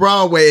Caroline's on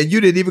Broadway, and you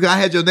didn't even. I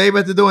had your name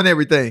at the door and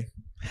everything.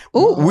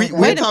 Ooh,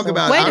 we'll talk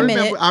about it.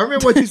 I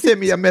remember what you sent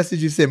me. A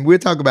message you sent me. We'll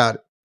talk about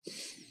it.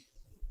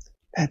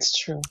 That's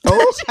true.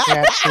 Oh, You're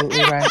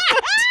absolutely right.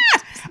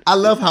 I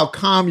love how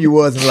calm you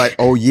was and like,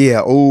 oh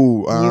yeah,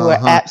 oh. You were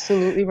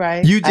absolutely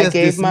right. You just I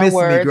gave my dismissed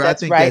word. me, girl.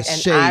 That's I think right.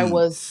 that's And I shades.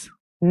 was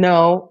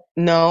no.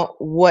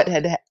 What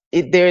had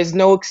there is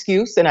no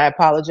excuse, and I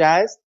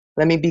apologize.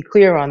 Let me be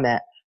clear on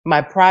that.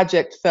 My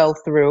project fell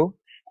through,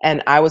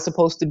 and I was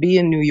supposed to be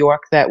in New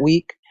York that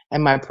week,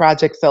 and my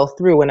project fell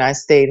through, and I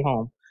stayed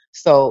home.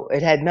 So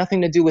it had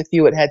nothing to do with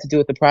you. It had to do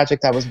with the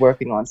project I was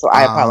working on. So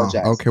I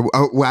apologize. Okay,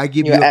 well, I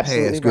give You're you a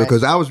absolutely pass, girl, right.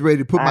 because I was ready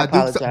to put I my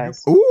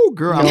apologize. Ooh,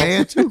 girl, I'm No.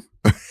 mad too.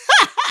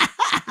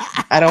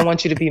 I don't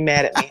want you to be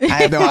mad at me.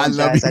 I No, I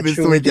love apologize. you, I Miss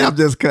truly Twinkie. do. I'm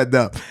just cutting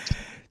up.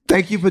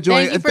 Thank you for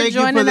joining. Thank you for Thank you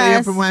for joining the us.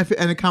 information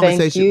and the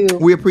conversation. you.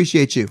 We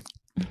appreciate you.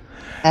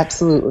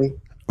 Absolutely.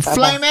 Bye-bye.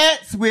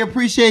 Flamettes, we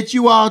appreciate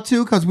you all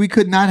too, because we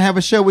could not have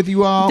a show with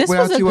you all This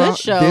without was a you good all.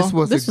 show. This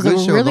was This a was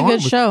good a show. really Lauren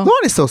good was- show.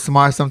 Lauren is so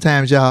smart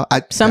sometimes, y'all.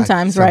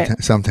 Sometimes, right.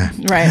 Sometimes.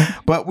 Right.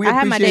 But we I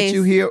have my appreciate days.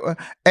 you here.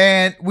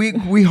 And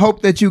we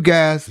hope that you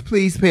guys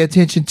please pay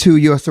attention to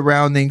your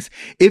surroundings.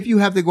 If you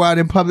have to go out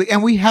in public,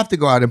 and we have to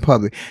go out in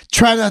public,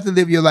 try not to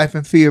live your life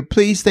in fear.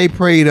 Please stay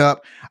prayed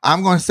up.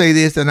 I'm going to say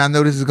this, and I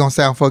know this is going to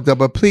sound fucked up,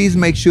 but please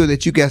make sure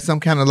that you get some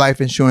kind of life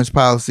insurance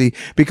policy,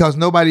 because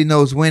nobody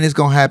knows when it's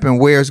going to happen,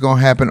 where it's going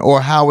to happen, or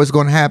how it's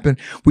going to happen.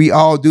 We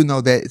all do know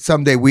that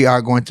someday we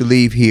are going to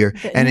leave here,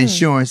 and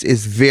insurance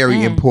is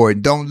very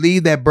important. Don't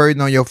leave that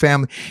burden on your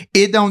family.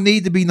 It don't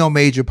need to be no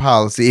major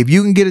policy. If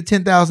you can get a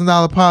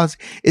 $10,000 policy,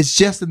 it's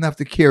just enough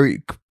to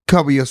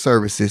cover your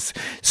services,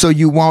 so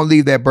you won't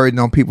leave that burden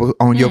on people,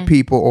 on your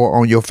people, or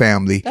on your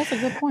family. That's a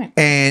good point.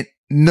 And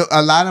no,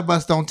 a lot of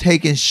us don't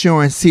take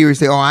insurance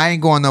seriously. Oh, I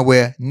ain't going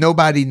nowhere.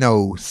 Nobody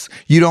knows.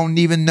 You don't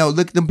even know.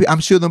 Look at them. I'm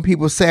sure them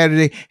people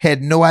Saturday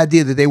had no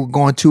idea that they were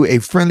going to a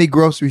friendly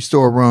grocery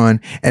store run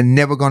and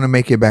never going to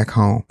make it back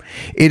home.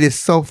 It is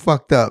so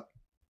fucked up.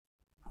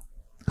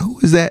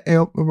 Who is that,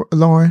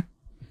 Lauren?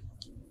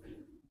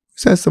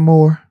 Is that some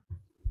more?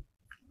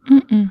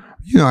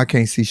 You know I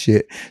can't see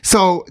shit.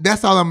 So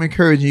that's all I'm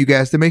encouraging you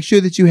guys to make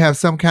sure that you have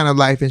some kind of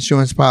life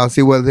insurance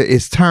policy, whether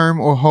it's term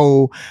or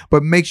whole,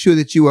 but make sure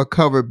that you are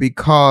covered,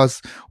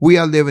 because we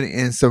are living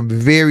in some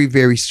very,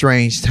 very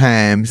strange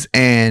times,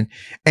 and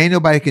ain't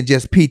nobody can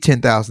just pee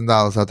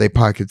 $10,000 out their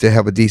pocket to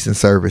have a decent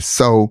service.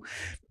 So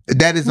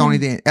that is the only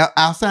thing.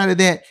 Outside of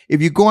that,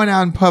 if you're going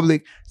out in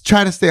public,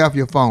 try to stay off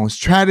your phones.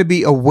 Try to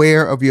be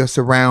aware of your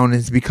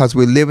surroundings, because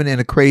we're living in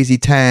a crazy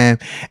time.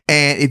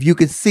 And if you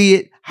can see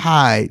it,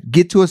 hide.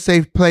 Get to a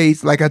safe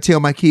place. Like I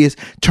tell my kids,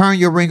 turn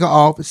your ringer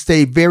off.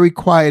 Stay very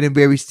quiet and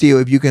very still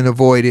if you can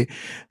avoid it.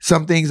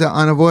 Some things are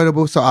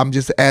unavoidable. So I'm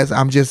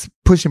just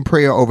pushing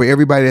prayer over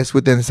everybody that's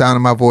within the sound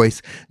of my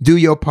voice. Do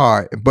your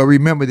part. But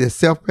remember this,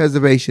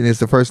 self-preservation is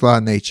the first law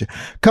of nature.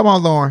 Come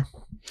on, Lauren.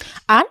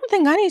 I don't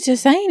think I need to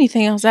say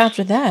anything else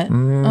after that.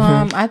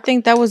 I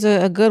think that was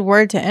a good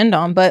word to end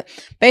on. But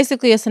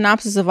basically, a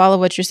synopsis of all of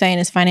what you're saying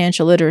is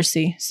financial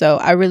literacy. So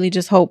I really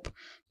just hope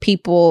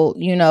people,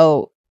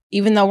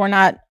 even though we're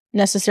not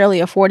necessarily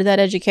afforded that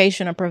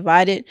education or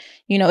provided,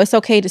 it's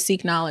okay to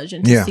seek knowledge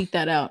and to seek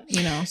that out,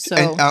 so.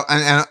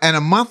 And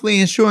a monthly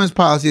insurance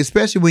policy,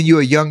 especially when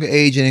you're a younger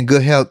age and in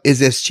good health,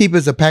 is as cheap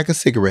as a pack of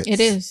cigarettes. It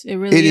is. It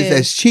really is. It is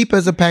as cheap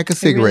as a pack of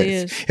cigarettes. Really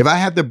is. If I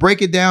have to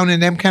break it down in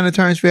them kind of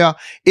terms for y'all,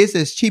 it's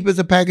as cheap as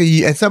a pack of,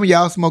 and some of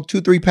y'all smoke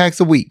 2-3 packs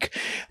a week.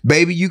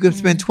 Baby, you can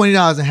spend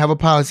 $20 and have a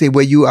policy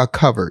where you are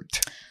covered.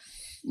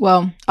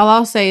 Well, all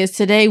I'll say is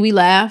today we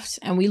laughed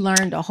and we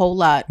learned a whole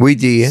lot. We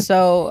did.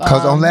 So,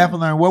 because on Laugh and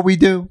Learn, what we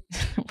do,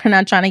 we're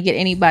not trying to get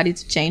anybody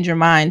to change your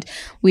mind.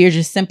 We are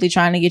just simply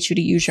trying to get you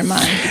to use your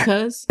mind,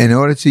 because in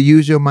order to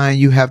use your mind,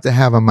 you have to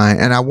have a mind.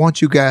 And I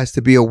want you guys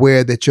to be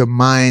aware that your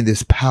mind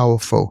is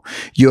powerful.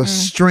 Your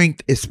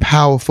strength is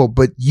powerful,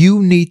 but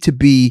you need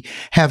to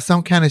have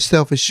some kind of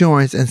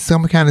self-assurance and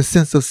some kind of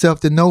sense of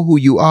self to know who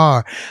you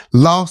are.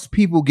 Lost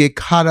people get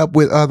caught up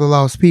with other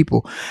lost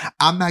people.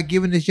 I'm not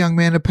giving this young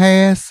man a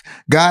pass.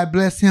 God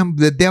bless him.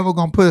 The devil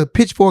gonna put a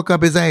pitchfork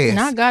up his ass.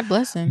 Not God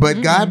bless him.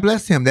 But God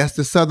bless him. That's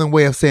the Southern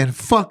way of saying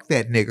fuck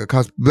that nigga.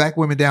 Because black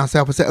women down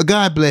south will say, oh,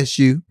 God bless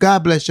you.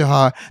 God bless your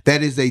heart.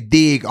 That is a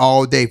dig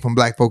all day from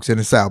black folks in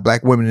the South,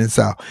 black women in the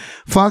South.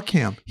 Fuck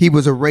him. He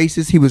was a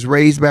racist. He was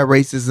raised by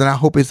racists, and I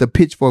hope it's a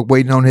pitchfork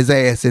waiting on his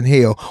ass in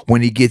hell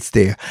when he gets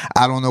there.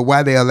 I don't know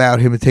why they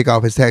allowed him to take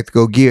off his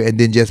tactical gear and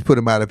then just put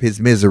him out of his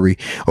misery.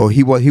 Or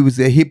he put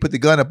the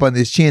gun up on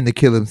his chin to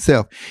kill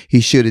himself.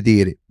 He should have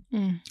did it.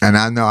 And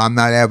I know I'm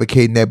not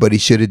advocating that, but he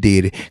should have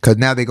did it, because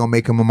now they're going to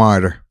make him a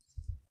martyr.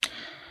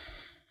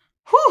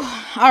 Whew.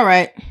 All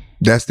right.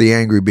 That's the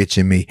angry bitch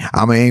in me.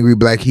 I'm an angry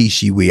black he,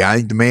 she, we. I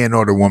ain't the man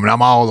or the woman.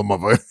 I'm all of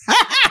them.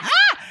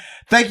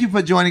 Thank you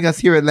for joining us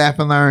here at Laugh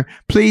and Learn.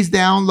 Please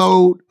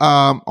download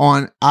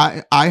on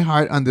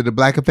iHeart under the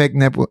Black Effect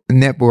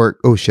Network.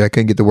 Oh shit, I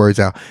couldn't get the words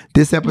out.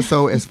 This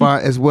episode, as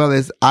well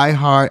as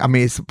iHeart,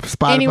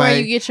 Spotify, anywhere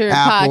you get your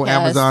Apple, podcast.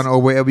 Amazon, or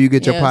wherever you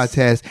get your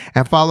podcast.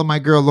 And follow my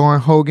girl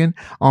Lauren Hogan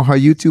on her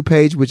YouTube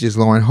page, which is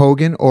Lauren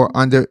Hogan, or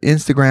under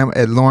Instagram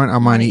at Lauren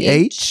Armani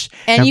H.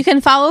 And you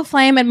can follow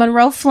Flame at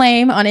Monroe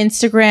Flame on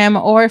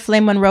Instagram or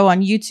Flame Monroe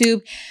on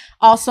YouTube.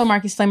 Also,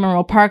 Marcus Flame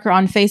Monroe Parker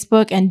on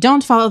Facebook. And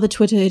don't follow the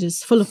Twitter. It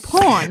is full of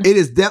porn.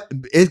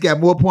 It's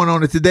got more porn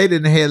on it today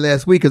than it had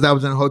last week because I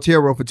was in a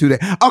hotel room for 2 days.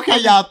 Okay,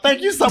 y'all.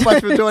 Thank you so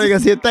much for joining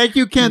us here. Thank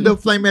you, Kendall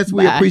Flamettes.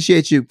 We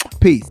appreciate you.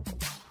 Peace.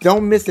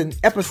 Don't miss an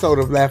episode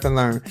of Laugh and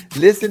Learn.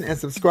 Listen and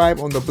subscribe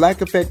on the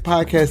Black Effect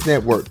Podcast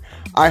Network,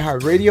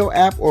 iHeartRadio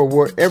app, or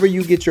wherever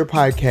you get your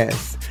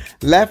podcasts.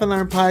 Laugh and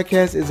Learn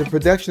Podcast is a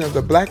production of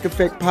the Black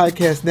Effect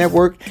Podcast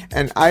Network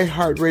and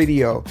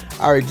iHeartRadio.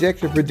 Our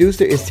executive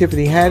producer is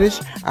Tiffany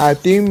Haddish. Our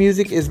theme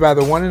music is by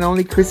the one and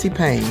only Chrissy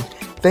Payne.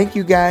 Thank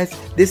you, guys.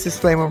 This is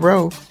Flame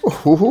Monroe.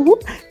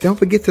 Don't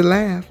forget to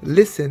laugh,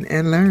 listen,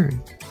 and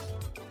learn.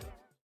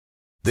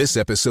 This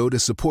episode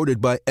is supported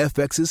by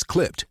FX's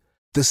Clipped,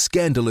 the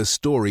scandalous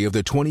story of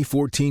the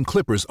 2014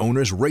 Clippers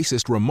owner's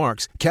racist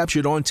remarks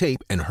captured on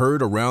tape and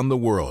heard around the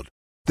world.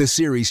 The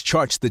series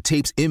charts the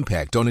tape's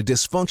impact on a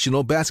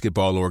dysfunctional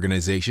basketball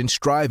organization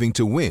striving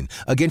to win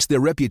against their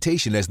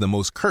reputation as the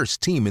most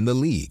cursed team in the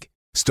league.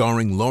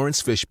 Starring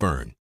Lawrence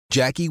Fishburne,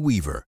 Jackie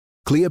Weaver,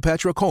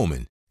 Cleopatra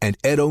Coleman, and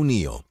Ed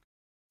O'Neill.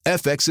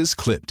 FX's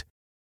Clipped.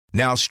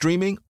 Now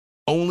streaming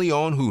only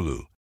on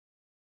Hulu.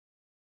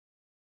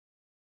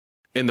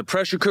 In the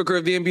pressure cooker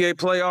of the NBA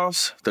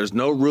playoffs, there's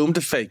no room to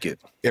fake it.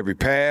 Every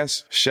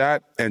pass,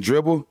 shot, and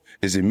dribble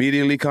is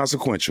immediately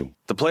consequential.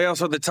 The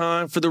playoffs are the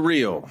time for the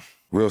real.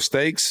 Real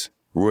stakes,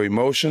 real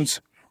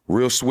emotions,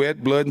 real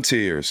sweat, blood, and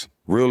tears,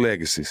 real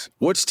legacies.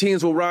 Which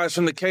teams will rise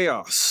from the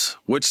chaos?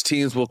 Which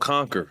teams will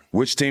conquer?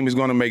 Which team is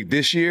going to make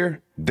this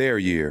year their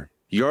year?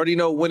 You already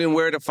know when and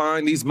where to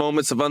find these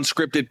moments of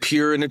unscripted,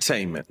 pure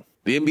entertainment.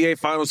 The NBA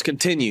Finals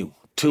continue.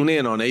 Tune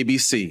in on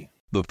ABC.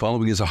 The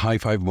following is a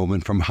high-five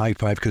moment from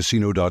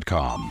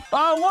highfivecasino.com.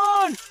 I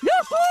won!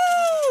 Yahoo!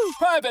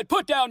 Private,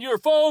 put down your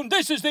phone.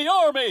 This is the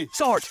Army.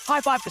 Sarge,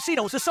 High Five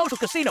Casino is a social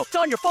casino. It's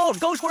on your phone.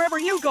 Goes wherever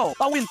you go.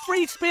 I win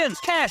free spins,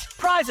 cash,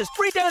 prizes,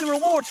 free daily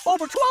rewards,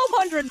 over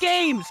 1,200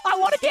 games. I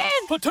won again.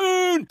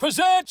 Platoon,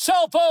 present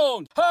cell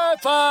phone. High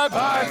Five.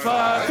 High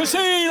Five.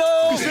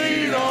 Casino.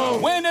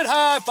 Casino. Win at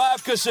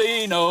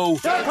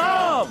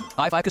highfivecasino.com.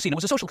 High Five Casino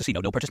is a social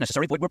casino. No purchase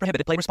necessary. Void where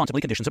prohibited. Play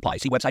responsibly. Conditions apply.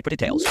 See website for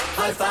details.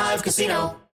 High Five Casino.